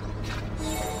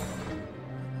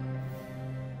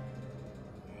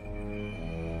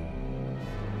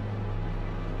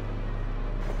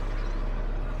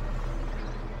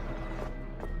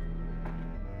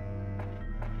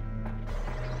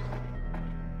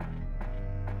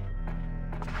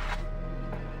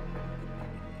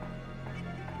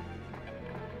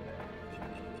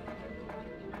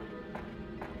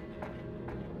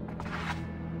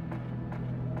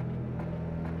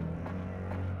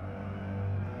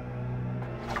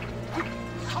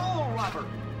 Coal rubber!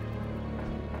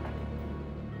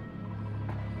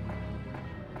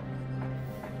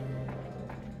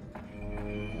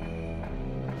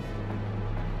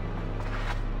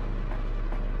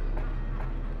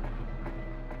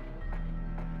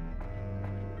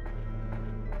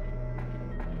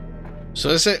 So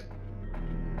is it...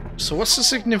 So what's the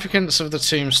significance of the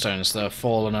tombstones that have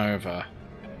fallen over?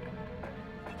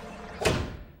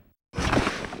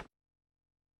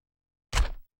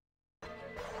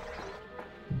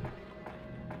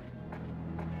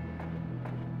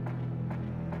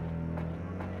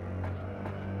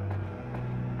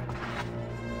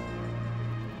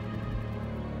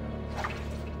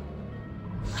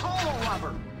 Coal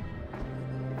rubber!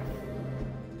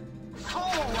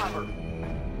 Coal rubber!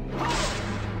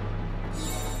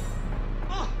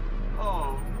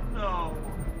 Oh, no.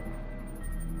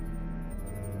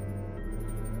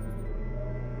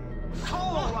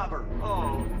 Coal rubber!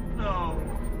 Oh, no.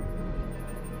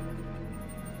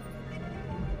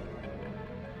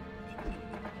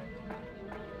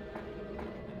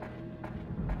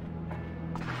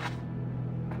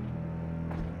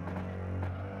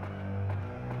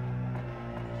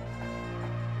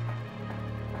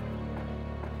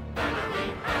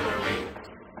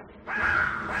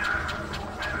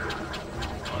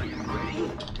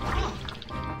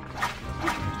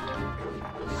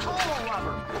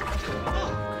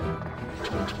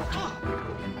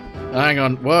 Hang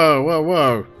on. Whoa, whoa,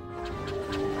 whoa.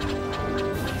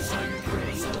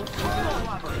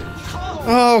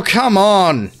 Oh, come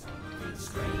on!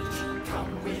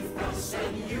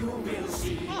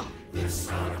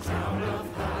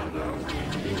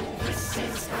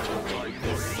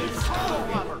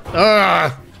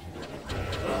 Ugh!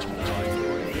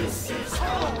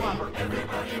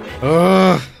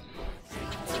 Ugh!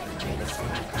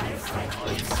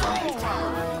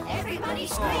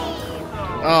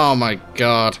 Oh my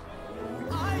god.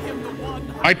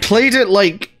 I played it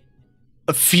like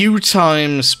a few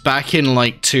times back in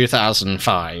like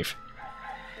 2005.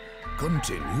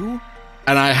 Continue.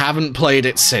 And I haven't played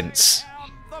it since.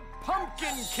 The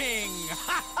Pumpkin King!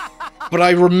 But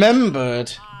I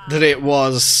remembered that it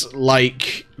was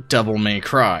like Devil May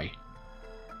Cry.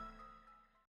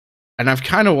 And I've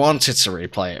kind of wanted to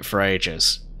replay it for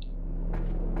ages.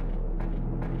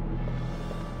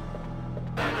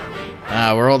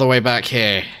 Ah, we're all the way back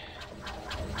here.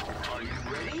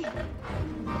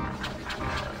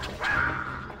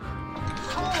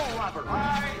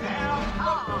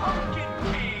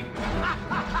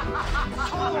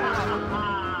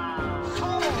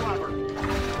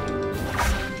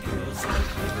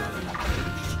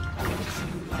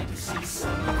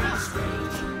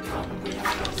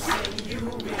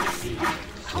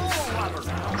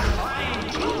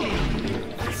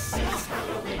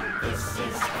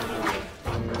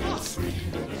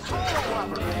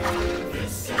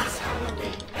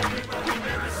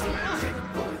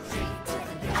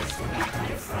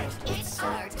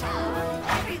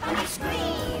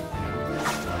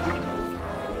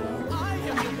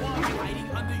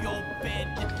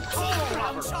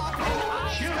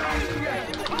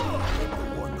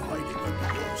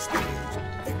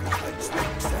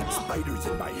 Spiders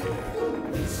in my hair.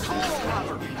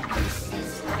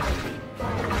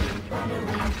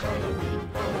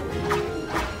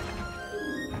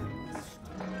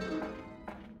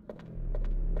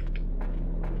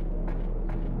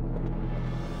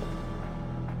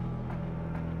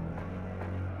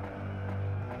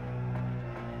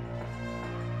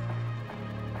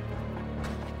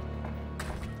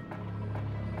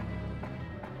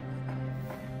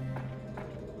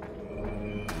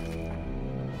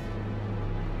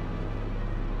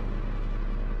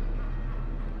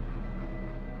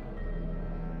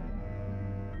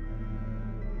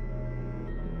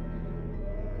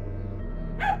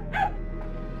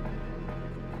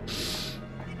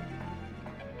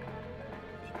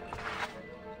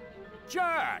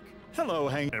 Jack! Hello,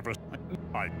 Hank.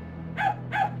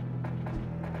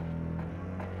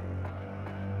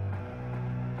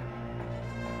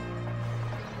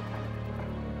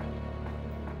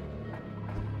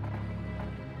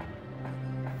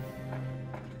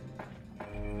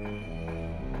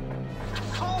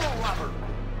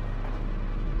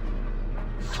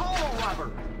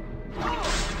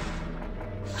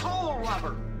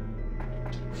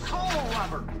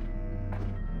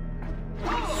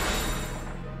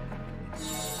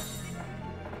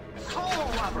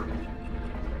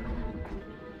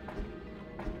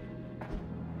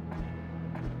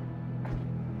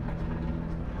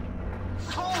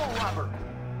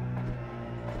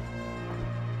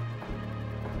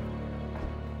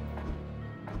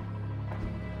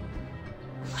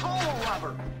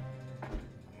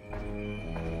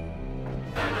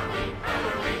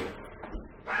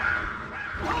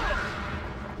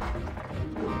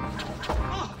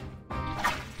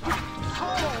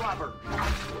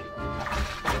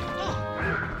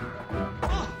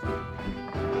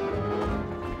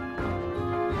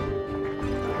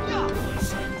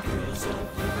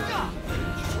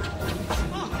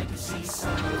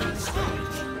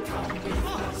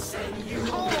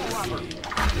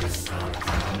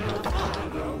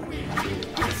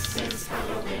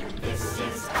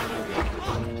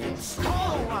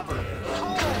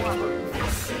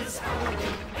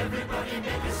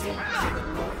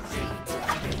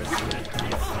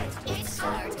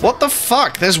 What the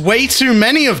fuck? There's way too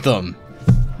many of them.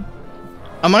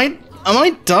 Am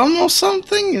I dumb or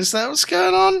something? Is that what's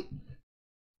going on?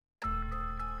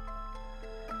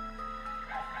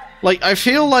 Like, I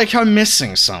feel like I'm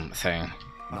missing something.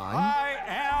 I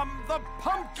am the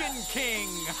Pumpkin King!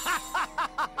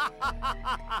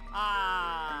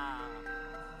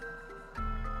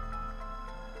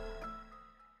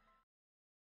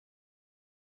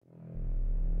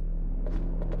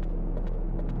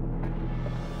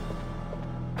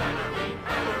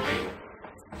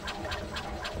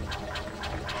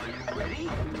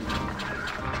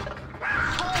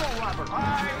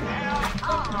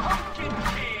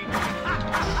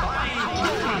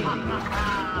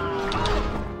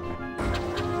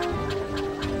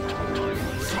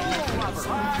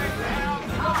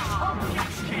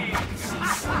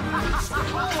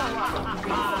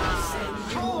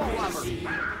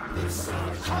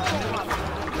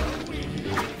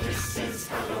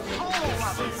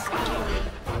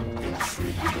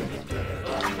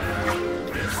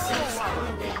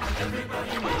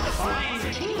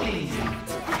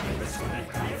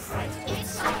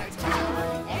 It's our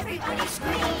town. Everybody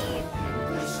scream.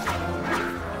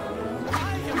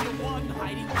 I am the one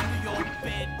hiding under your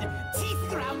bed. Teeth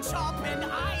ground sharp and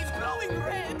eyes glowing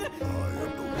red. I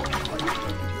am the one hiding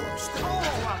under your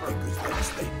stairs. Fingers like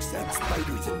snakes and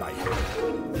spiders in my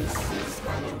head. This is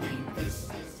Halloween. This is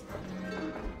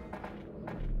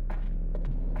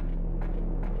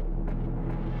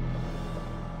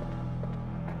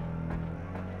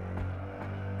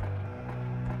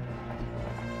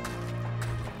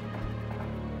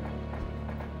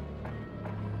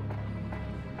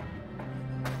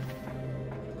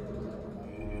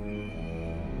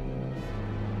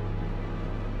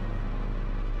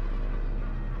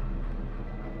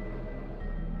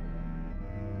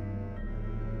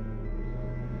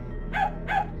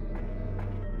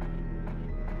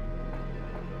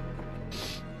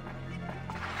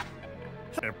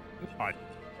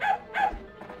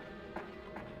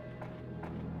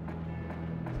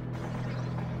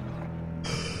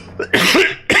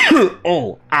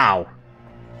Oh, ow.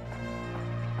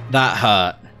 That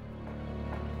hurt.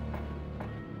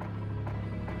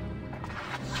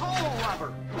 Call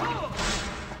Robert!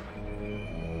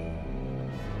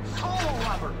 Call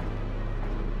Robert!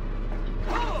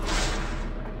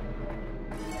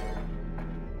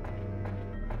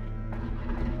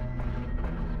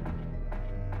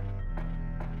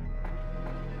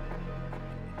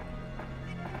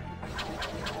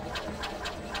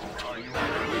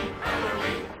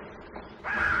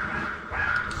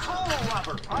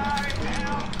 I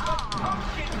am the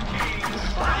Pumpkin King!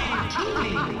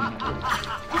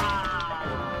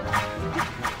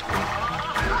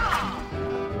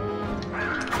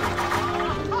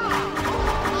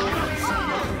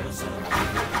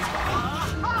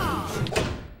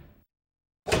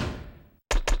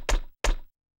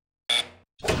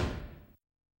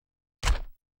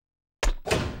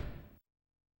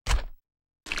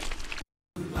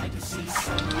 like to see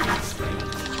someone strange.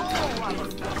 Call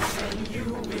Robert, and you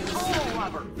will see.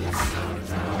 Robert. This is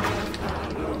Halloween.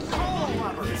 Call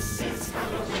Robert. This is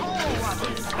Halloween. Call Robert.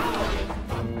 This is Halloween.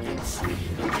 Pumpkin scream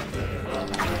in the dead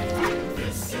of night.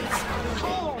 This is Halloween.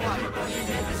 Call Robert. Everybody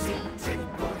never seen trick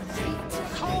or treat.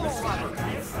 Call Robert.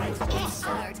 It's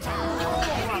our town.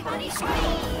 Everybody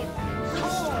scream.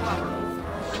 Call Robert.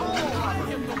 Call Robert. I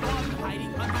am the one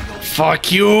hiding under your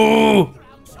Fuck you!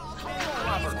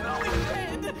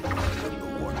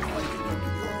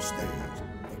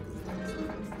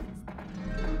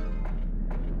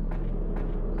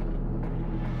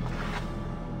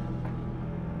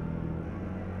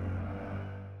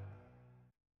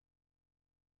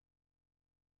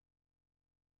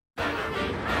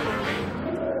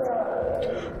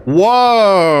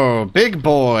 Whoa, big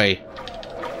boy.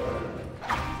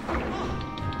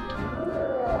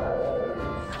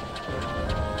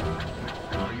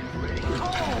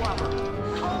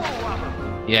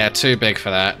 Yeah, too big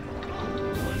for that.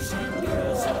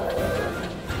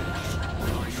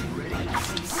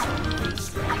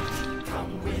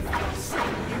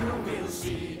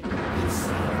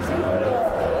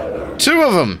 Two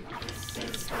of them.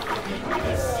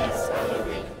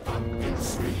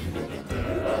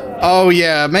 Oh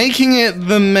yeah, making it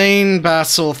the main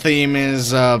battle theme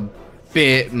is a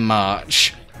bit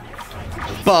much.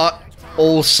 But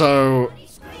also,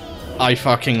 I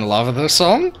fucking love the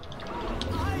song.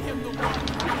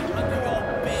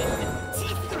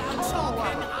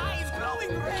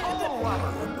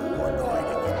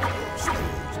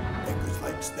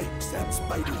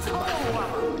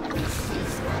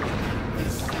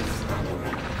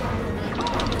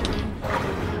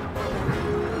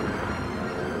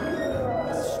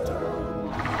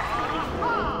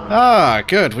 Ah,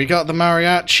 good. We got the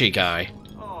mariachi guy.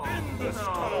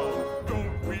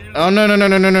 Oh no no no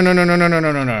no no no no no no no no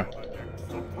no no no.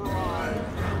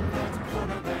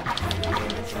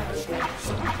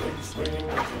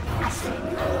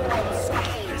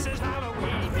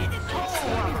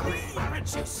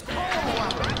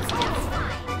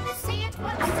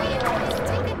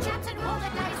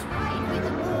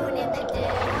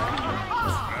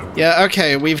 Yeah,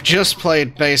 okay, we've just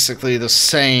played basically the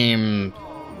same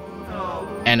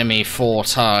enemy 4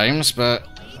 times, but...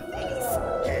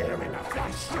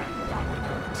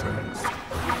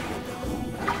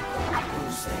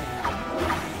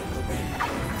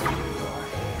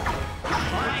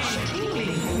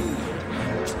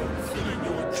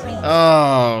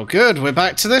 Oh, good, we're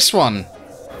back to this one.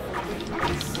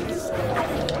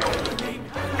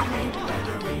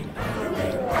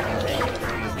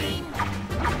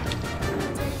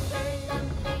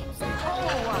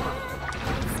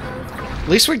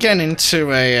 least we're getting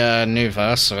into a new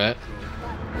verse of it.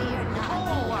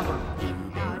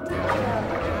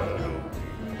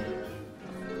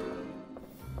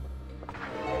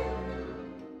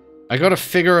 I got a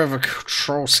figure of a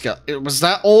control scale. Was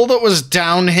that all that was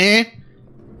down here?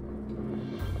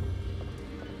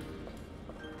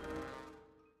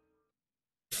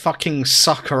 Fucking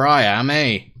sucker I am,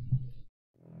 eh?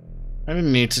 I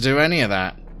didn't need to do any of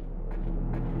that.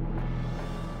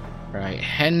 Right,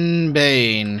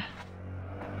 Henbane.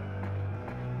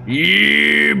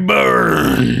 Yeah,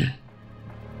 burn!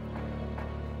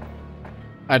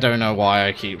 I don't know why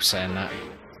I keep saying that.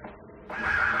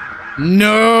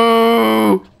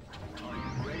 No!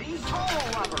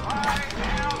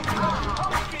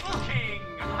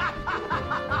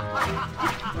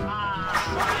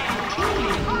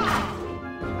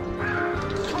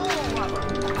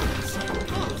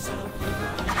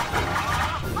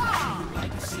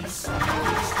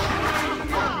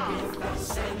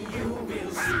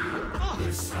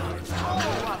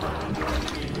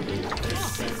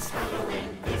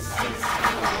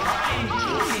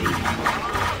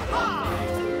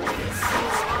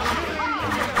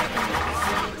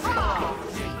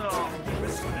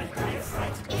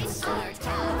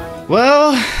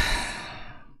 Well,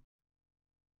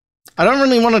 I don't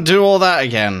really want to do all that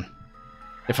again,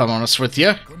 if I'm honest with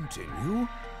you. Continue.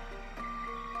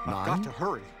 I've got to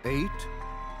hurry. 8,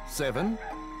 7,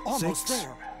 Almost 6.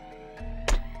 there.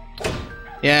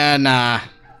 Yeah, nah.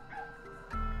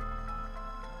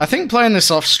 I think playing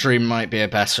this off stream might be a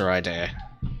better idea.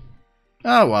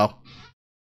 Oh well.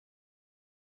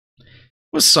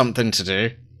 Was something to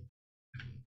do.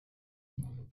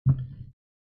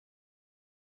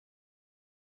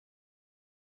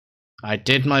 I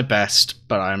did my best,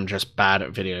 but I'm just bad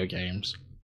at video games.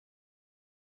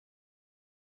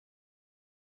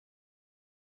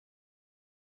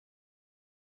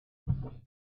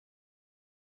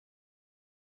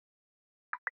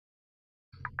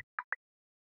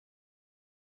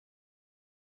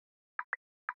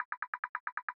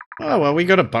 Oh well, we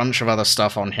got a bunch of other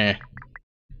stuff on here.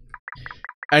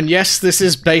 And yes, this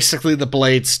is basically the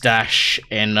Blade stash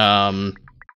in,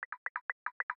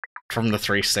 from the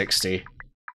 360.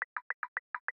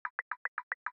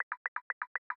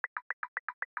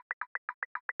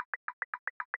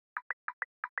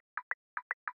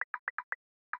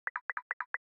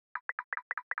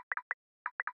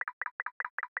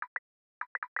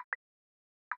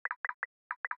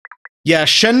 Yeah,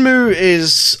 Shenmue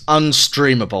is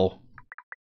unstreamable.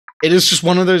 It is just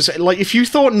one of those, like, if you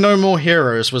thought No More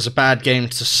Heroes was a bad game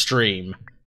to stream,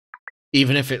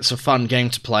 even if it's a fun game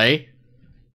to play,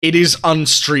 it is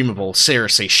unstreamable,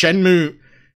 seriously. Shenmue,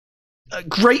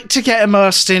 great to get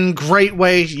immersed in, great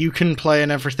way you can play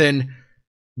and everything,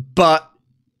 but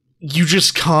you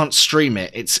just can't stream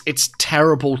it. It's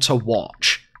terrible to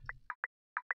watch.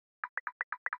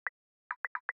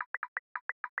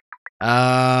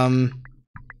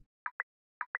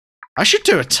 I should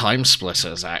do a Time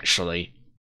Splitters, actually,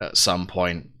 at some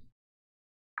point.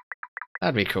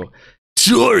 That'd be cool.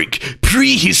 Dark,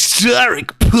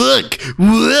 prehistoric punk!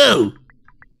 Whoa!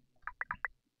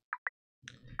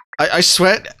 I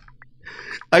swear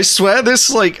this,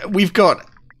 like, we've got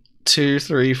 2,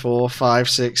 3, 4, 5,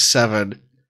 6, 7...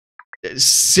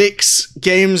 6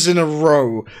 games in a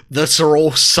row that are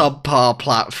all subpar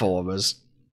platformers.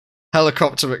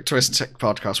 Helicopter McTwistic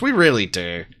podcast. We really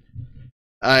do.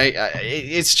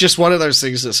 It's just one of those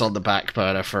things that's on the back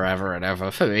burner forever and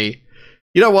ever for me.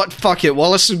 You know what? Fuck it.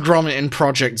 Wallace and Gromit in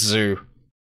Project Zoo.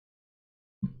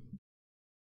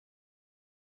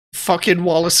 Fucking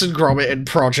Wallace and Gromit in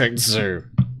Project Zoo.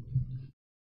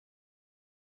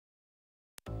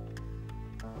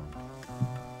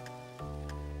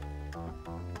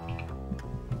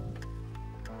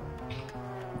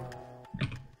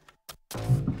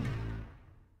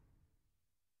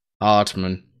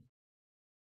 Hartman.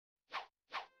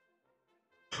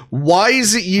 Why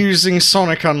is it using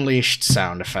Sonic Unleashed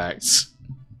sound effects?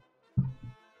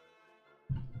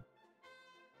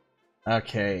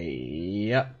 Okay,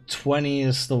 yep, 20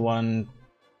 is the one,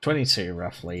 22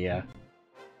 roughly, yeah.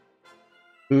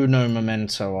 Uno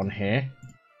Memento on here.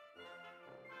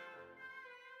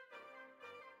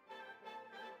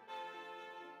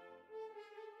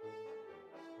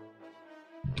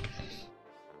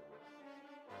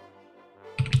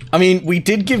 I mean, we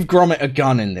did give Gromit a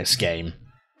gun in this game,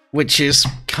 which is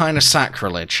kind of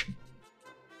sacrilege.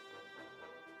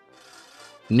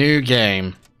 New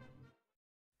game.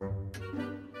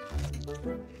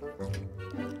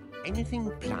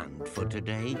 Anything planned for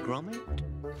today, Gromit?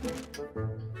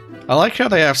 I like how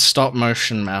they have stop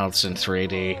motion mouths in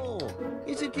 3D. Oh,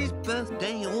 it's Is it his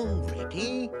birthday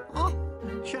already? Oh,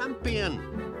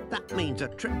 champion! That means a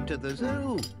trip to the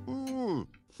zoo.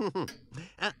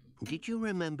 Did you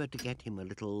remember to get him a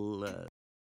little...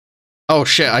 Oh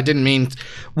shit, I didn't mean...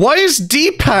 Why is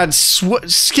D-pad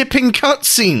skipping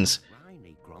cutscenes?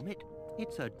 Riley, Gromit,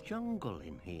 it's a jungle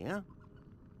in here.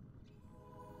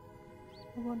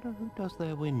 I wonder who does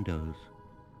their windows.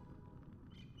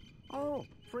 Oh,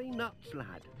 free nuts,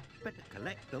 lad. Better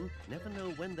collect them. Never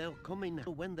know when they'll come in.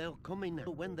 When they'll come in.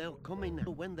 When they'll come in.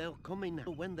 When they'll come in.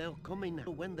 When they'll come in.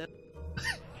 When they'll...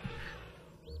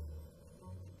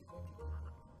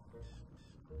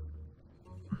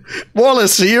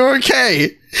 Wallace, are you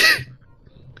okay?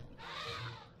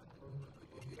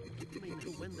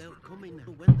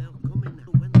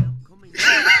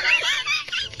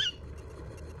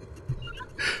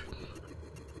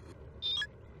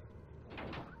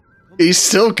 He's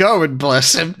still going,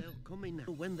 bless him.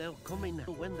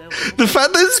 The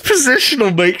fact that it's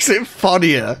positional makes it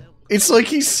funnier. It's like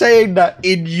he's saying that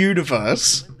in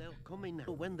universe.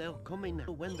 When they'll come in,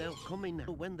 when they'll come in,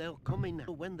 when they'll come in,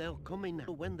 when they'll come in,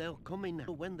 when they'll come in,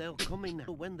 when they'll come in,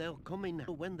 when they'll come in,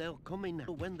 when they'll come in,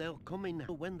 when they'll come in,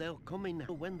 when they'll come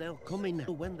in, when they'll come in,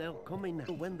 when they'll come in,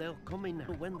 when they'll come in,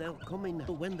 when they'll come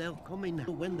in, when they'll come in,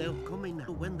 when they'll come in,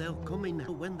 when they'll come in,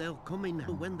 when they'll come in,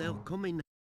 when they'll come in.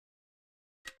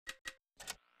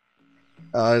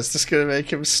 Is this gonna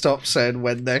make him stop saying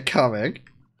when they're coming?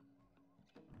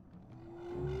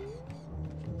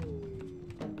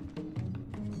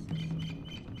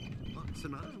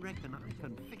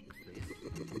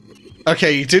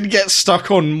 Okay, you did get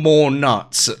stuck on more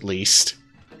nuts, at least.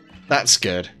 That's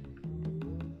good.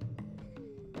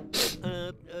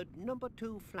 Number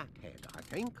 2 flathead, I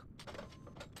think.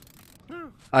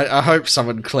 I hope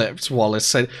someone clipped Wallace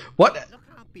said, "What?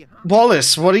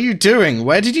 Wallace, what are you doing?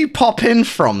 Where did you pop in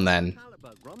from then?"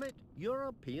 Caliber, Gromit,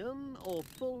 European or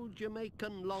full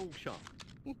Jamaican long shot?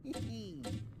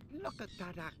 Look at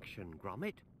that action,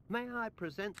 Gromit. May I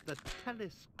present the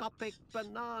telescopic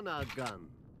banana gun?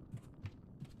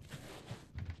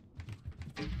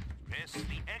 Press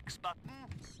the X button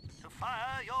to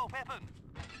fire your weapon.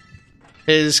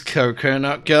 His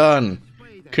coconut gun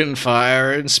can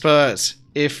fire in spurts.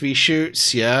 If he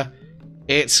shoots ya,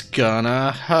 it's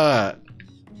gonna hurt.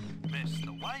 Press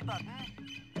the Y button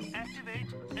to activate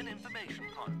an information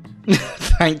point.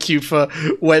 Thank you for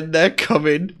when they're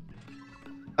coming.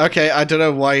 Okay, I don't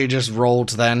know why you just rolled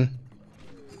then.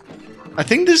 I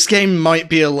think this game might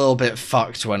be a little bit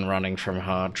fucked when running from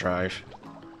hard drive.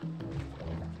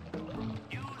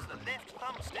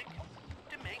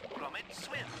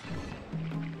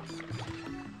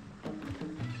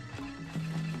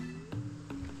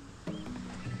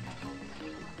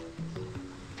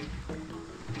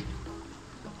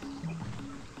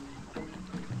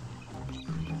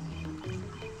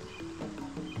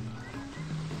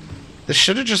 This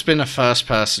should have just been a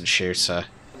first-person shooter.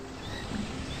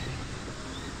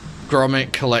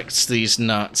 Gromit collects these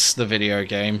nuts, the video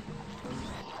game.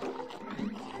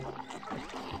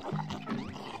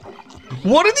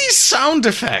 What are these sound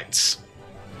effects?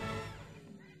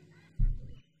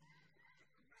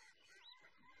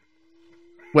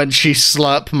 When she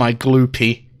slurp my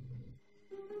gloopy.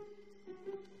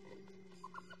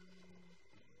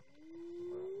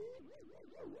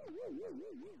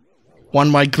 When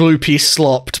my gloopy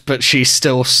slopped, but she's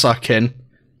still sucking.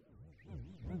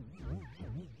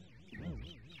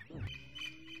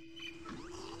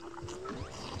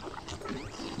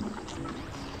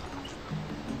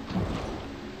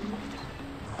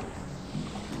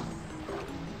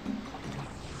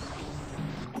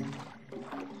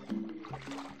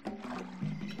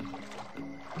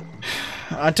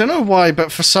 I don't know why,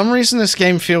 but for some reason this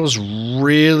game feels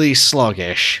really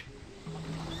sluggish.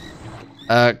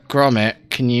 Gromit,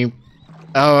 can you...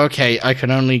 Oh, okay, I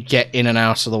can only get in and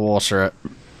out of the water at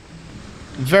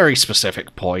very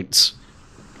specific points.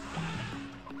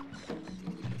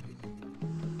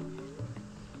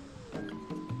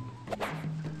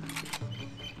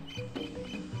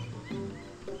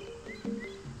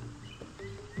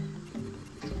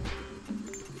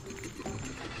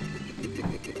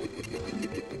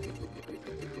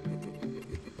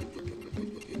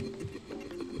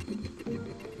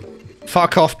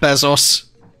 Fuck off, Bezos.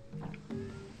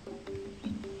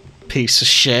 Piece of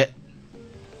shit.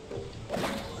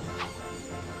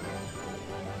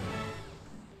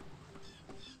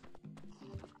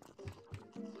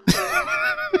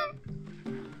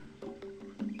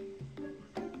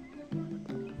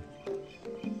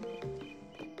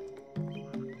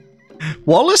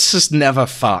 Wallace has never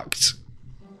fucked.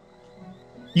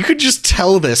 You could just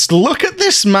tell this. Look at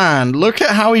this man. Look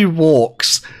at how he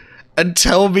walks. And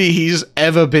tell me he's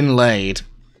ever been laid.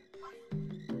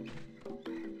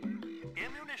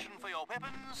 Ammunition for your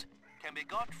weapons can be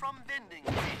got from vending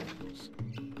machines.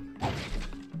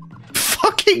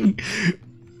 Fucking...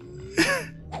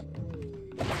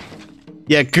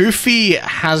 Yeah, Goofy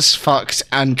has fucked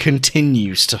and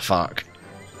continues to fuck.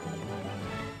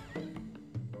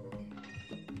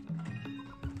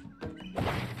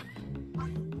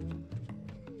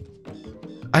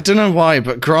 I don't know why,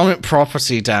 but Gromit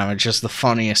property damage is the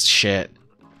funniest shit.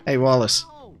 Hey, Wallace.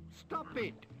 Oh, stop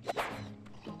it!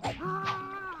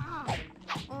 Ah!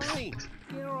 Oi,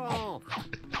 get off!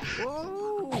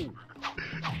 Whoa!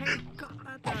 Hey, cut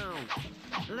that down.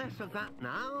 Less of that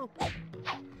now.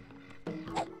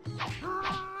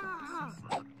 Ah!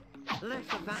 Less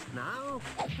of that now.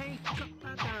 Hey, cut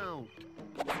that down.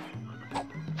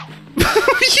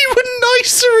 You were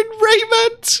nicer in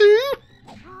Rayman 2?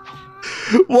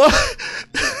 What?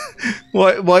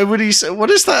 Why would he say? What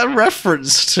is that a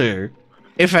reference to?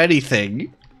 If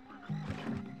anything.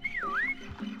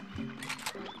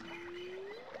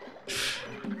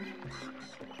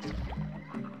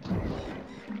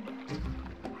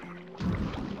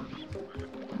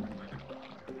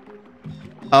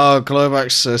 Oh,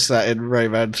 Globax says that in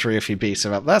Rayman 3 if you beat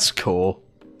him up. That's cool.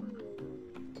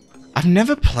 I've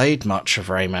never played much of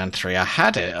Rayman 3. I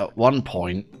had it at one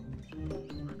point.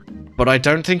 But I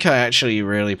don't think I actually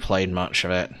really played much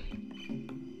of it.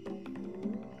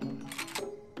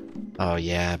 Oh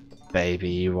yeah, baby,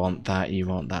 you want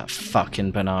that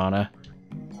fucking banana.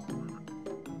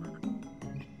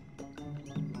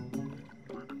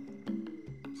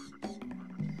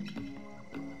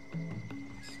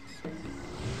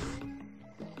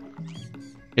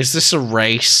 Is this a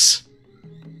race?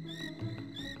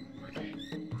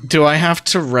 Do I have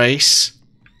to race?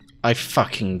 I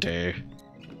fucking do.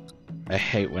 I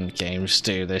hate when games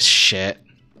do this shit.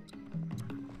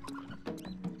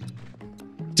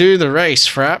 Do the race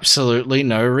for absolutely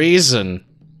no reason.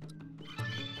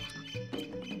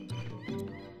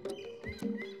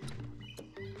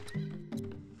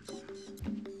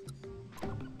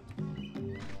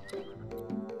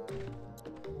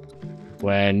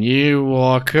 When you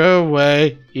walk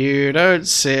away, you don't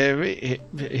see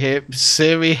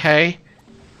me, hey.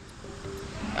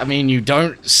 I mean, you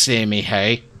don't see me,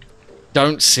 hey.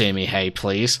 Don't see me, hey,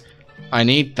 please. I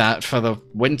need that for the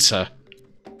winter.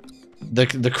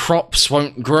 The crops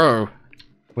won't grow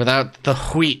without the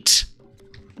wheat.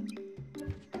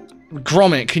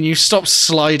 Gromit, can you stop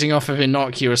sliding off of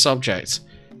innocuous objects?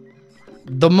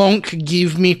 The monk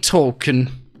give me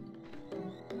token.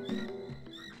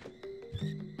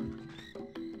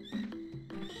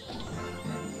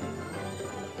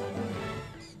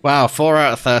 Wow, 4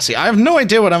 out of 30. I have no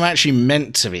idea what I'm actually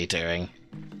meant to be doing.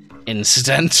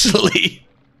 Incidentally.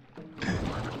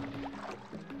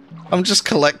 I'm just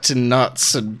collecting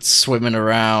nuts and swimming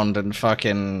around and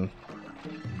fucking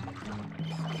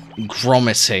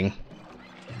gromiting.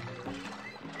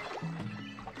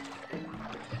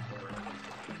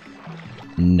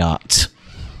 Nut.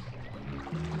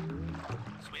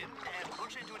 Swim and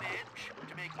push into an edge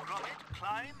to make Gromit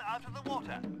climb out of the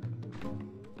water.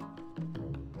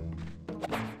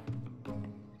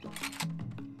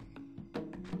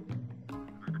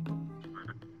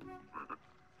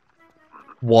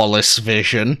 Wallace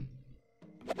vision.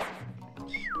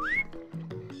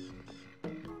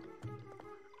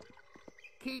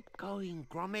 Keep going,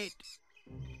 Gromit.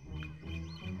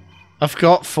 I've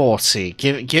got 40.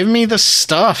 Give me the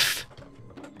stuff.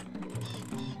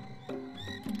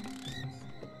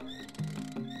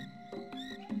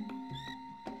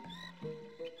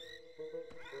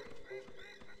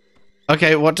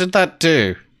 Okay, what did that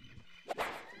do?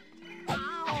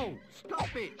 Ow!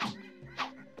 Stop it!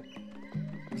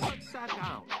 Cut that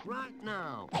out right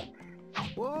now.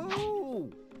 Whoa!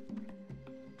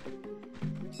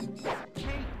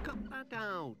 Hey, cut that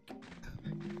out.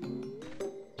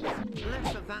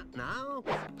 Less of that now.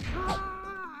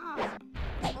 Ah!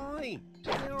 Oi,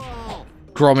 get off.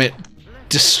 Gromit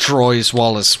destroys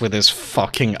Wallace with his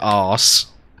fucking arse.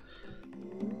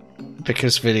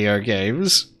 Because video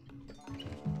games.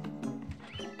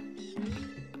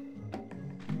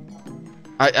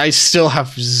 I still have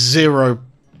zero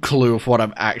clue of what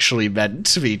I'm actually meant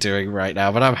to be doing right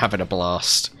now, but I'm having a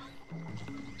blast.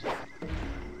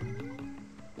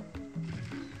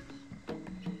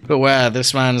 Beware,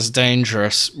 this man's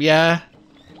dangerous. Yeah.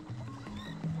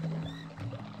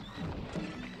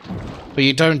 But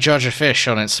you don't judge a fish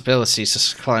on its ability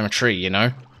to climb a tree, you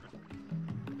know?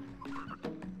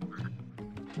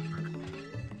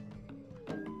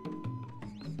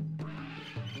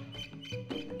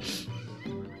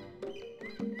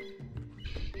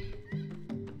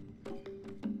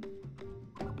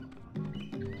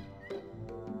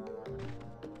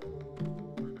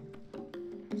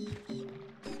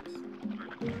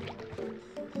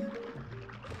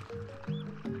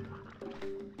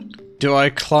 Do I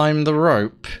climb the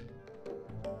rope?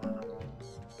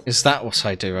 Is that what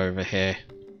I do over here?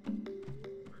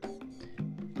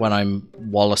 When I'm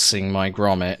Wallacing my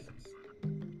Gromit.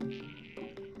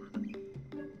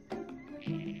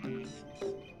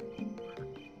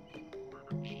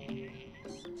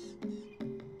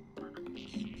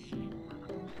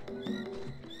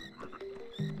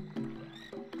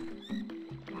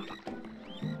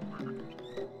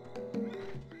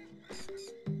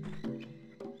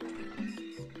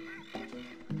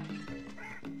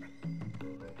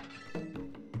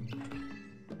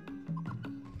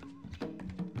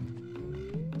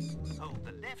 Hold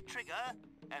the left trigger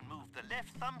and move the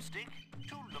left thumbstick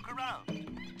to look around.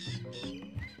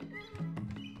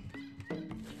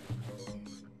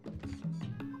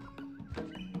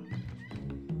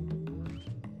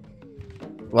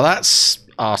 Well, that's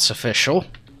artificial.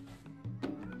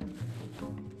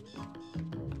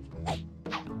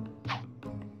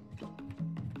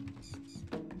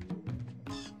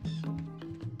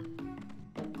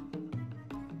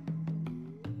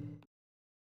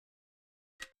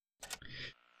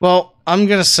 Well, I'm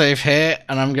gonna save here,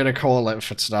 and I'm gonna call it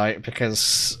for tonight,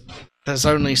 because there's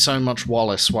only so much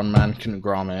Wallace one man can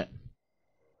Gromit.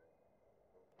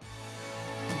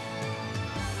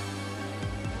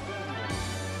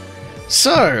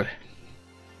 So,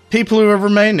 people who are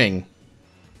remaining,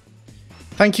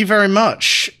 thank you very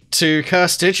much to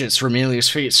Cursed Digits, Remelia's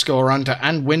Feet, Score Under,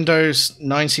 and Windows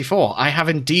 94. I have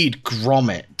indeed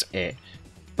Gromit it.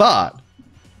 But,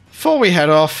 before we head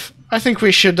off, I think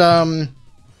we should see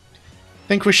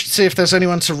if there's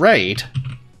anyone to raid.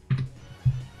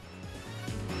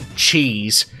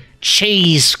 Cheese.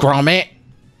 Cheese, Gromit.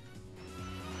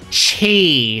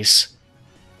 Cheese.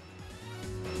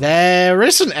 There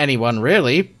isn't anyone,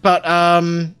 really, but,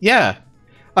 yeah.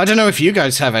 I don't know if you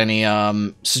guys have any,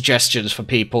 suggestions for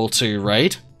people to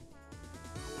raid.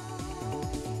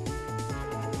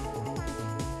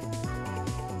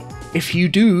 If you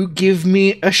do, give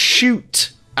me a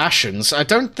shoot. Ashens. I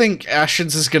don't think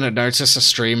Ashens is gonna notice a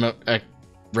stream at a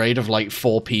raid of, like,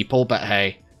 4 people, but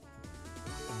hey.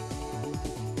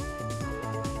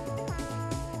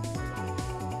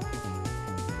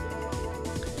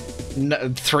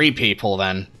 No, 3 people,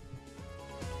 then.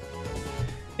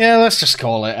 Yeah, let's just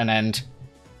call it an end.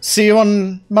 See you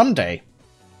on Monday.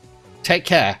 Take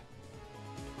care.